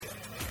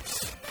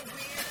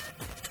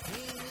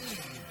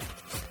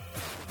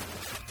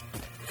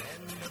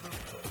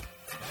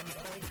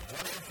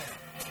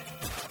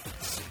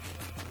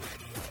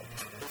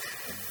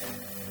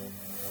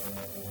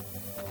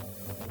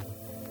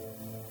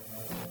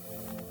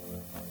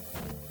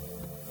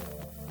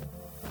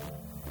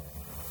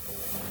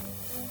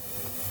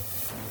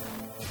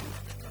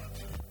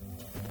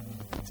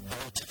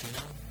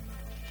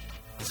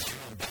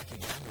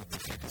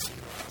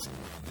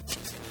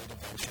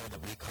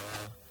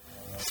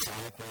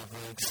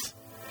wavelengths,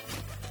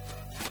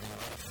 having a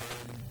lot of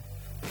fun.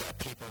 We got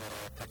people that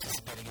are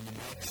participating in the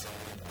mix,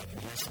 and I can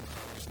hear some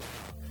callers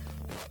now.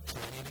 We've got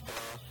plenty to go,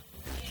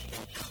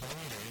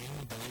 including,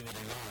 believe it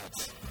or not,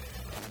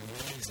 an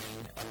amazing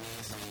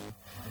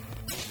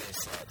DJ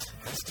set.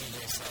 This DJ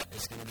set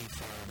is going to be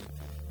from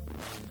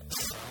one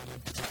Solomon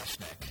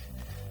Ptasznik.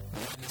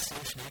 Ładny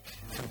Sośnik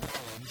from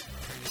Poland,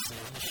 previously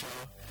on the show,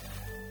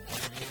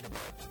 interviewed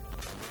about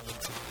a lovely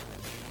time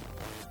when he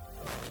went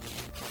over to the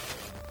UK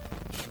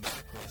and came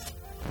back with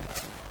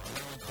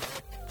really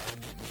quick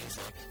ambient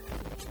music.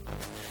 And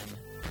then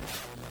now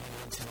we're moving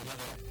on to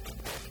another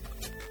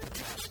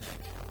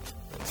Ptasznik.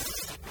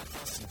 Stick with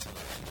us until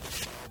the end of the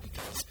show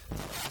because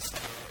the last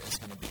hour is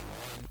going to be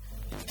one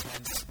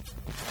intense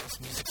house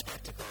music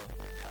spectacle.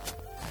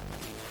 And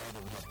we know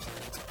that we have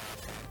plenty to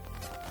offer.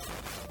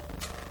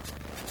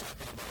 We're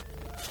talking about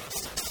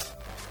justice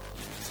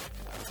music.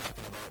 We're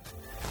talking about,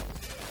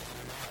 believe it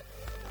or not,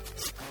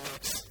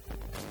 Skrillex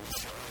and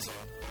Mr. Ozzo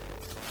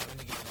collabing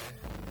together.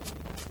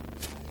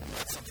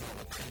 That's something that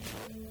will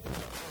preview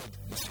the old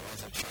Mr.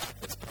 Ozzo track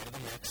that's part of the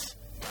mix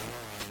down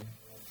the line.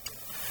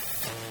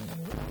 And,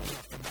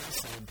 from my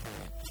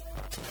standpoint,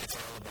 tonight's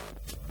all about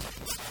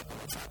taking stock of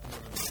what's happened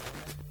over the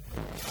summer.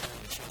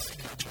 Having a chance to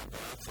catch up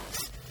with us.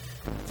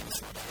 That's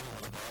what I know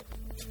about.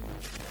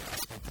 I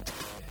spent the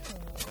day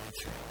going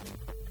through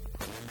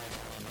and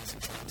remembering all the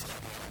amazing times that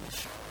I've had on the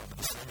show over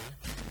the summer.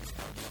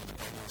 I'll be able to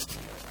bring those to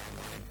you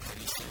online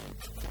pretty soon.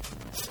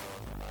 So,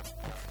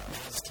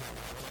 now it's time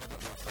to have a little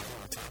bit more fun.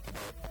 We'll talk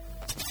about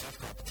some surf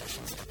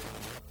competitions that are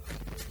coming up.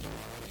 You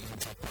know what you can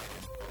take part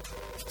in.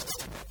 So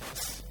stick with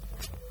us.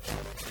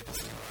 Keep us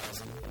in the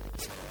horizon.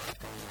 There's got a lot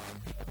going on.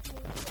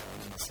 We're going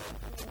in the set.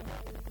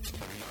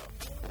 Here we go.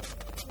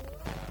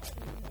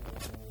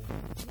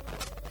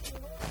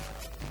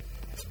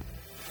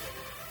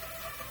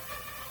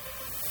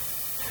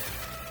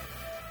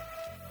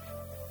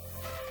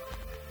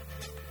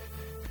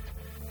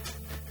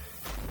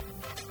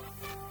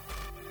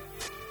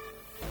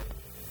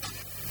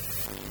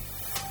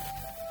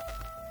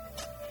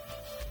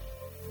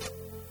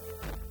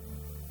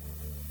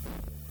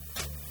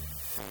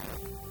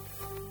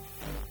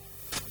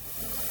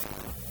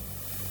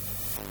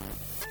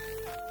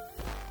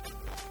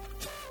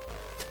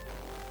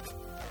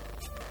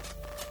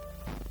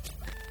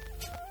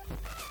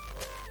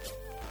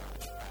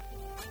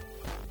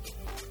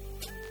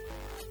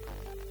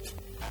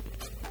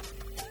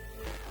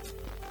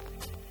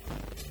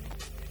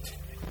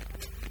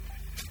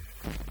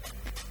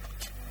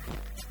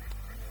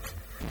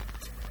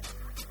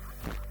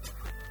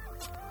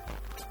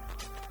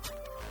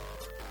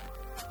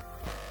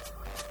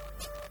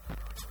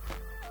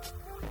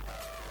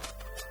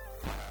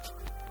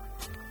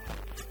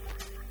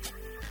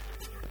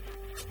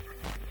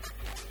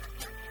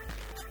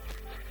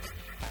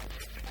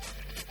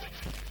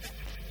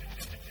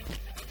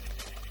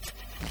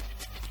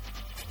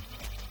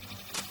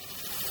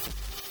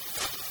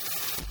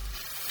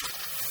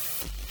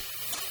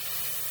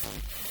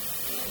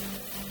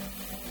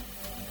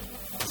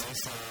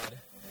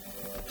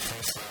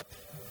 First up,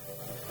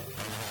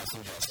 on the House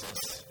of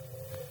Justice.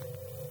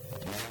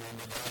 You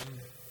remember them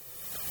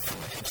from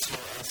the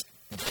hipster-esque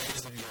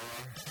days of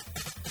yore.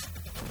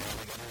 Now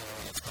they got a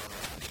role that's called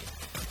Randy.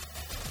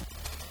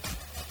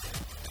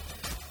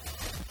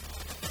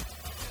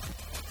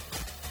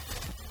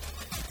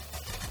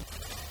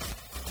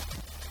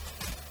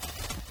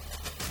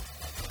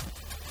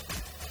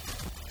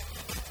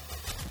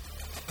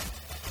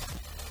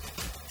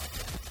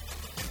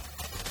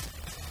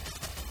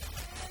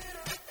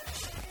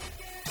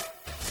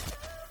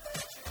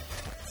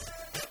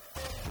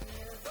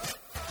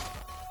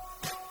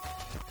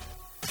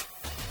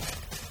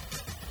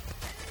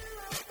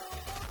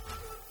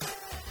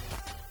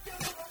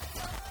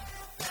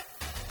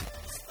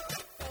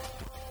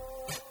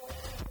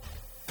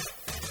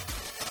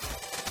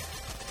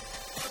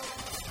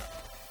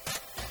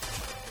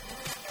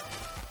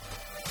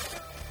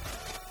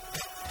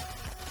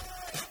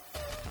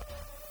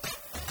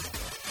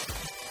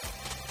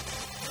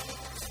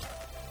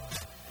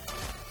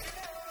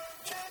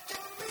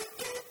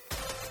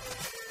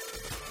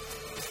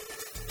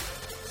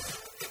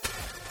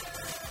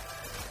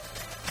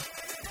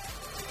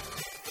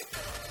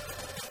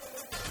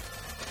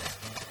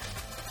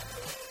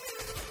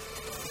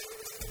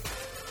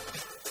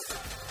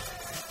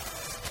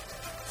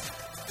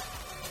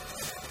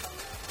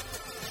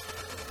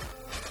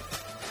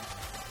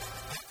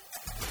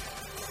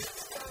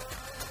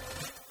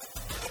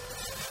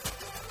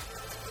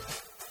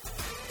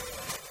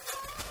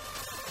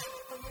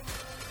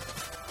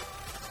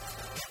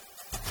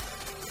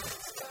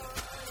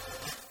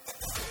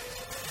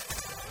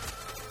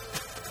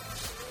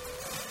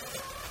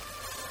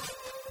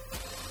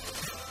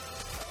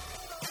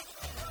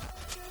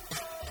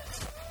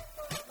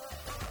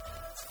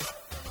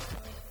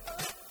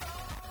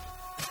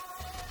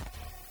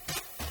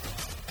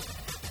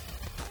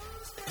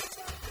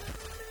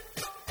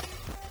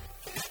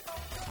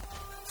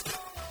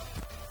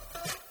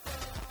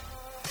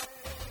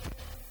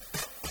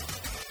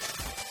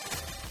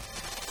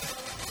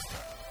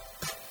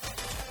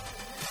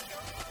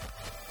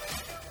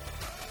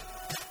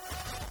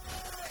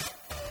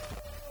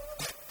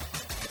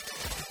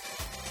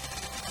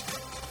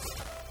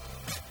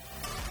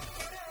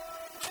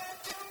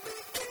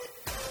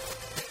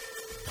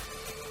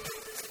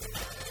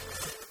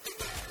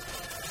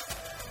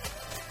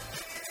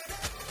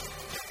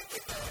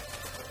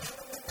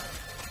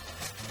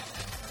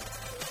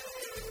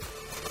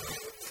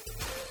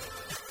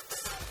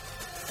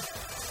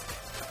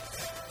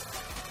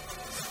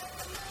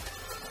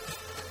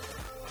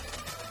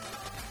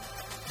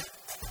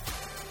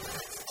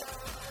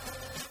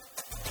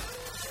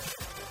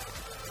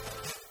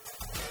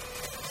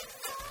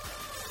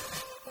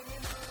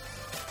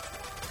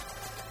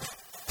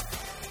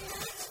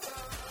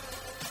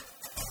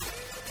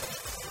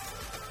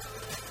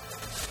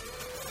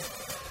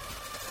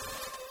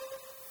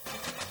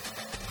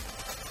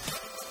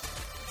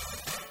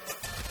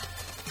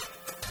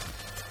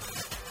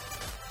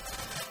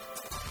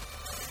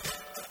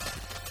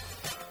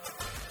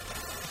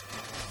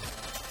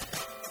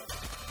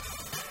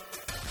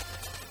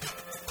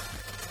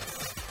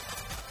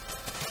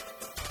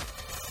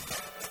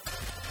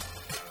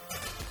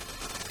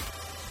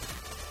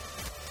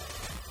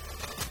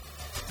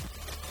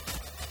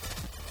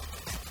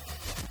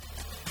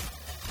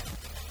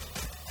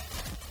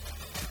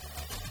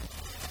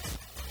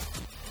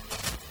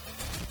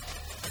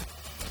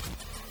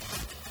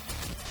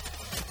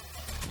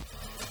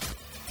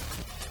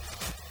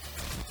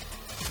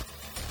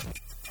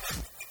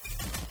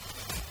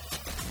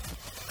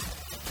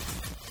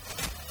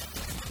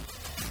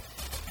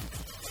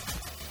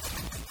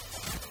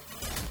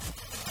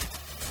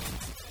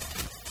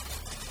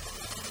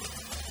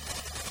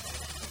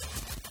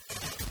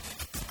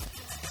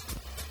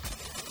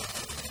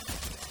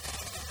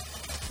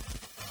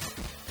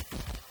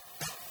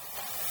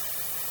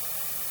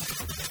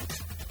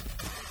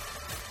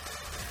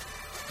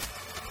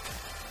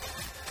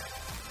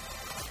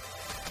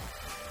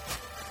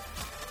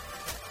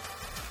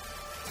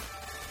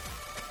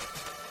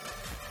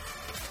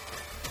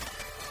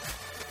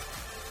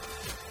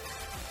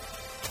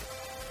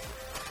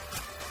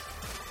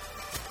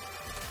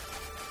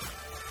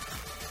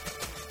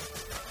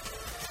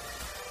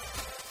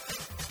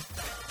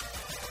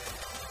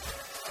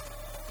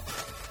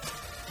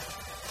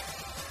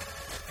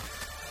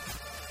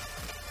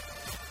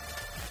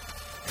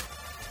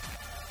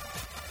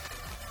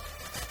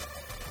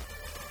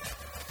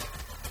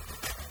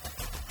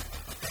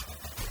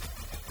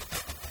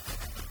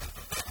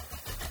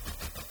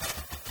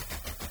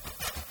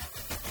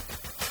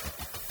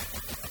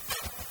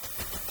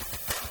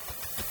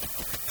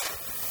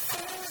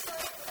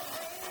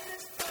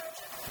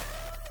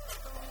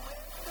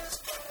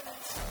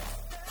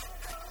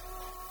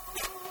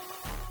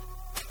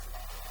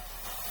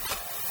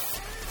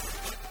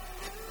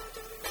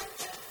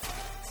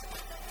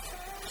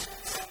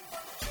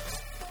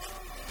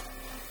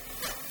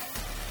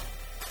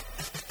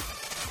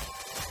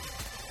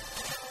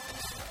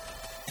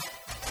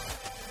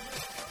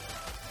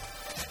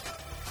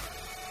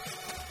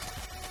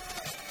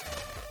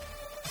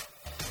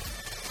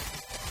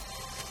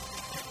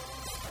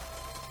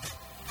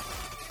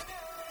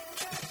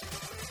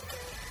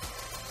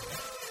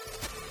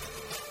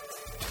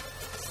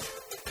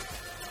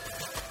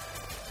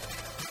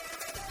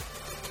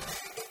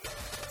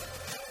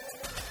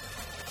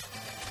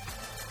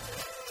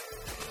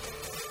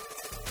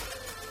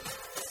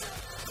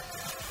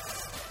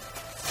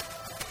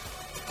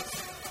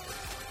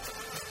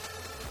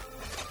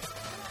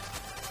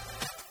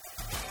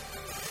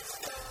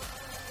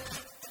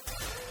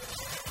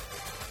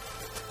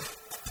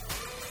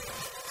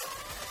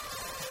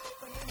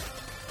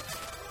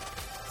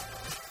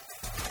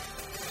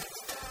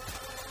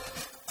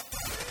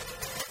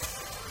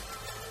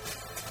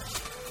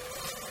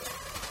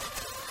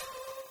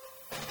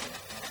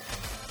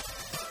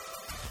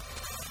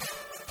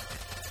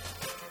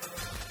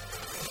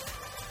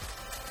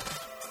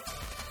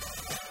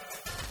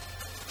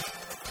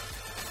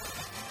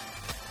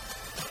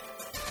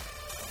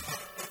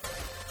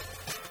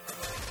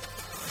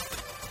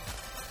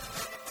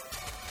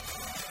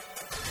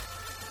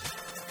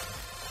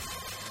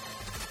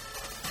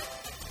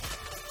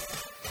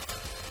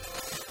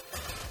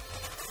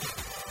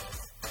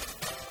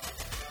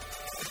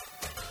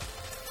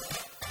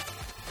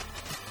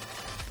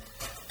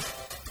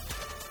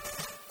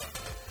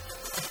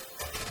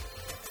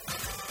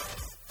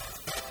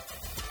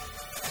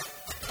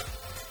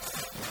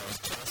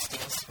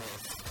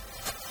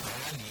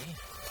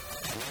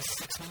 A nice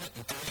 6-minute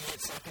and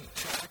 38-second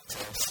track to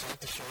start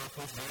the show off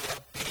with, very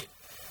upbeat.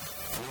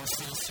 No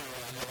sinister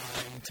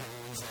underlying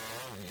tones at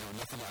all,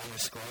 nothing to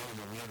underscore in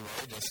a weird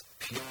way, just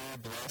pure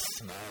bliss,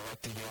 and I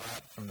like to hear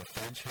that from the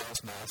French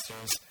House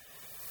Masters.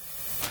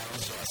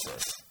 House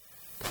Justice.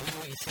 Let me know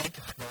what you think.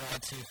 Go on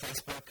to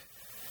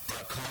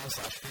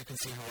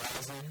Facebook.com/Frequency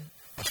Horizon.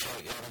 I'll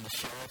shout you out on the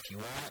show if you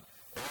want.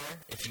 Or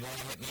if you want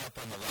to hit me up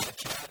on the live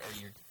chat, or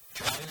you're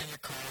driving in your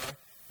car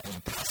and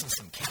you're passing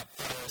some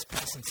campfires,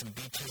 passing some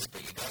beaches,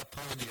 but you got to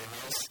pull into your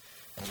house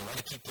and you want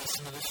to keep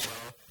listening to the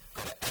show,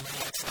 go to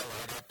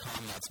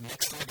mixlr.com. That's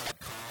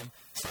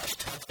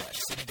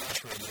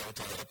mixlr.com/tough-city-radio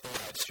to load up the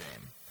live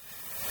stream.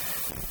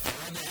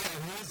 You're on the air.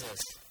 Who is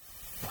this?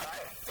 Hi,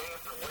 this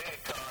is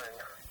Wade calling.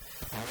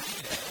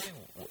 Wade, eh?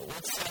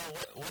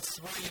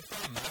 Where are you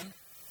from, man?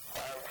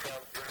 I'm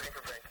from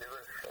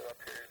Vancouver, so up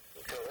here to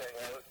go hang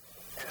out,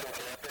 do some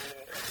camping, and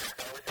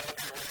we found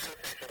your radio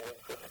station.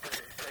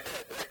 It's pretty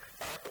good. Thanks.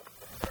 Awesome.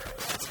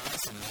 That's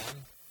awesome, man.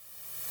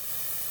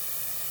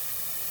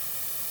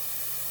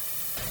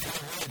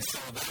 Wade, so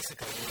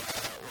basically,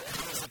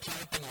 how is the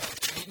camping life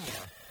treating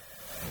you?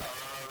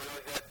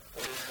 Really good.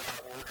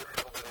 We're just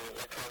building a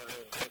ton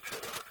of takes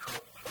at our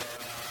club,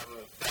 and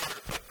we're just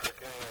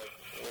cooking,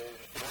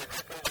 we're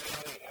cooking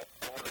biryani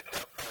over the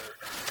campfire.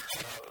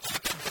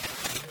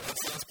 That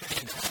sounds pretty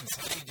intense.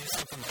 How do you do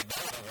something like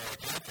that over a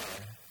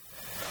campfire?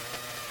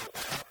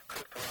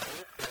 Half-cooked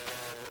rice,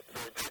 and then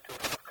we take to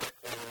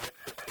half-cooked, and we mix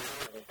the two,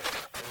 and then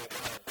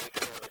bake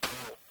it over the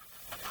grill.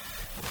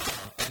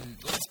 Wow. And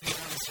let's be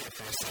honest here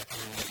for a second.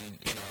 I mean,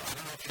 I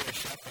don't know if you're a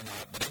chef or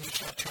not, but any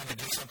chef trying to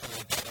do something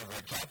like that over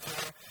a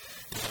campfire,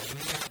 you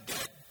may not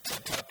get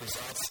tip-top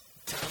results.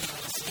 Tell me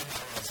what to see.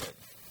 How was it?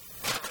 It's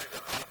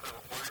awesome.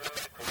 We're going to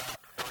make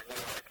wraps for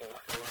you Vikings, so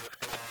we're just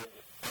going to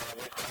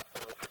make wraps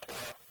over for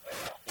tomorrow.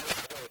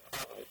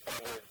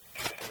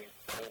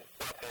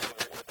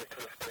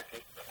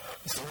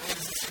 So, Wade,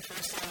 is this your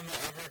first time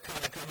ever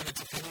kind of coming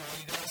into Tofino, are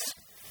you guys? 10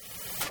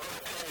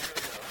 years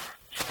ago, so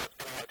it's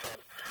been my time.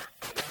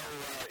 But now, it's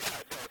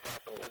awesome. I don't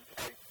know what it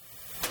is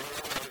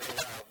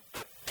now,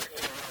 but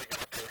really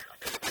got there. It's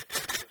like 2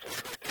 days, we're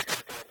going to take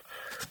our time.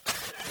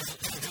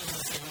 Does it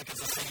seem like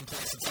it's the same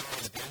place it's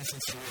always been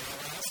since you were here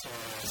last, or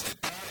is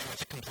it pretty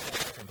much a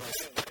completely different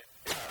place?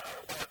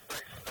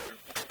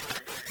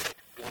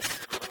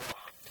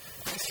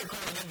 Thanks for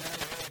calling in, man. I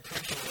really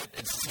appreciate it.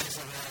 It's nice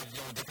to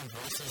have different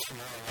voices from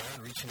all around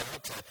reaching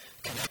out to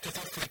connect with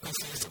our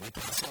frequencies that we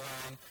pass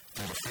along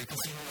through the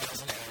Frequency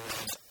Horizon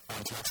airwaves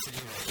on Tough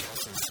City Radio.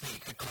 So this week you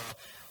could call.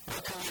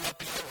 What can we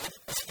help you out with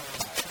as far as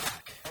the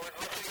track? I was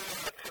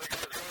listening to the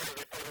guys earlier.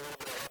 They played a little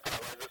bit of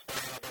hip-hop. I just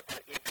found out about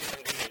that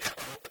EPMD. It's an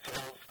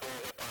old-school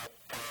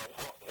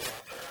hip-hop.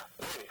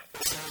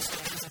 So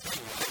here's the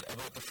thing, right,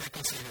 about the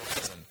Frequency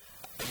Horizon.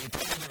 You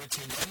probably never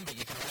tune in, but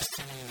you can always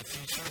tune in the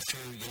future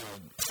through,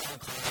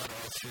 SoundCloud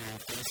or through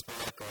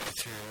Facebook or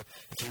through,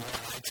 if you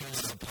want iTunes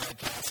as a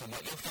podcast. And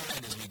what you'll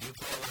find is we do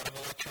play a lot of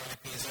electronic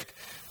music.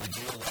 We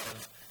do a lot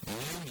of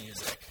new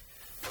music.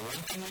 The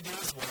one thing we do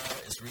as well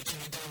is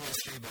reaching into the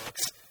history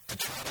books to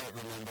try to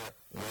remember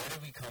where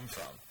did we come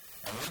from.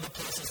 And one of the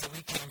places that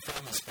we came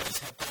from as far as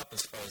hip-hop,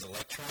 as far as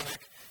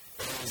electronic,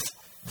 is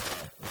the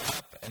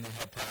rap and the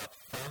hip-hop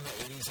from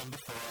the 80s and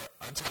before.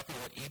 I'm talking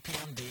about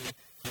EPMD.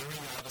 Here we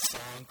have a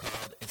song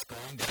called It's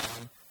Going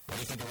Down. What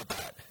do you think about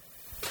that?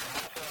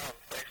 Awesome.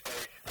 Thanks,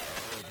 buddy. All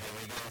right, here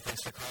we go.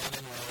 Thanks for calling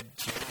in, Wade.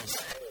 Cheers.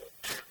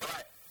 Cheers.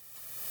 Bye.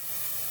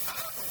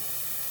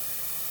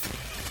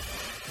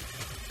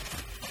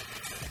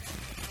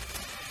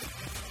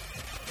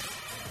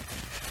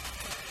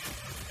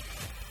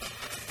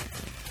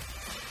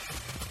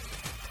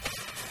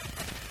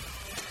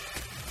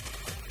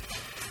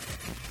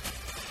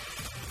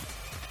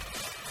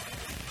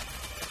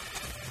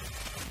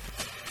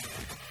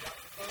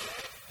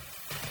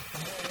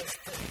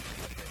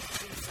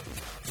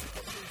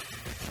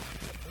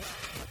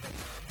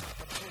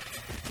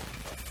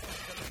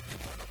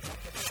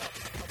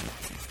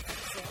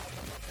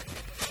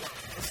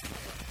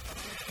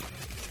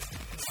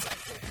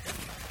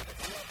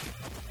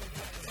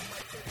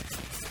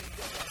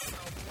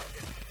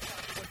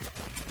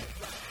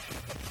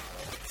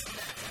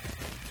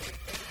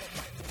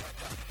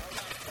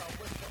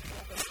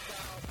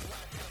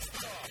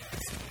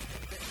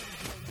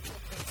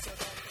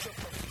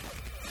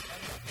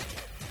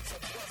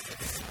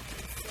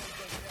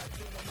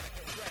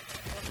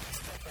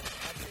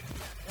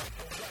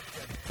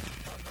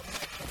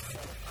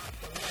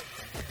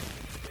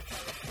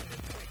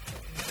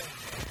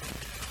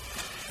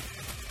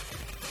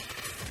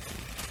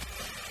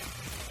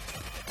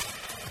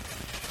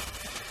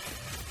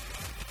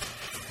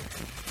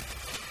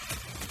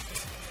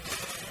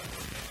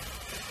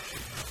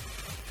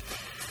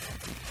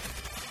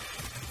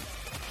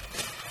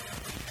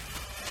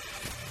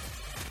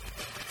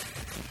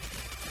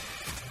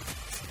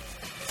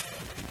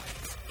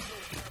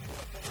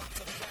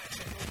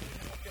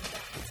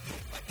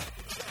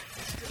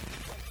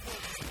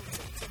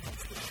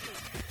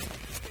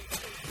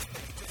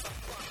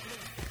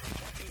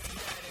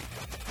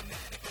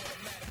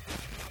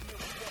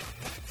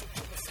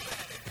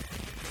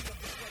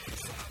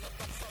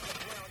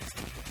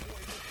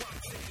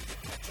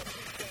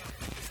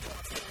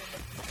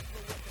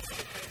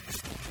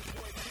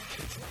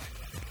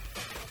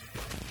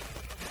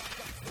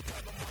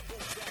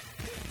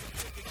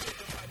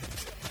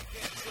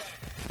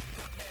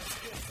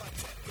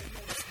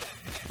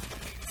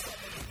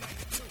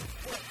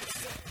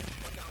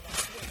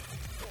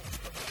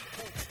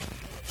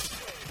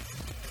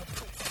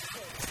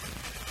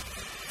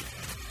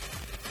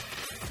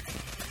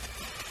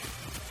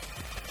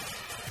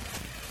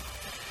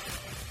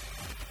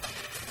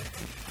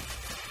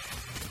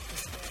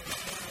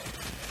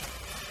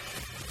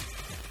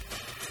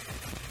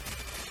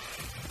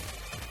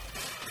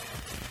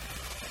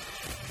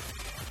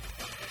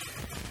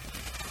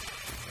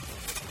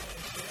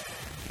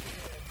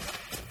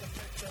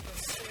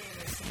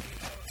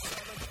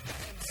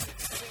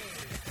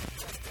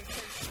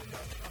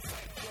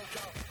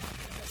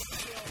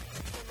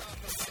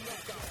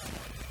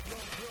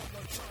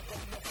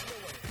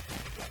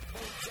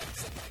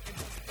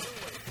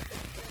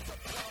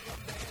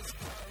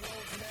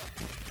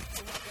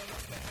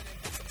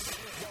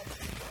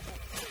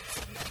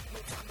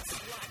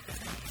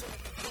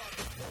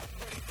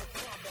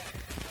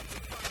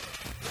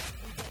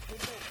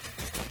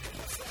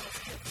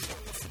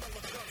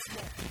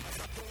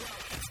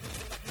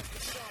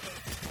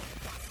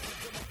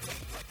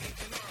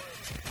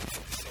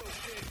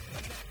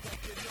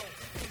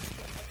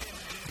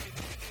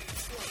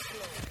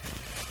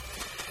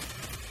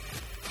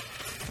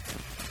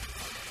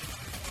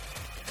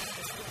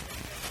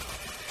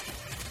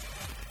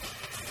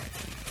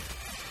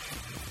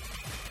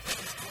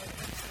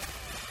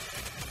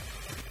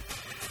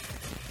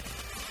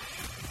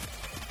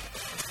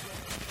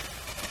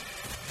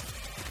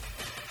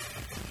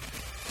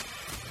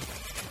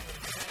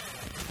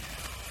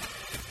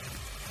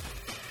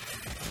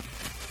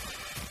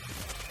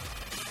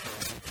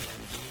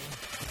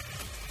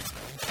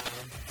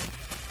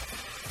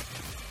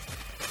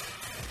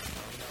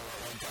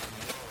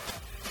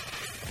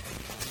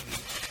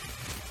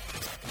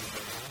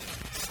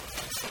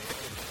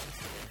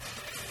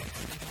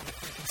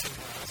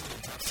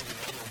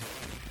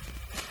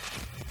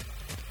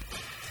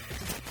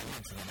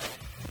 for the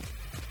night.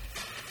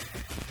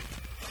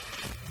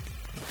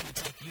 I'm going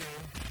to take you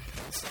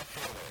one step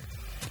further.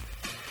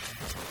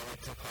 It's what I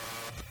like to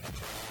call a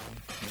clown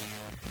new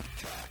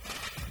track.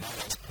 That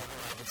is Porter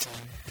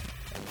Robinson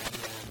and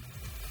Lady Ann.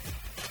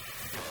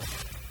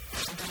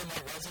 Something that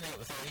might resonate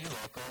with all you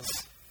locals.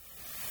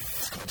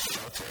 It's called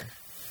Shelter.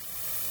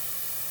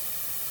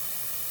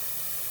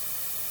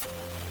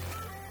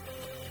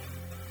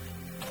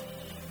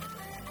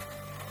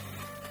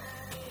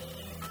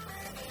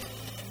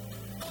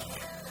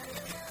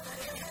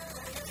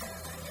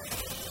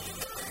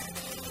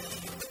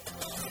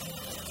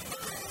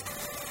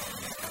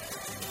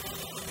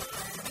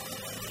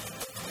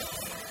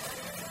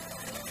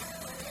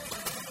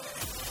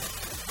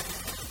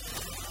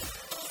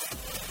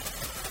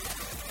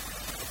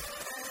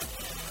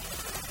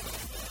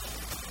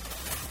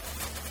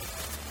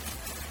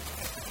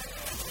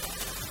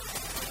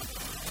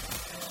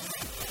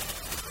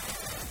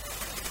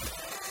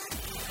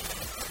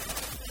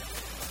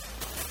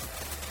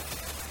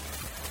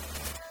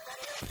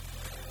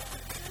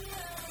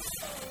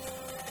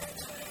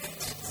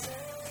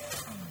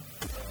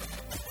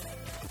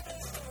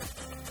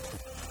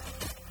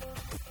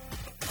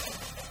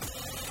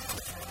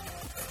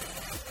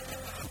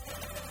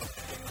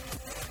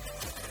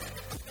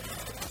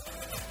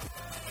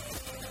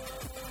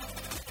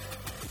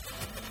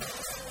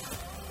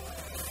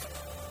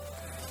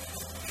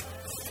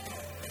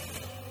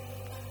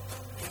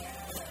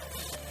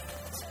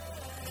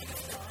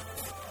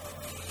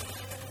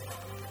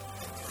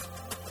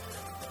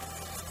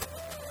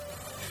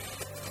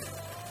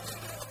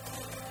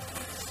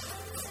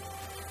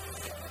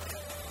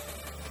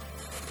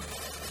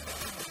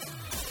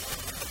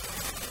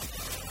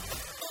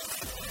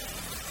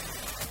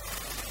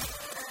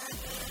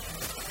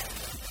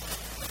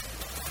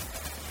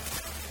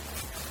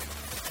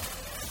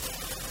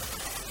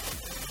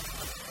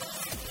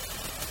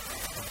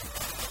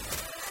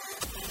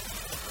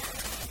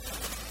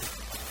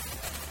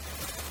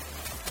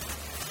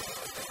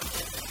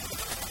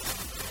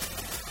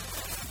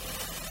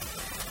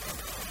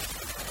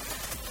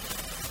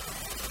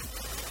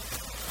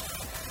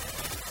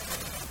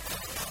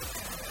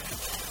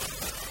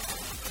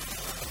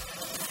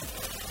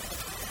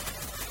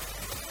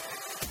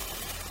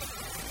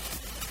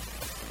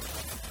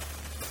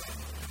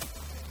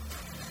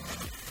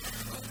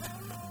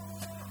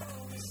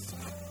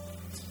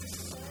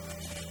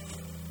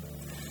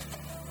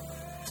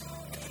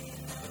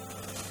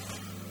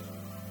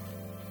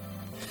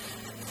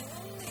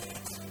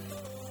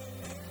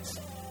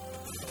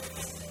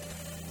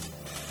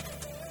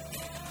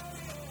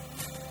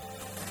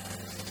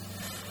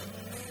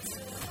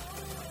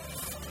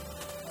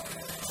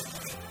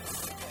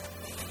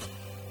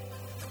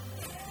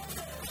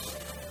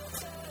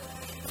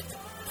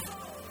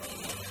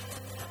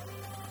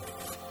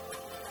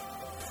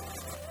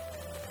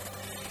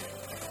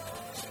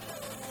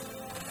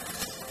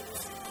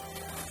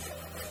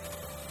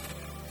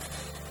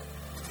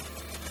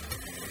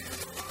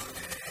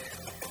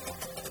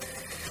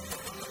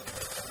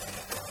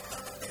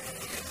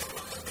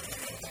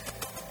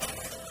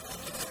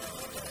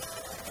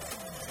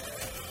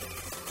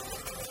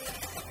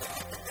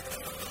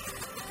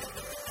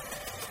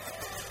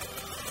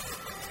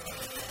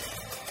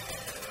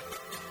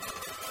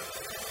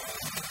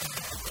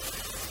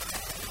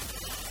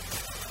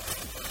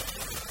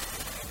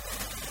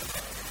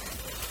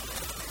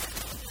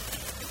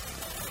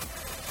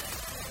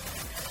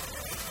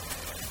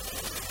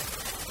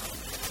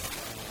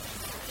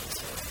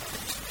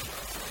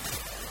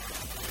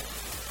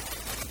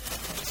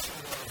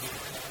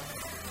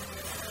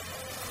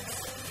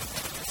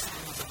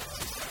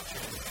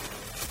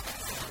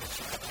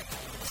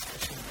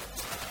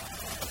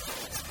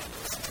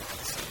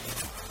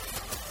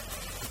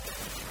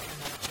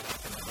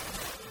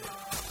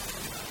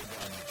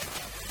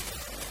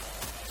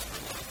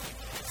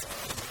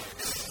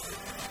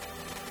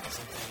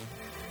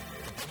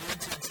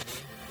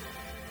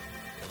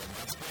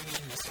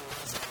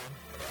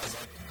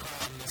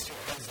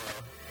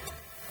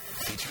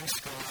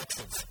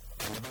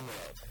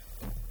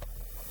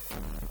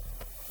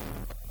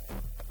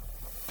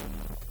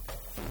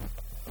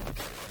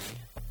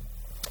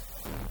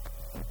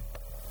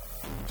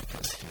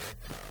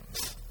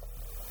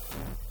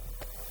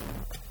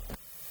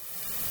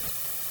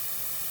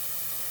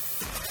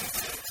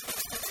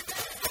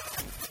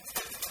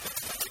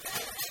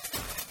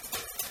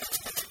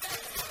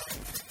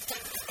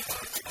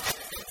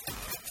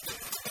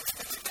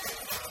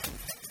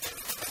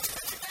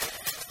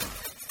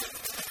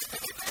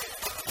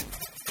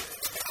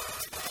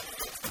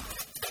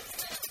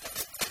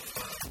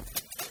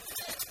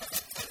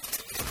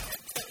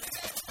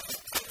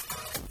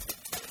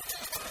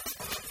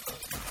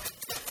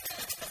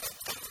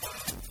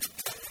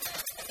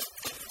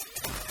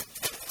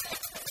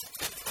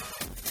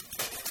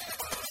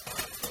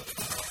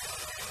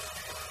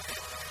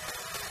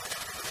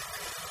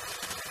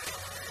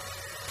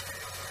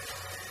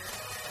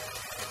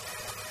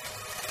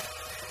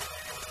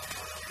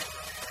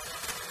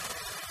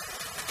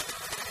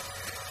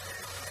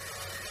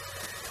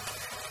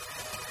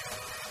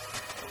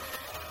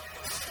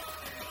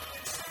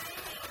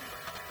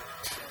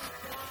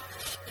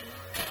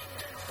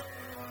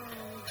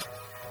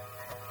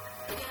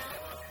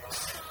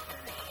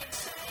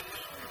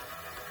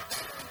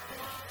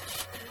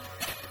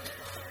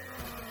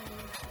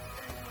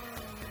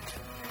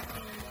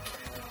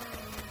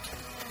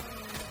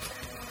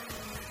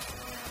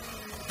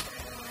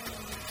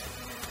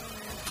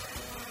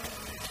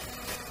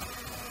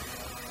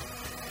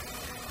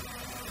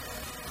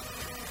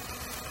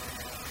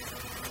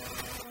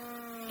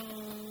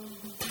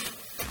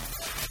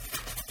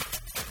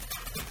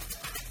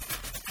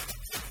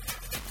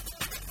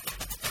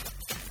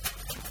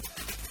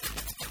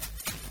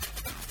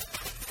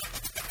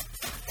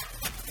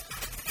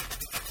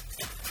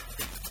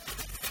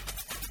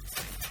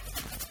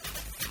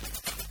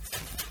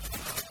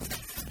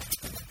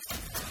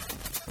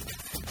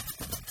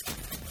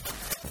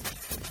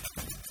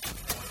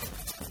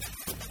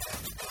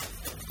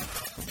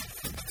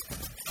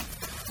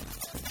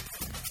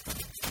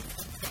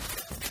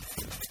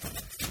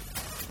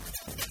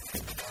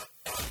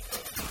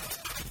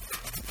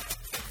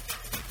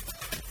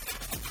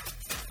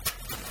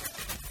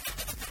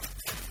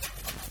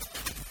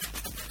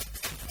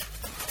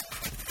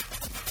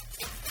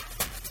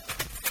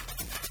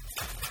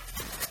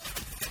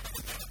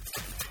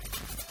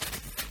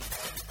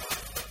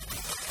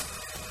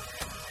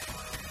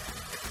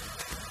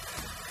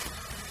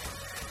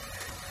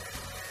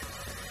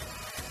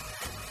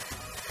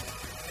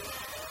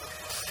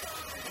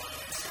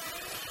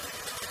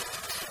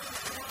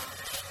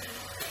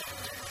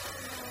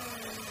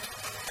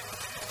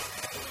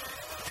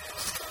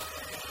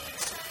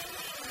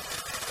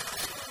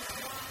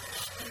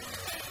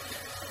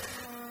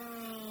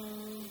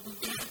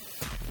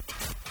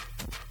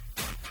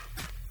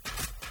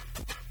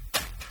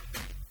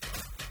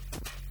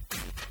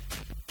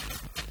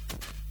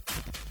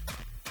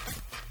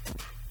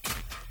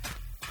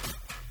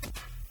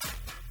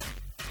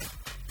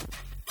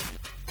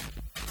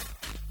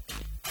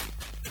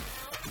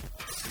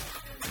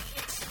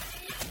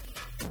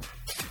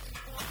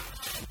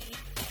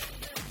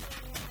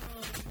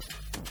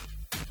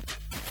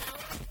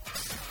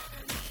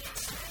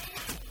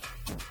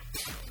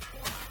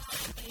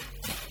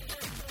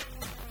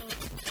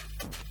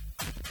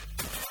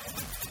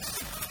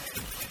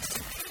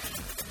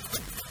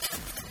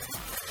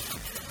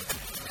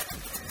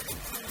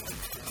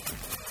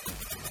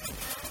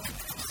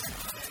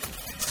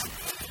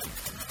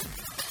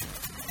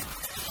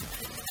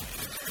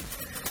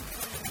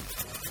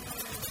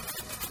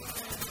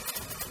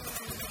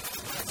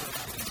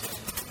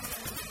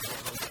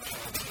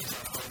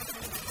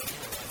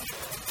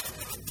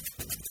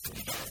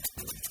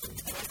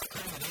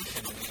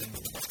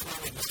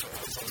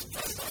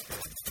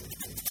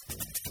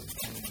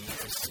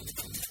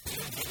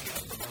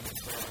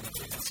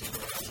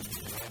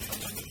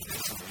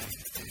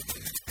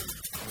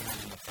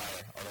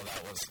 although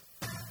that was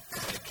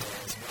quite a kill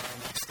as well.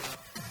 Next up,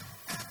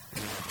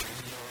 we have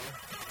Junior.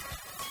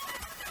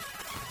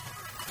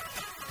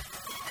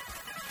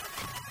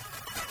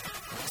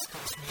 West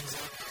Coast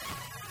music.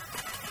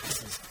 This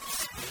is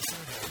Space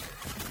Invader.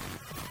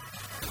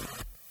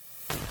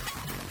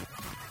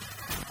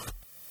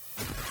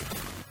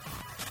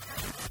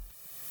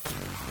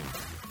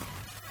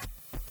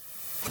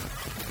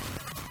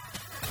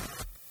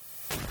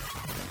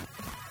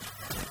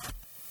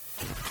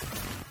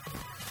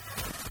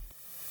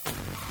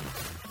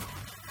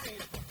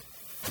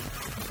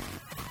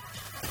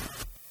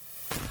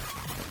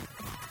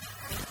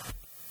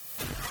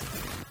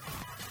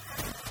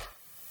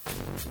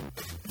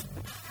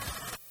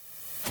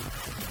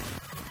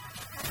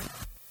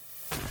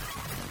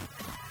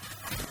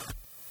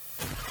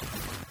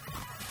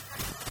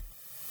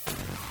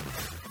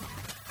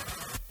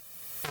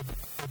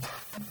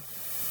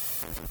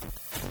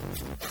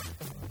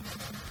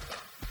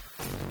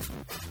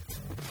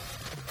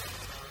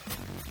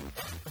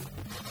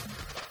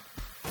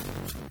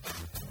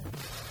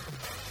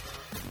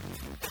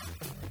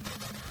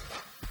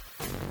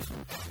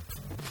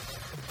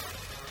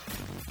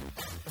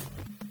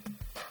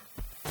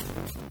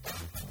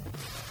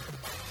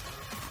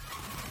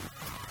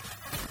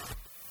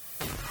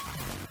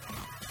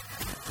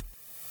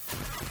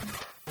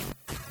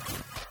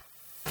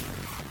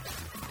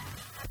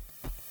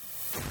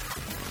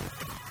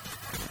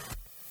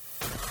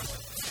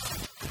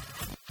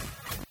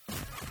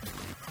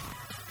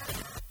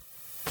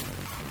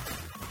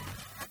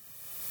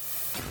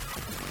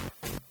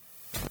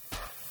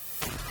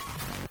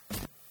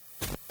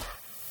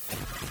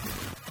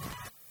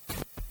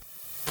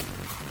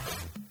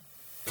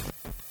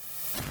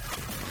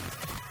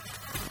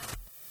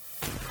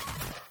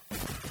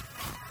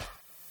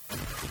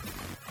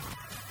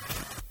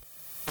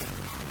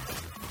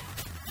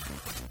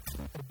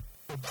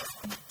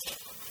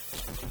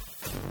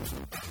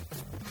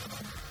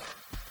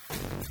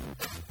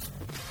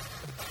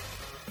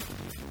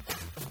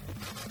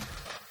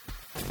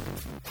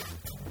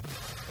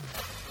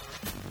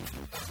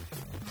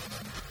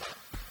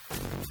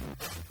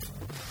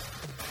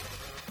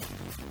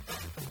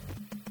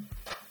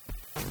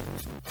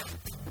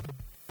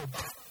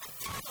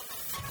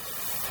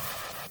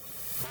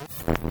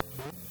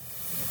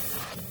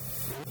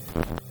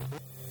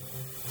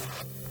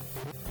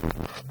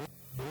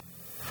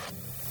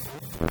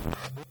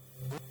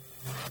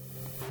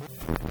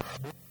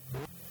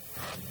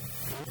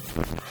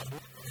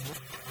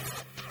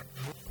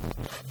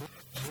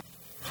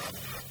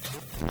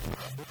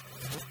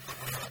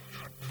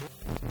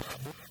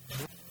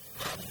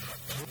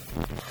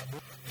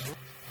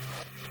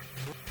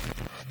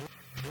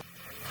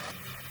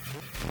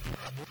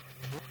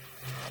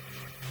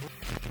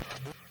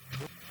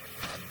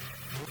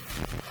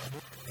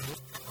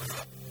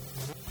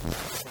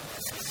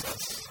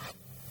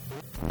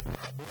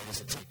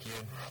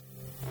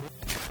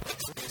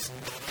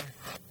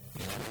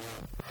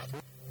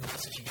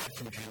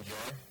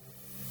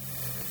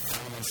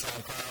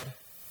 SoundCloud.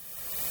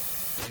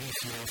 Maybe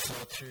if you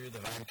flow through the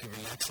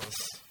Vancouver Nexus,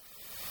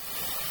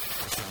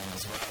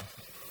 as well.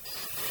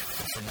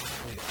 But for now,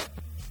 we got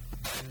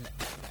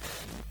NMN.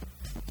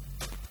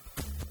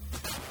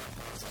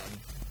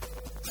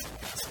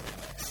 Sandcastle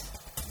Remix.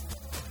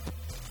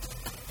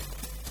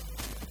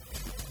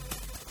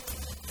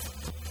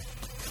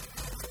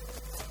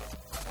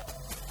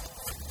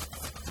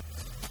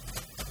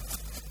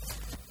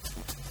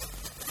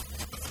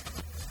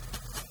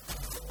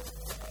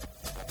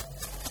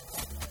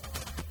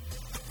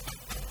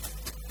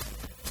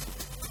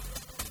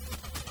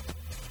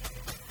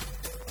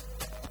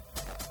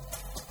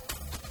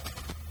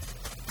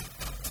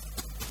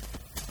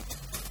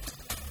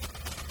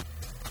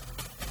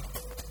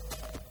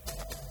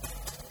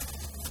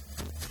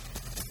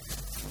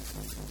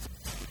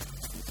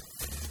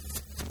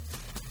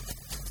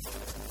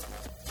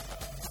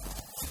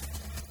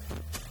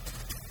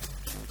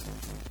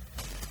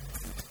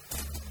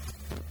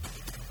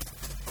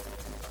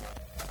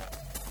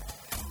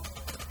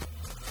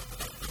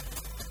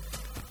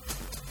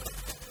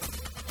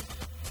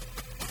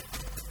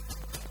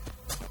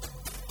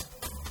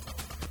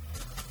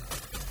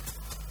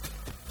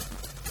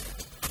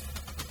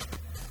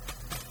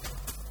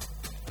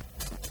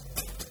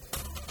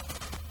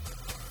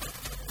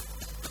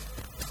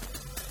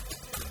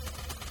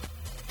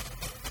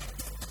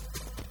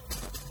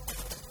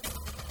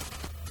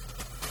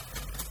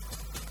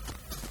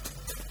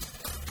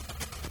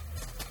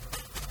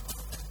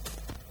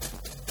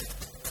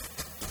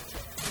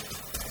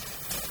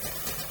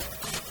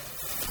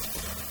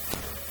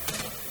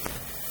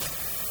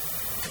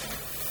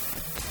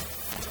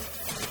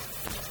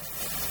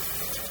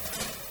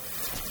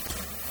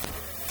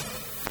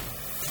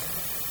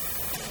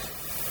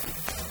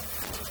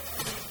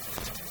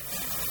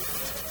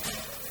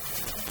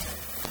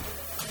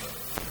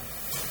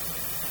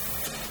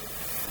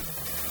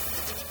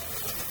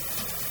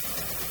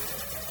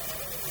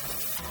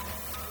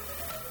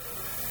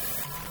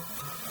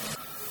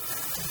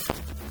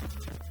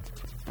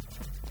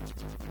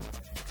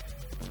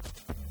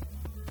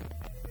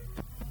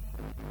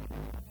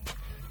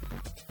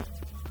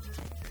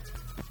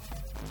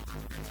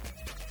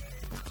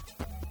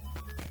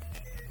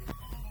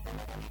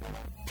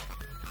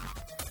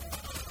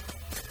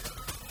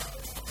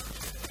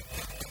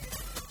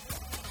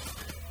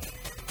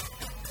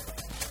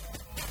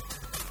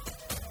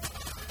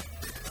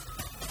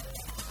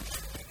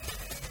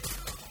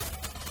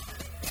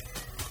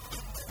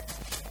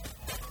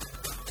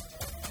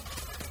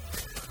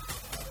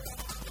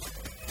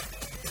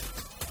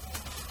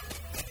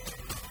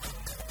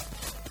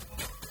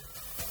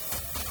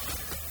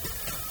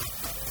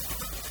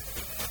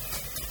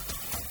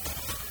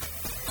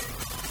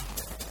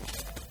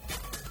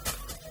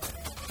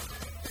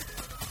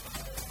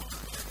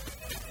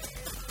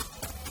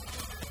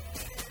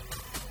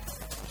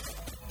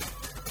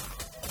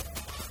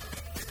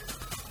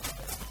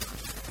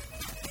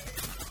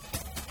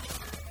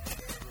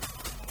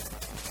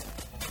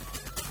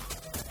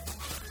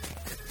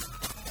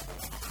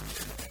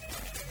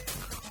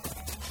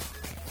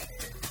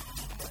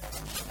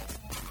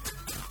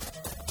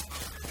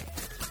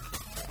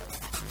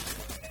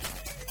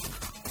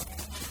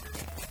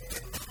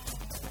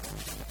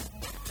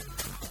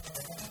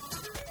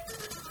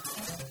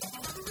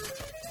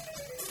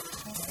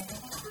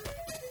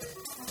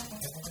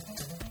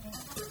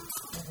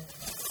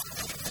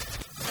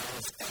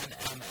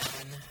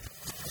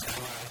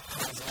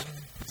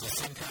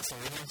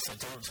 story now, so I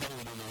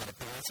totally don't know how to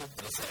pronounce it,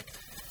 but it's like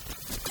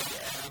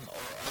AM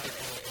or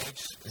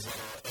RAH, is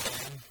that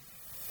AM?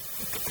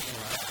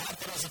 Anyway, I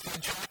thought it was a fun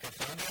track. I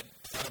found it,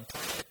 thought I'd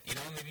play it. You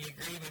know, maybe you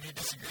agree, maybe you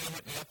disagree.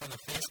 Hit me up on the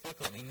Facebook.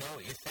 Let me know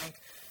what you think.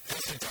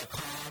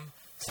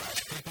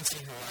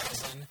 Facebook.com/Frequency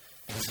Horizon.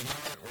 Because you know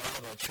what? We're all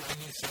about trying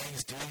new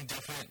things, doing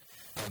different,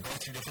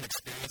 going through different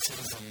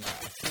experiences. And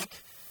I think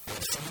we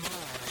have someone on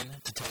the line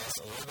to tell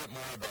us a little bit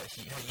more about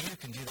how you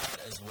can do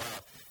that as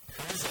well.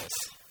 Who is this?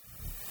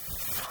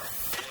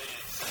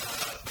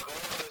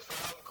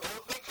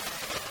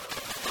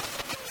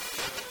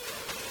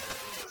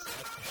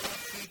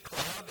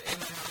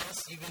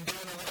 You've been doing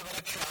a little bit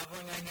of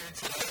traveling on here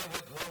today.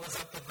 What was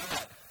up with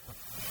that?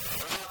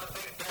 Well, the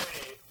Big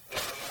Dirty.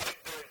 The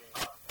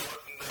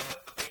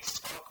Big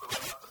Smoke. We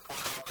went up to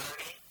Port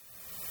Alberni.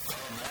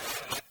 Oh,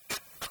 man.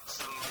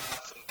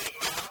 Some Big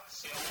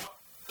Macs, you know.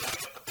 I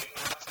get the Big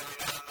Macs every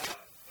now and then.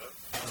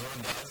 As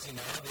one does, you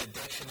know. The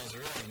addiction is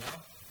real, you know.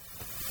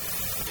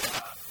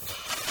 Yeah.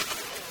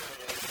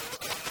 What's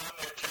going on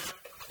there, Drew?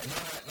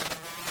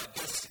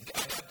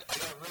 I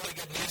got really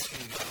good news for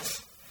you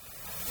guys.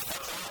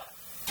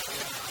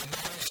 I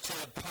managed to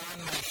pawn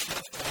my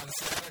shift on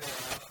Saturday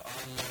off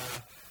on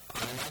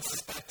an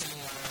unsuspecting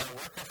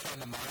worker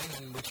friend of mine,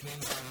 and which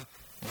means I'm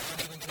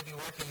not even going to be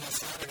working this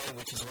Saturday,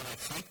 which is when I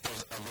think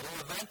there's a little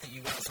event that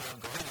you guys have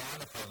going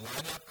on. If I've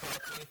lined up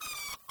correctly,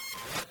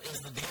 what is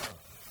the deal?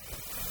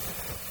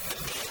 The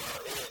deal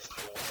is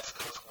the West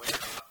Coast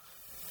Weirdo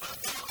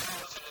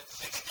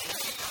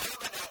 2016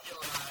 coming at you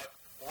live.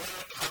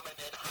 We're coming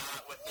in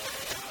hot with a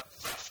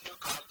fresh new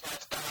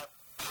contest out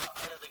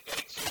of the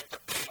gates here at the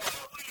Bingo.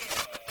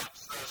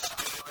 That's the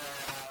Screamer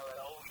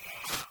Island.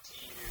 To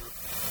you.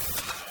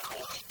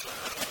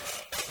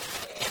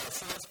 Yeah,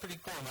 so that's pretty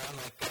cool, man.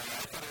 Like, I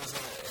thought it was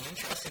an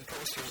interesting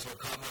poster is what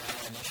caught my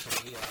eye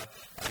initially,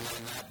 and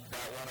then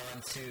that went on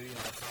to,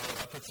 I followed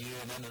up with you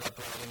and ended up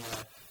writing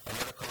an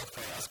article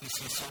for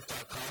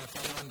SBCsurf.com. If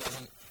anyone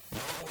doesn't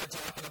know what we're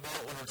talking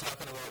about when we're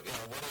talking about,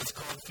 what is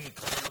Cold Feet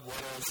Club,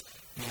 what is,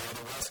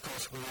 the West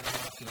Coast Weird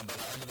Off, by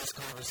the end of this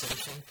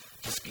conversation,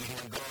 just you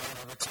can go on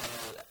over to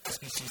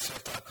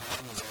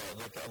SBCsurf.com. There's a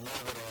little bit of a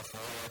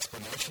full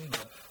explanation,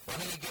 but why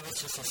don't you give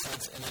us just a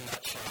sense in a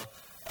nutshell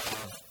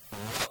of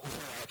what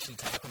we're actually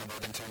talking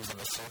about in terms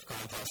of a surf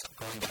contest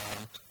going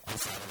down on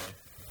Saturday?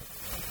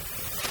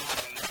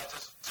 And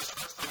just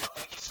first of all,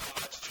 thank you so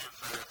much, Drew,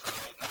 for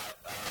writing that.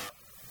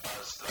 That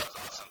was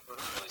awesome.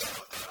 Really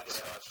stoked on it.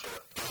 So much, Drew.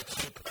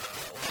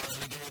 As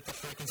we do with the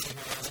Frequency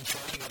Horizon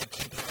show, you got to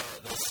keep the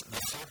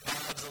surf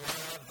vibes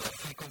alive, the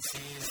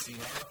frequencies,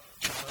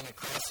 traveling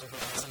across the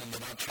horizon, and they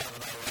don't travel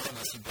that way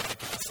unless you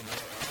broadcast them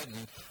out, right?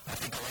 And I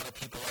think a lot of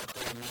people out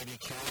there may be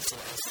curious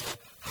as to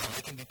how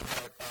they can be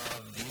part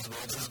of these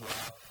waves as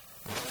well.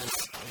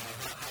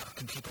 How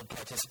can people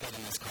participate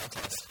in this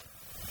contest?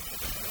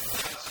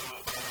 So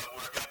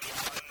we're going to be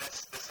having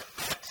this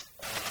event.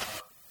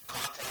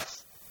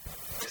 Contest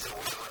is a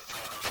word we're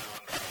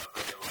throwing around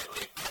very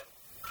lightly, but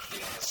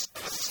as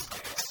I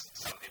guess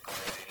some people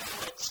already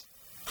know, it's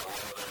the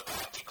World of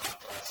Hockey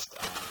Contest.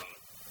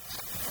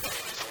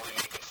 It's only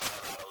making fun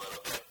of that a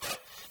little bit, but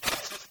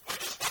we're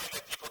just trying to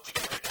get people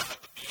together down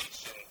at the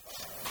beach, and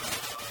we're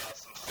going to have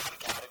some fun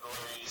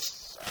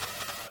categories,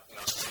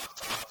 soft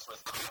tops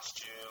with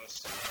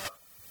costumes.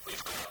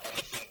 We've got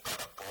anything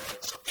but a board,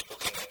 so people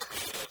can get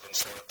creative and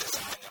sort of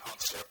design their own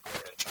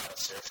surfboard and try to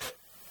surf it.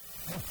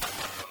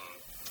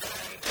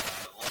 And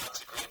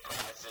lots of great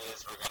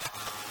prizes. We're going to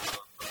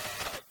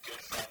have a good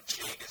friend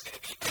Jake is going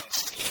to be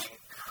emceeing.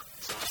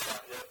 So we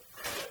got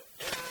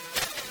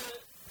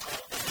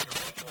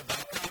Jake in the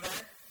background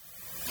there?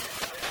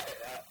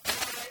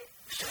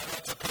 Shout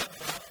out to Pub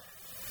Fluff.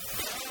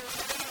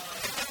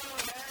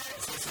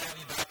 It's nice to have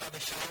you back on the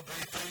show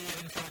briefly,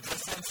 even from a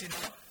distance, I'm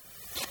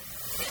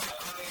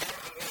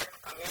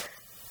here.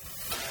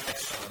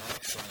 Excellent. I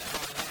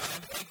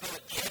think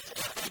that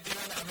if we do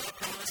it, I'm not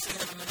promising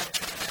that I'm going to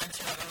try to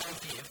answer. I don't know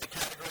if the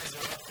categories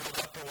are all filled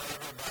up or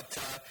whatever, but, I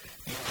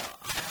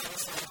have a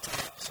soft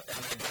top,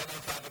 and I don't know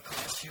if I have a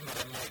costume, but I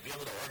might be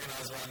able to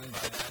organize one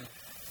by then.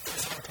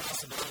 Is there a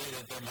possibility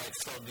that there might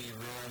still be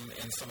room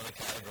in some of the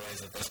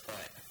categories at this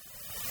point?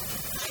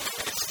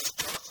 There's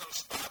still some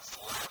spots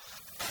left.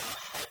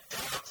 Head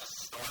down to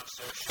Storm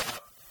Surf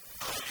Shop.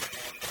 Put your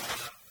name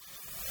down.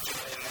 Get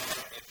in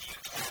there. If you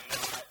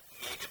cannot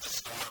make it to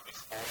Storm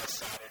before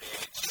Saturday,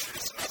 shoot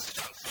us a message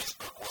on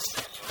Facebook. We'll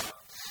set you up.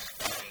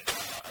 And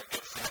our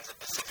good friends at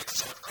Pacific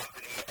Surf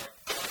Company are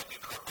going to be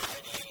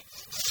providing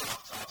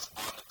soft tops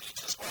on the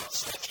beach as well.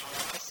 So if you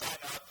want to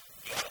sign up,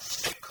 you got a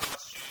sick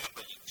costume,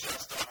 but you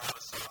just don't have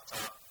a soft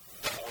top,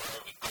 don't worry,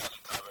 we got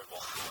you covered.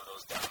 We'll have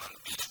those down on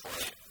the beach for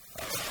you.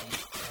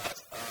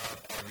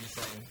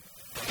 Everything.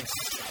 Thanks.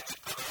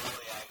 All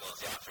the angles,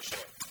 yeah, for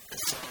sure.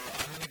 So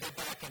I'm going to get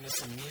back into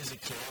some music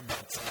here,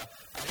 but I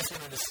just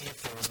wanted to see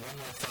if there was one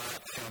more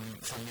thought from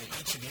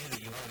each of you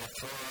that you wanted to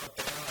throw out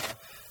there,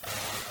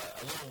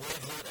 a little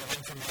wavelet of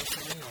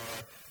information or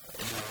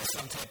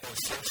some type of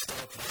surf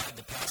stoke vibe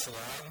to pass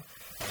along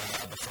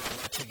before I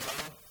let you go.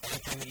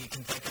 Anything that you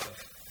can think of?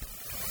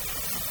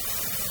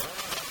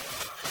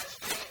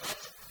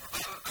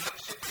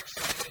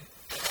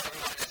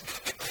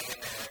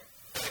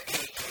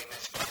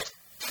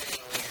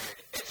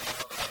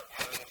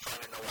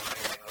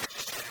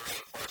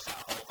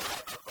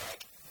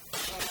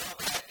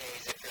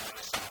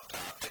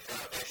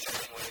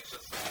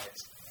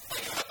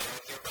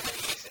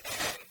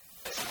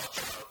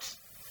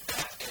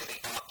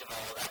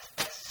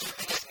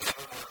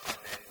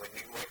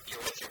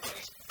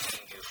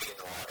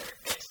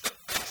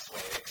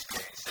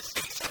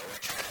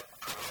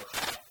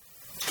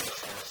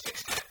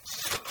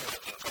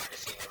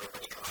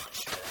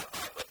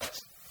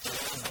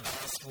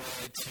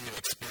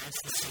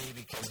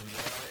 because we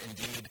are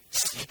indeed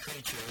sea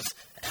creatures,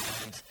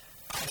 and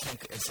I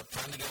think it's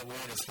fun to get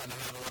weird. It's fun to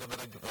have a little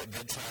bit of a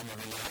good time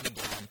every now and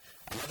again.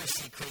 Another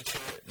sea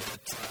creature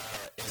that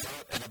is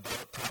out and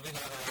about, probably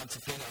not around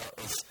Tofino,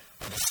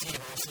 are the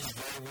seahorses,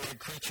 very weird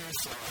creatures.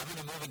 So I'm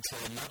going to move into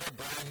another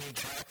brand new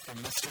track from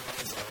Mr.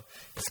 Oizo.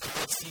 It's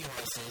called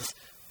Seahorses.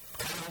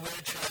 Kind of a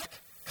weird track,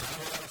 kind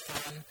of a lot of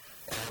fun.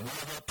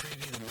 We'll help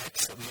preview the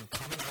mix that we have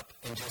coming up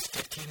in just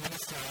 15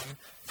 minutes time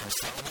from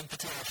Solomon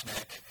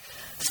Potashnik.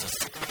 So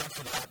stick around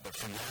for that, but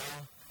for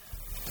now,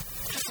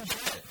 just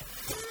enjoy it.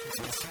 It's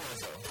Mr.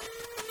 Oizo.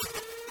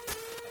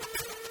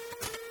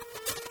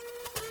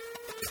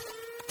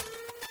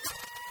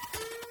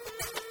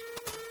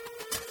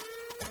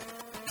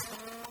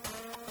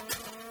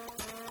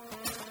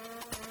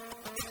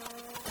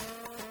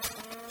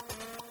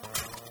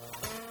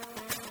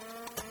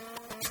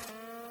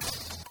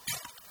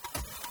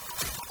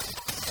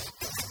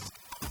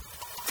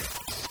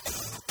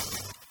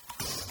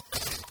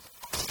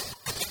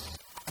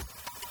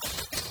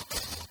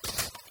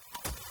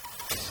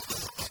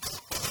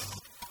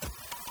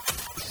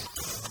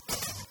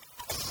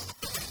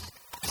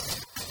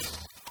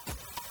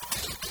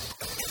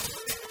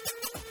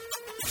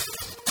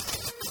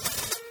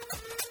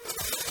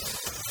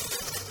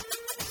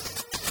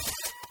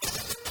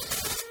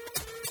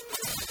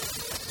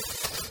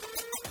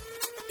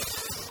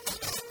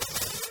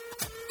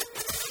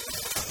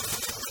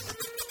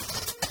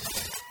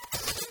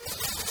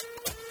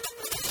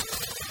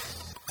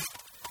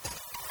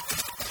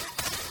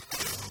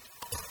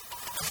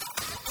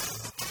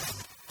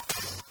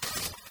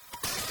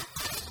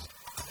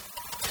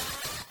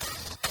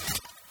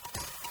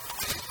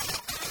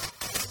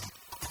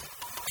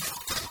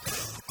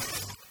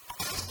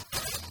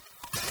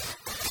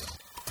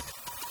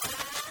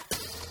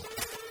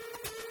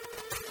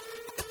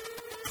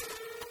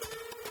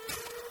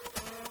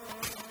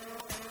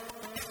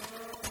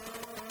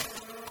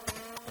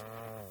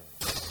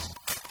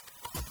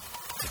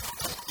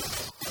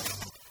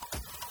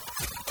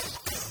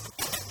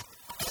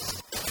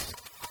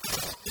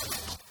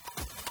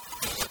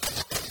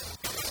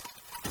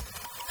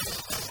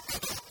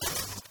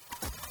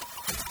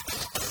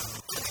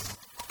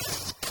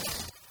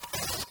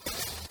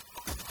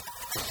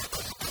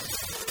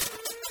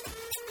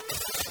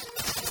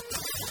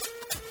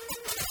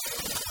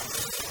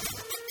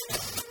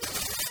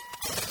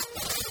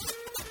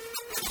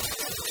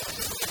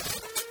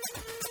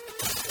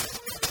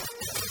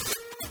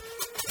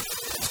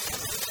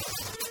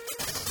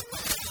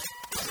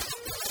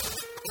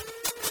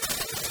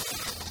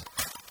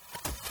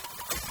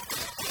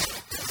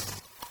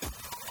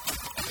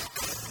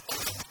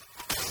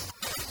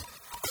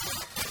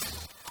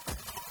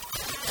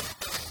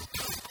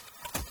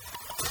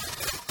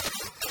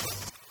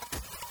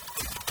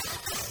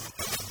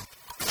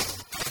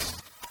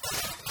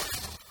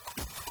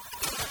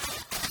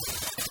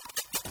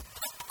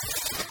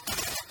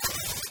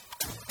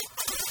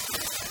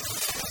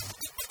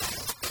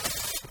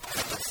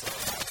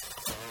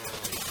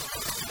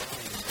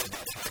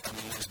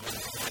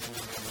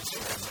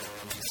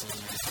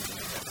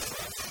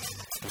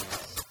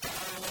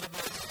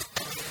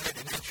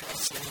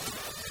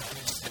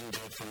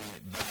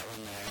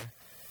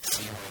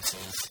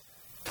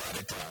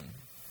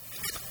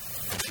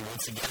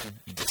 Once again,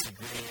 you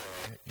disagree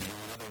or you know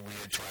another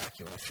weird track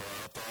you want to throw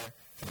out there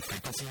for the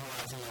Frequency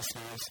Horizon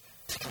listeners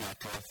to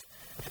connect with,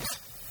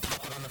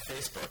 pop it on the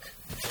Facebook,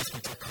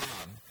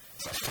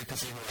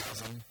 facebook.com/Frequency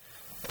Horizon,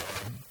 or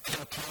if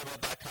you care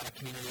about that kind of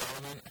community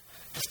element,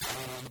 just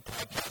comment on the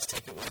podcast,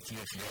 take it with you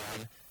if you're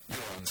on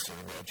your own sort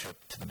of road trip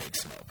to the Big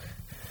Smoke.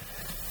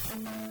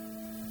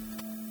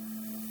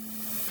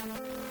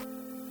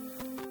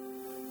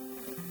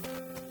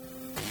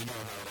 You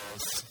know how it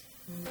is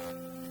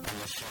on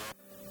the show.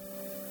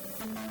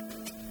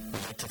 We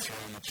like to throw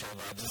in the chill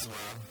vibes as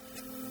well.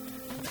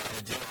 How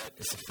to do it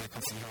is the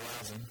Frequency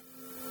Horizon.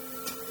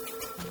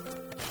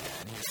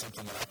 And here's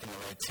something that I can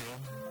relate to.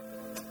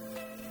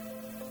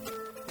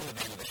 In the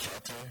band of The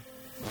Shelter,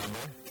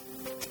 remember?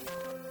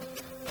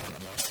 On a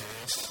more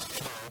serious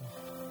flow,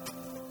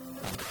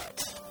 we've got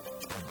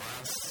a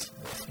glass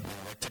with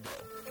nowhere to go.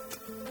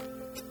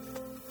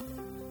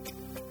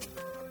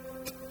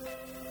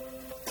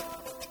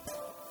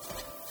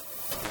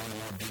 One of the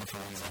more beautiful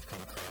ones I've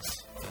come across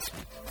this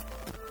week.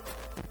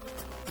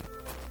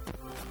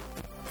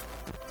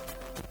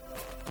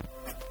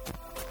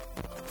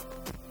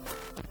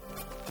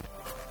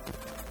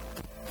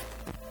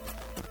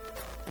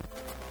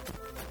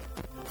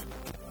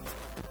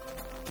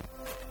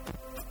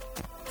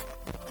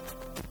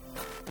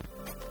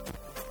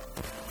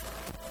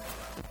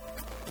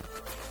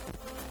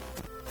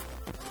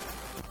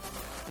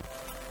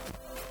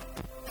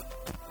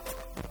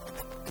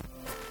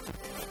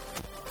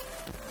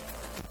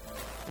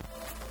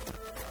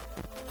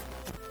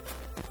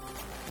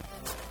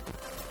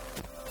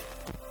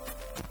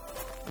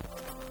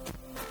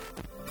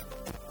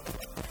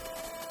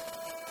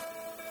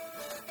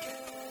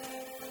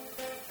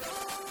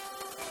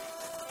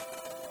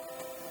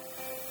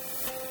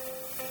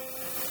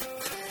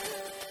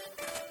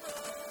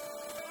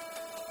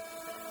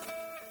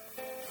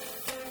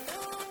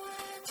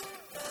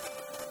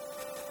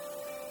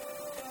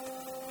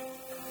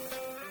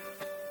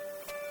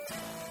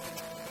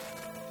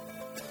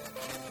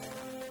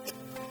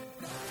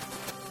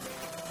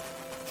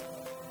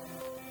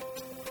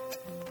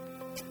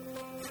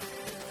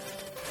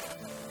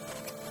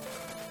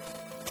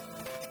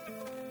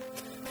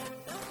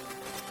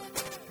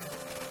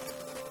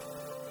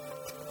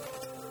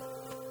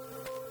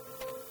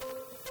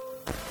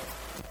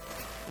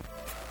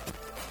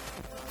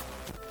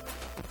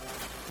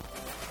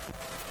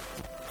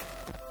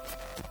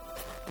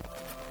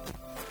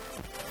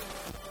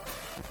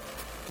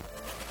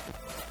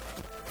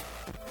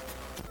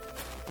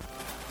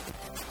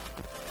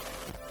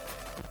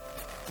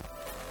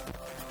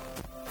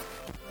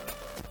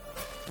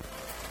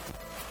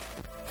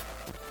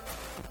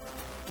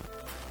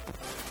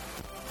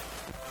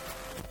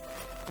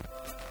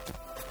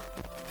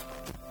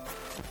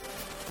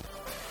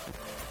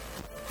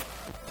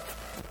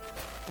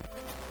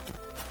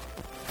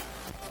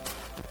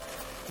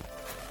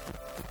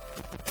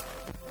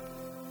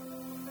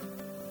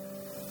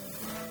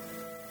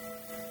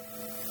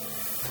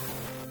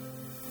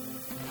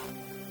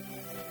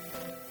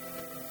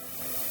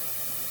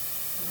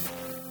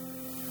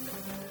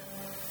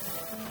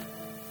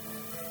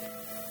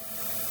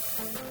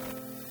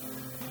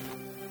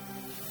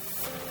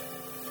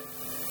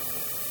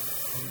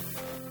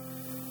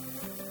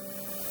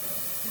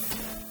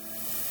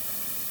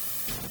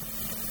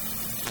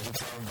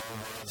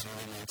 words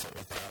really answer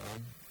with that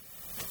one.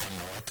 I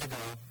know what to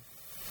do.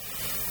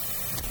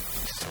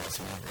 So let's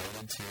move right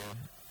into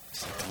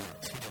something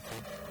not too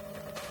different.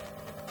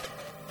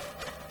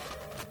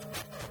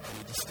 But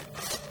pretty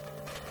distinct.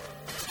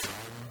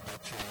 John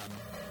Beltran,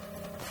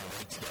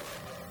 right together.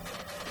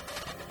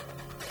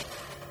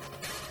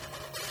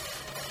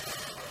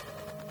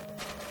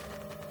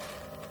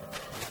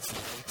 That's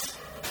light,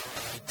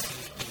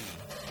 L-I-T-E.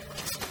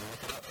 Just go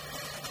look it up.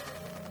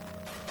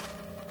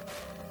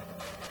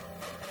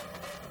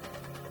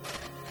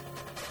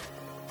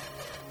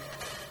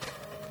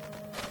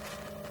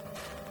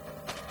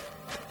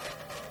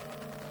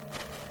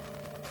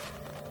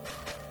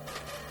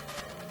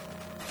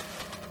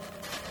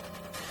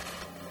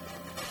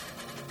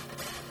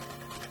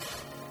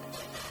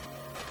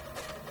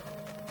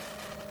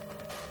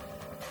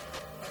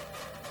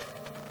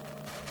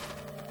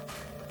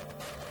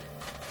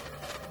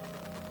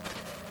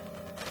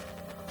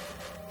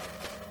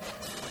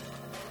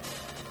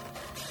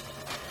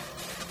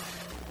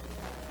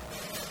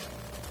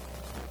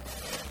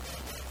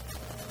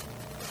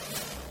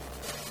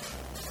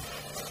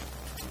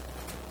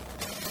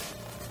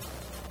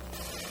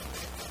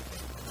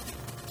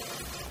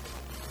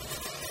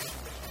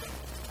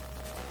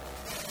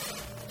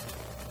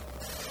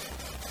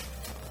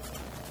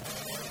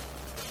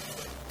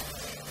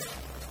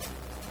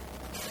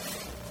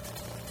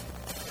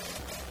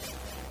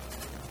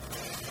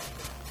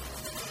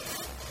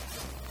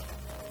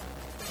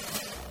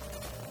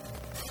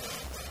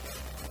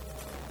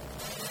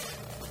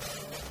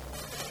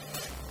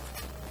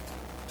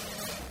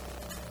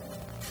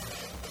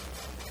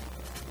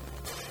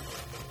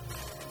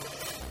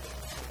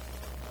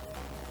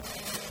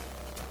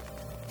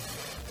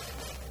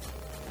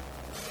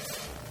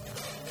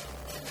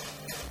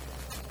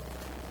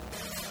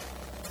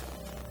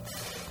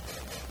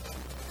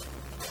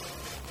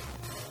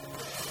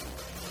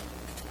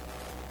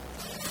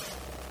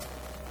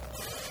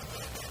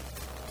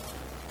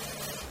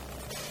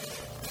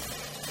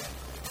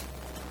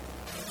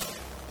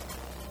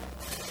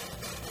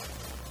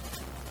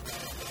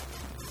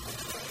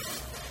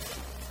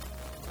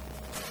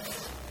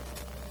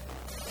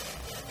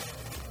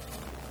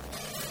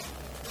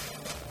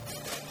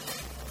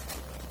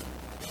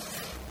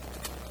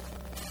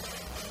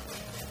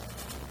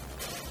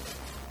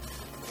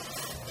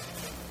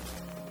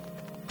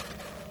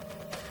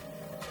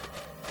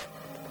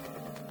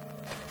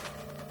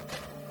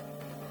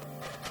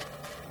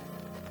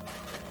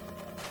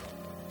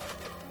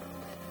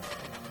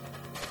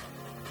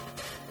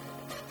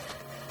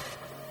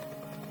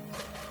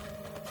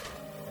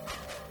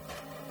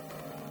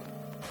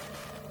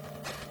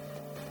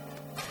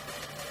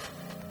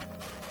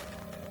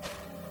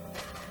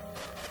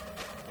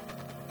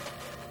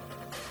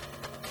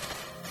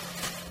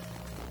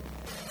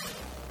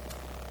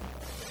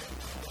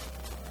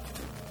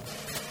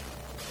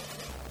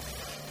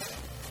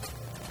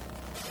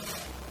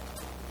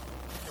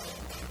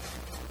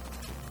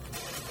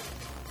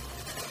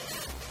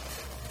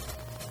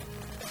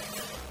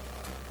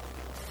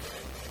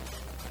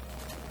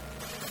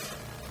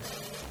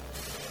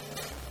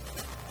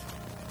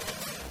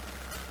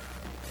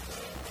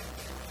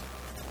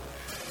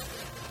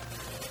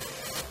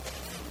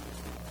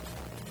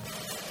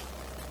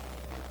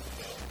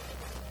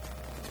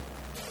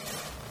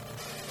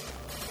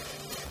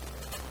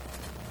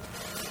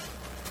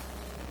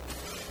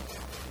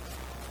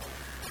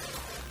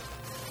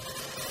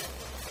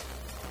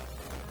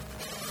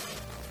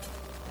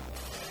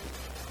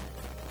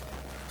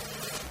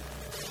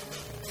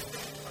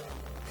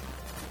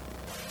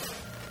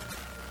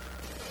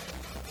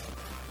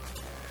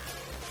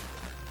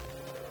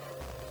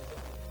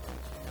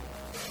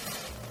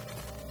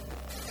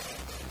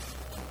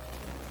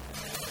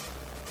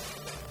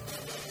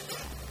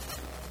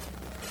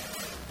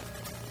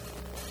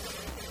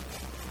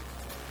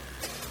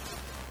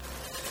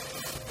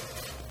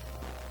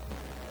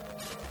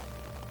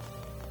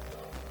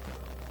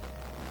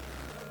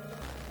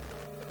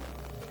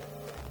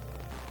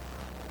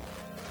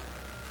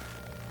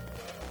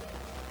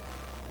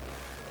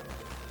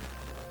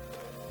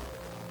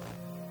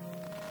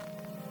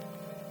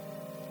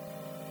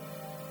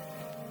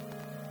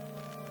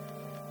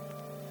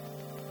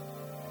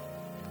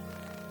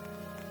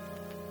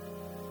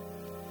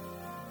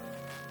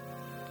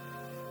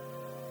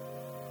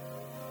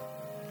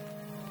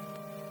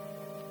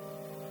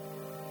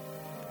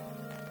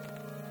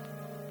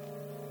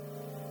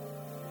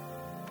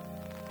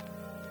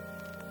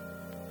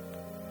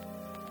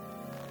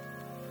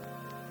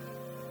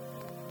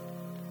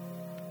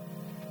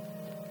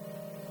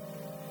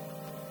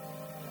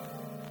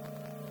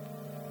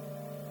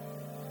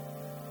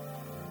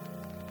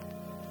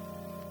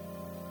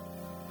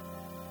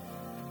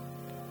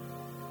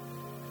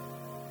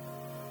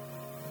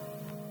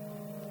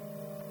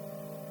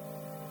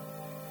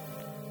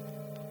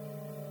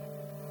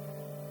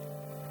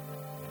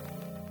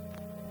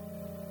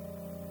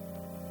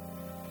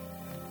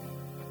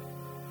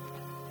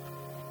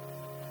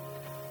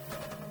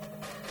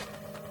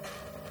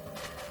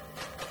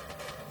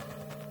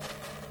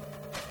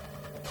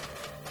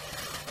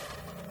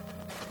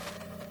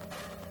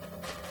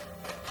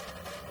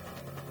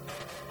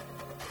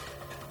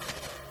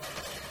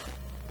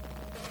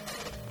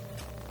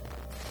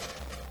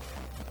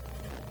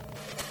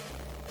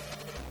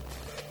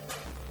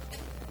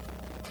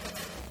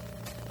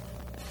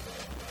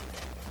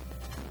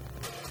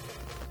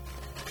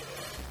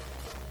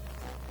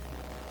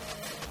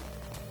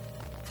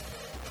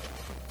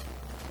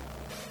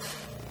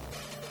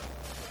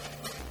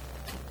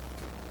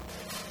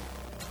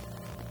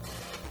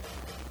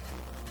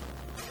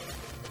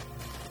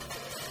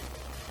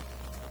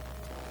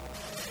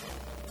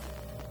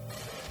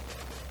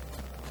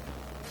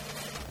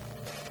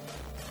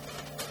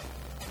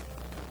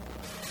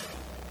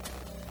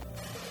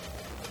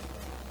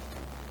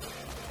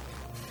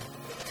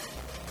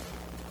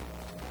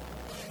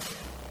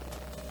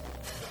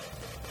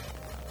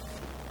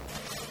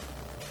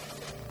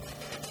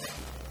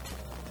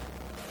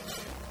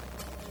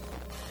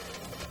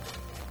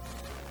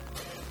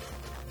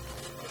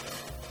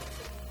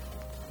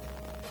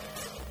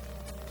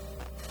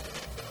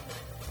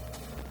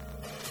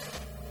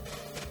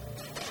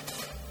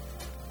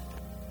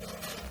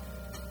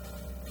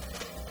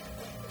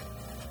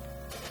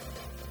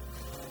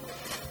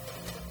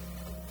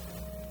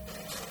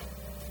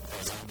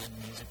 London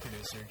music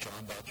producer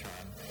John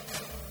Beltran,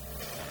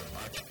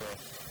 March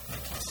 5th,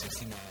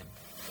 1969,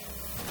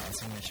 in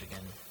Lansing,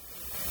 Michigan,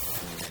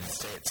 in the United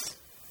States,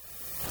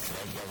 with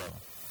Light Yellow,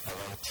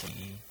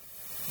 L-O-T-E,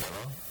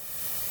 Yellow,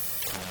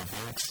 kind of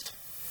mixed,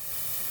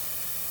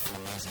 an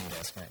amazing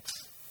guest mix.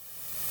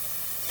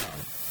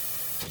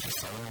 Did you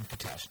follow in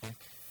Potashnik?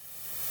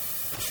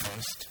 But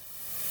first,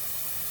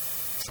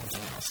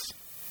 something else.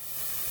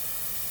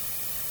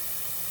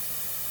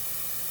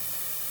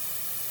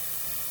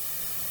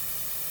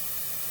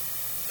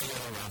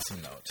 Theodore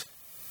Ransom note.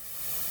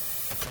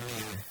 A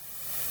premiere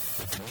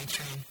with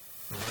Dmitri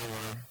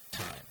Lower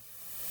Time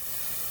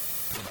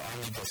for the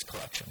Army Disc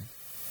Collection.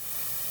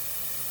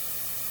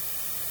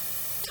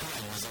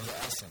 Time was of the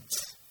essence,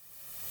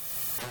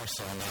 more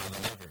so now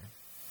than ever.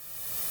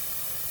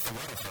 The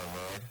waterfall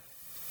roared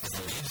as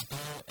the leaves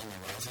blew in the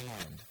rising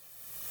wind.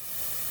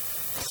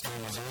 The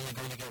storm was only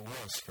going to get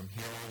worse from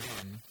here on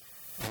in,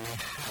 and they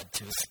had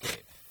to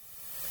escape.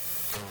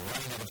 They were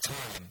running out of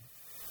time.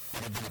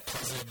 Would have been a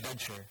pleasant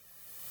adventure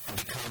and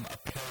become a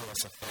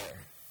perilous affair.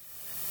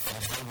 And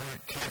if they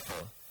weren't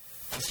careful,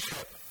 this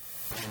trip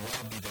may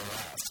well be their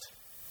last.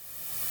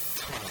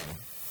 Time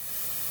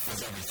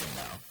was everything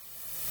now.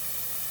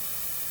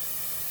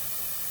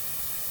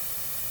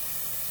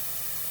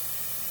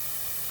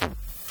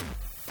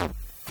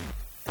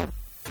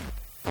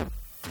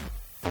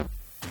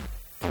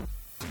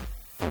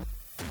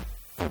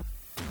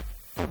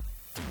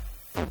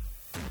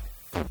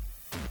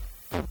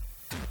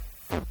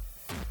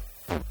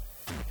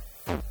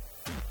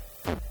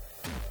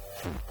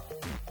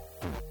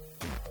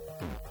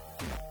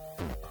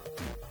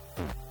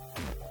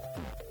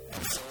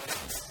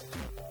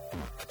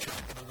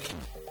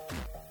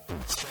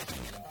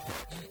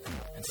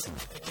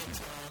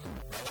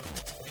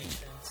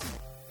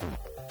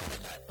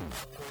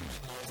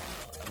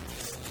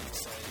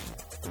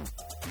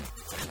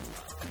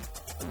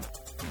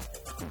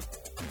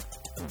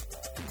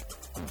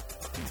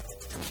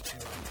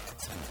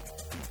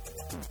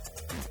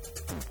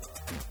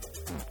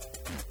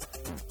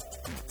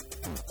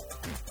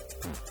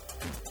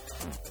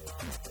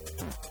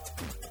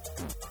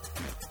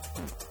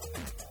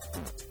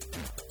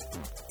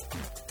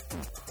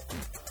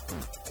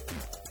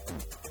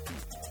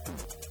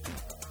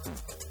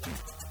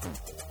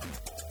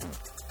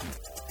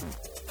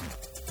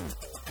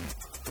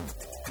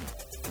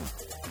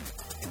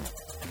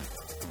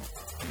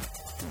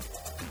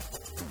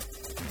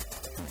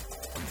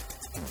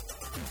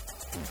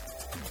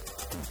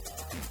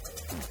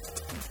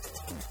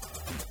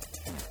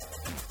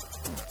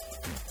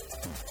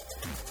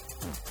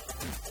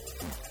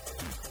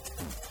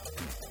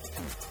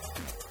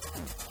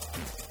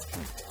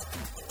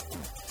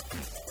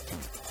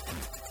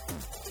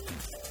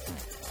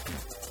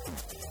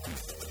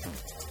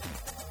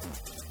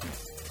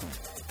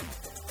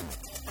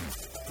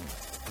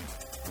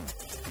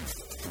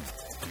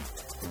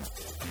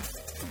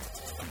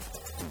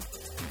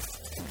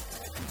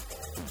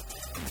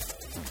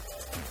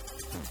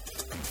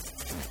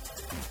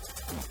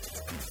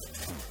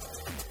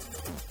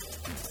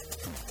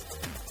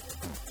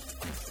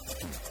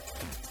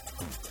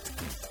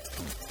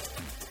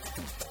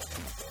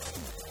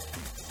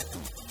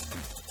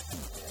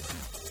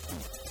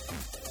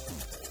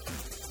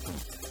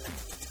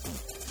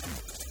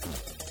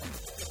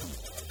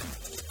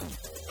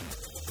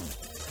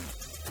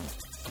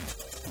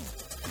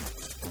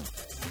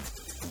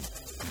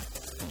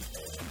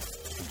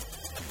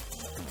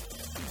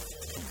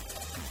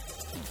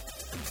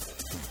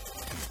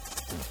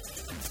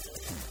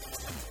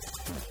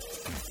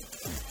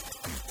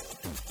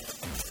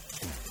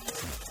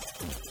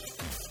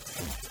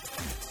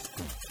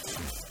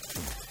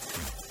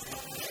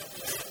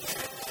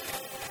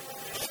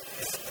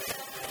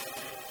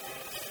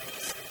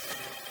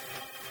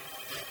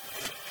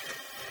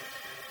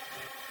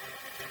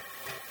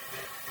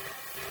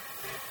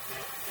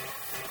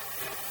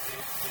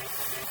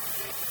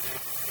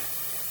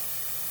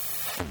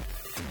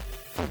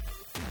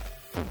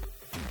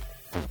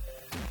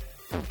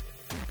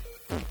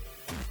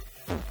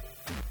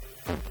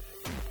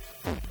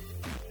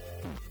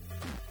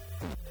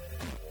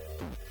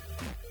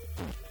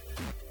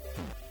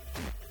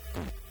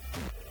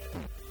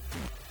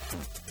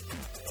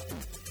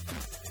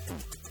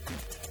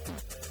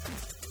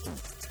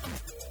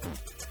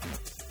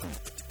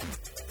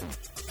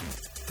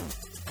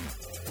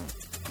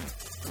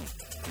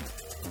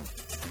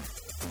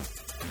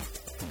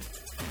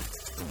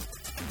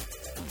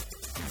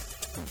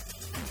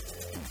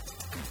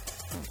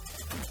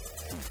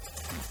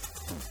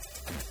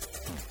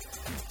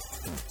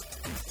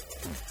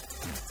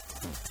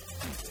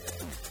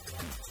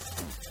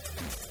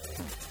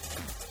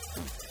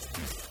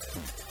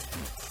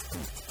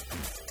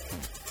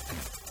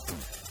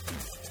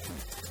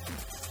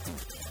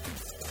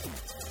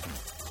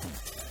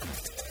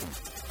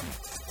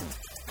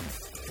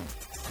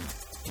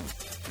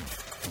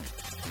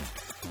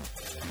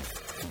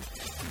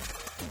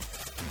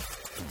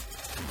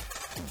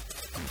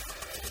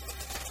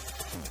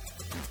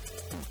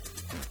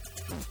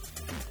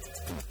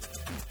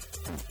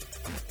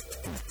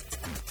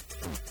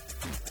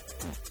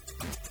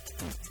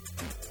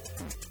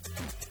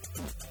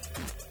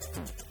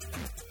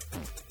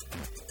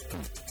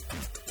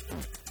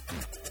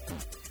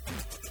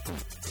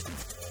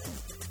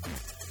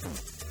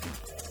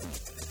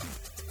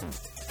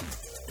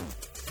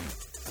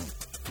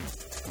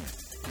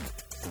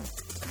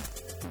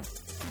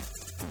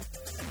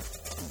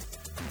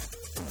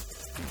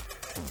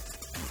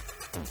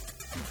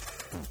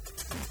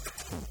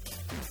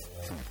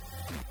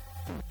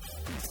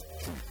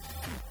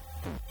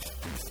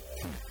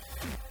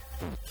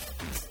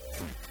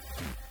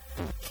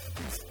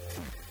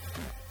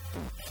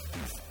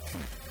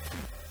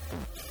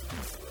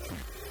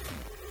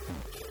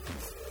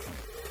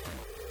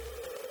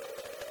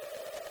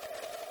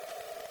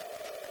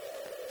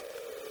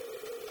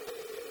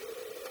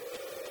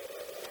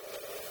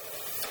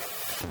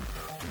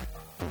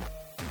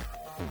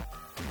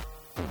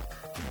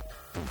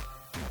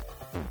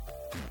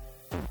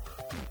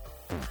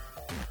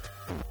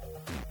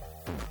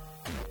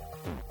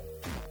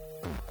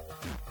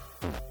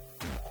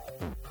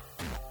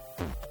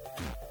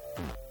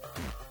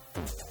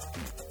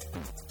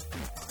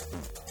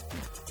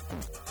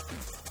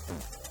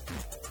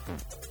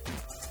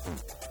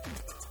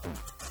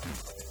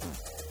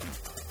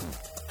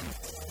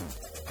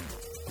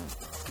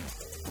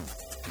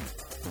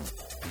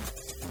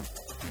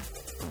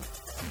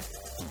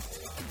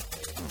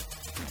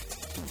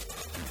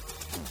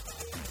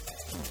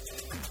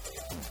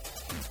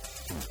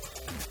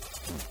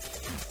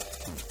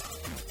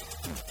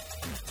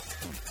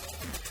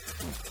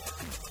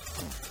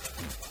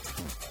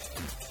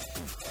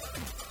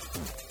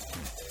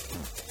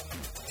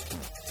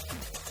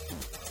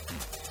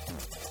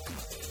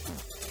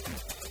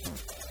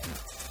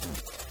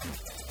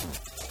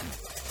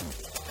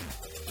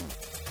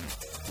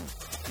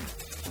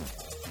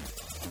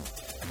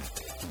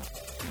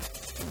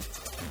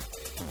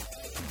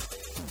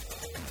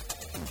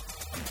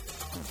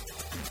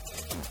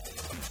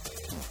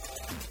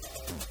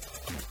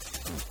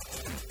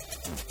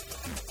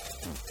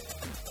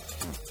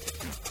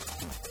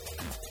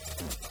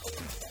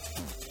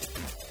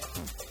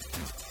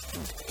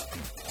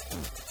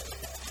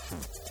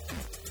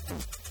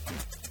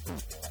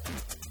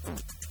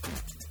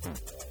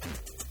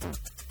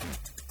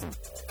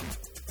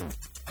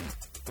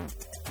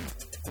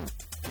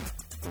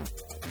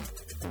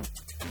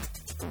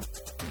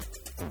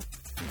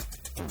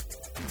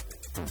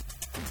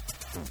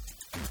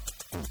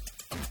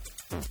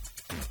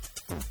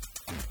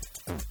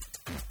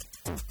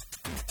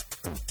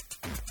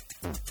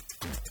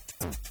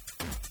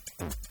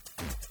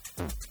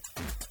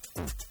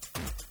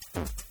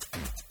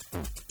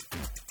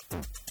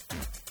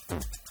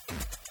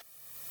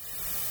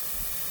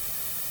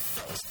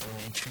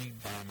 fully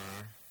intrigued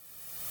bomber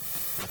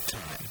with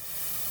time.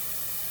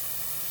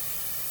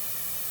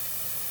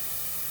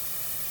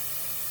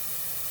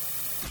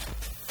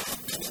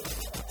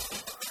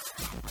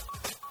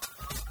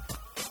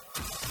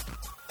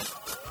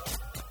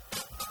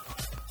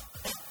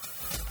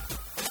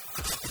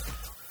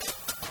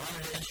 I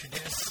wanted to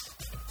introduce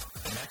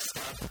the next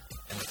step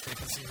in the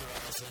Frequency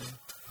Horizon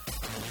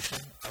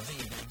evolution of the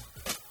evening.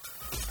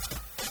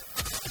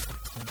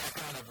 The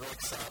background of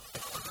Wakes Up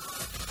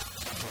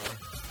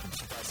from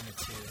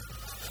 2002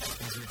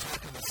 is we were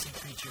talking about sea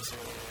creatures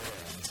earlier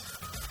and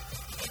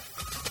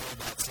played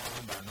that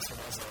song by Mr.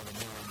 Wessel, the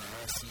new one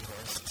there,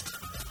 Seahorse.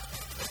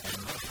 And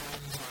my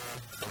friend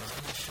that was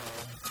on the show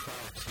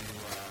prior to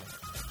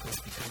was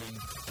becoming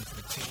into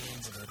the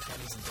teens, into the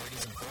 20s and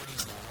 30s and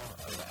 40s now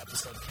of the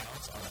episode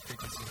counts on the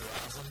Frequency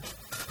Horizon.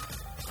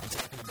 I'm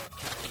talking about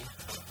Kelly,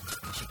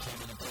 and she came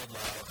in and played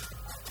live.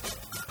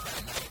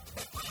 That night,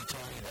 she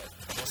told me that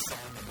this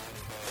song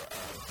reminded her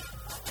of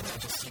a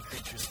bunch of sea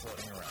creatures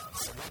floating around.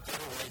 So what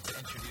better way to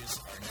introduce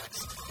our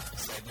next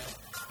segment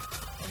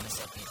in this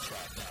upbeat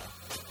track now?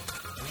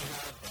 We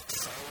have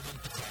Sullivan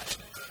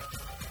Potashnik.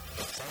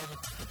 Sullivan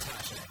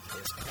Potashnik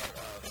is part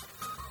of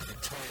the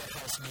Victoria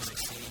house music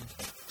scene.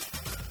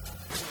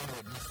 He's on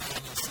with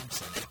Nathaniel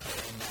Simpson,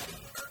 a.k.a.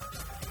 Natty.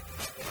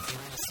 If you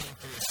want to see him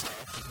for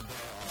yourself, you can go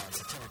on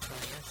September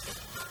 20th,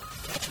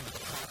 catch him at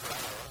the Proper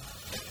Hour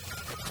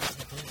for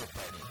Cosmic Libra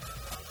Party.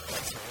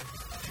 That's her.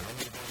 If you're in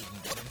Libra, you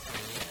can get him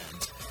free,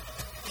 and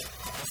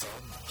also,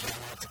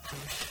 shout out to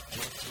Kush,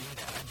 JT,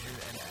 to Andrew,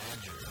 and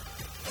Andrew.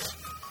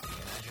 Me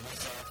and Andrew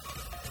myself,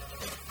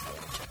 I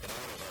want to check it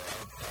out, although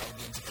I'll probably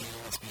be into Kino,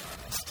 let's be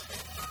honest.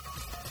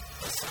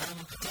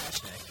 Simon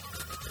Potashnik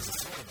is a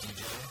sort of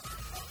DJ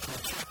who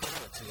checked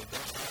out to a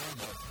ghost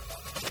island of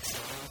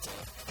Dixieland to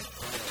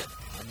play at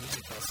a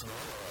music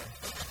festival,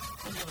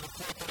 or be able to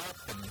flip it up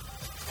and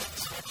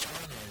switch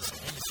on his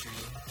industry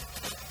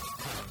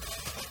kind of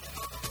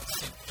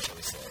suit, shall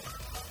we say.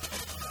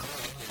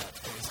 Knowing that,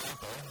 for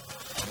example,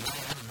 a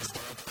man in his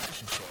dog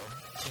fashion show,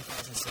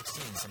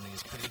 2016, something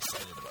he's pretty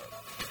excited about.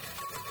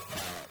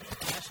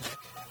 Potashnik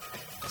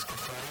has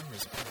performed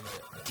as part of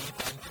a Deep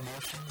End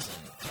Promotions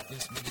and Cut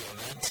Loose Media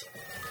event,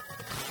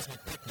 the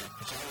Cosmic Picnic,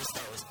 which I always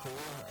thought was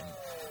cool, and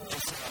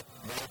just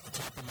right at the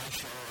top of my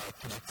show, I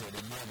connected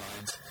in my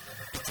mind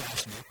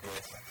Potashnik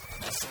with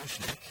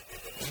Nasoshnik,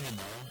 even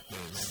though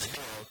there was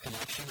zero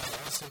connection. I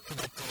also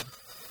connected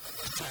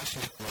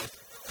Potashnik with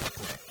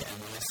Picnic, and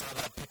when I saw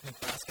that picnic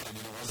basket, I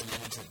mean, it wasn't an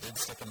image that did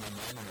stick in my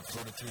mind, and it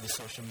floated through the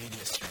social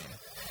media stream.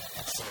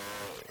 So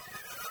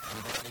I'm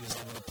glad he was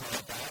able to pull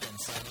up that in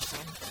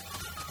Sanderson,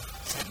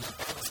 setting up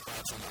all the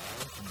spots on the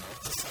island from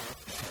north to south,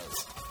 because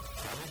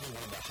probably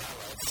one of the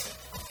highlights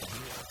that he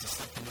would have to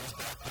slip in his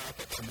back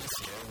pocket from this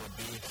year would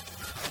be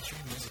High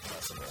Tree Music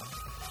Festival.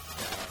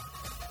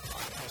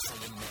 I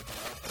personally didn't make it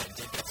out, but I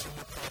did get some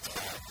reports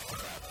back of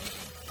that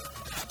being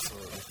an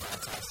absolutely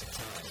fantastic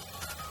time.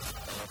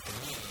 For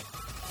me,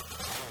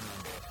 I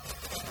remember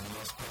one of the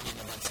most brilliant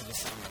events of the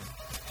summer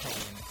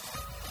came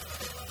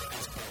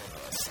as part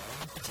of a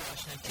Sullivan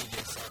Potashnik DJ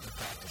set in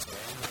practice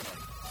where I met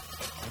him.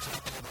 I'm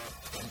talking about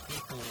an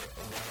equally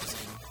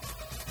arousing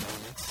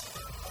moments.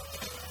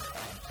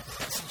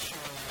 Crescent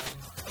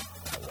Shoreline,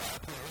 a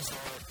Wapner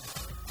Resort,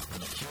 in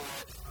the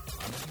Hewitt,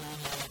 under the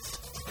moonlight,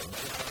 the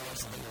late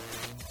hours in the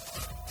morning.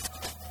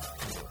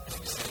 When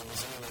you said it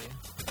was early,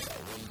 that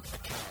wouldn't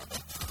account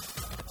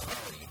for the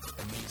quality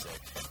of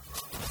music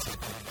and the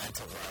type of event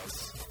it was.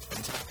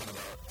 I'm talking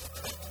about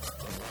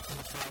the Welcome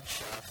to Flag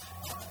Chef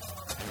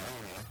and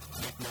owner,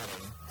 Nick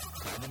Nutting,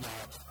 climbing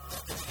out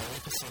with Haley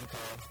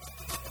Pacinko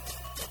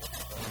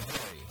in a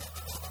very,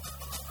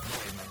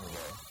 very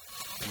memorable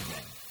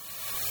evening.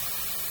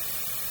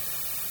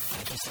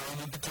 Thank you,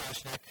 Sullivan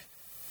Potashnik,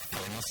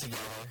 putting us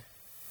together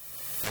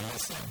and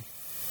listening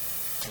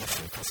to the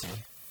Frequency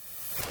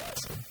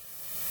Horizon.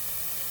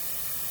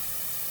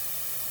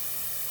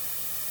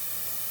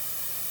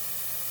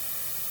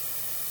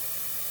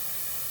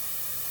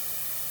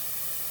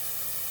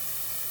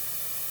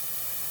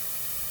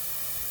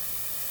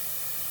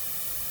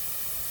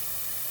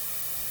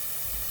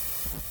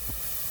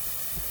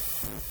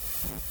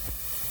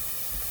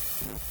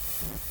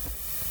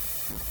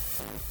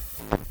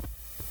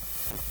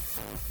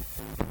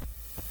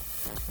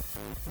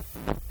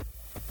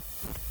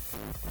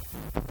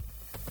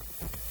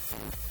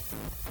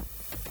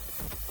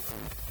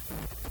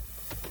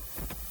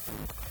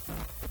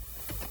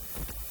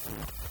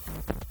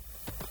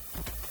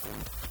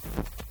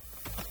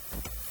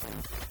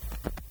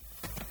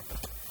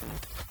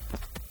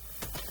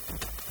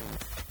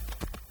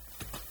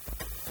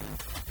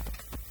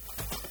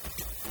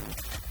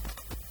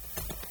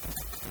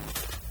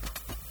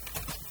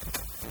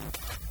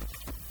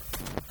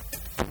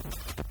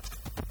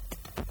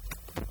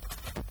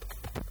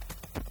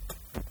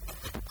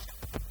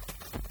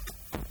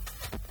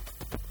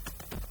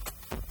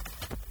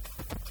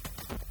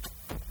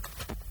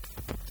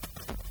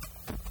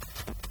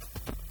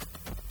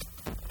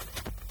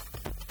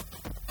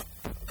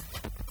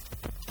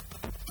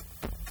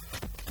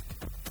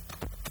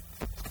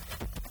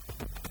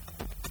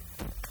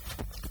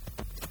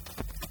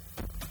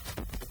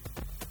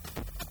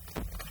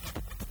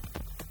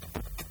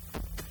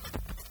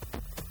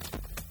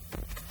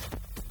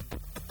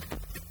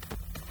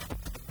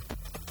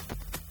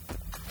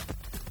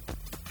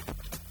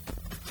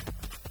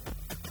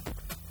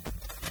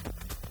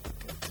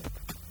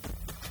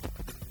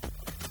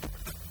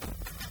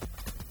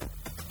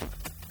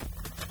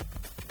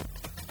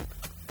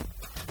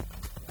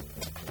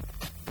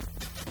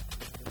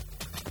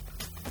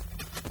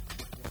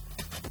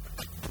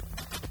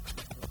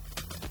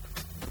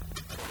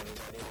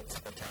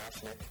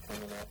 Nick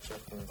coming at you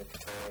from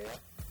Victoria.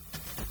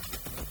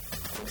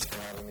 Thanks for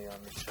having me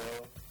on the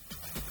show.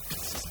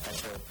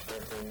 Special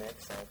birthday mix.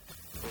 I've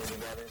been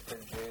together for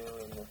Drew,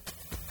 and the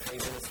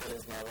craziness that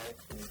is my life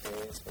these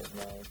days with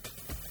my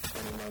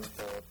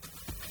 20-month-old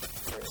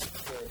first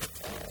kid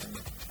and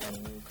a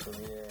new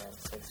career. I'm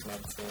 6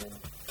 months in.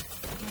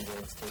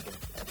 DJ's taken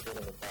a bit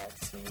of a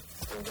backseat.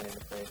 Still getting to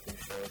play a few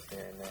shows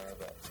here and there,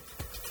 but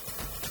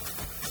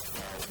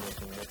I was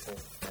making mixes.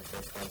 My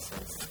first one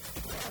since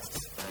last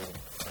spring,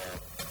 so I'm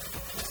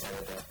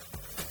excited to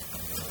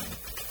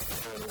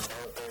throw this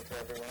out there to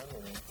everyone,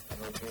 and I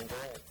hope you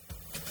enjoy it.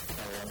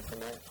 I'll run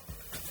from it.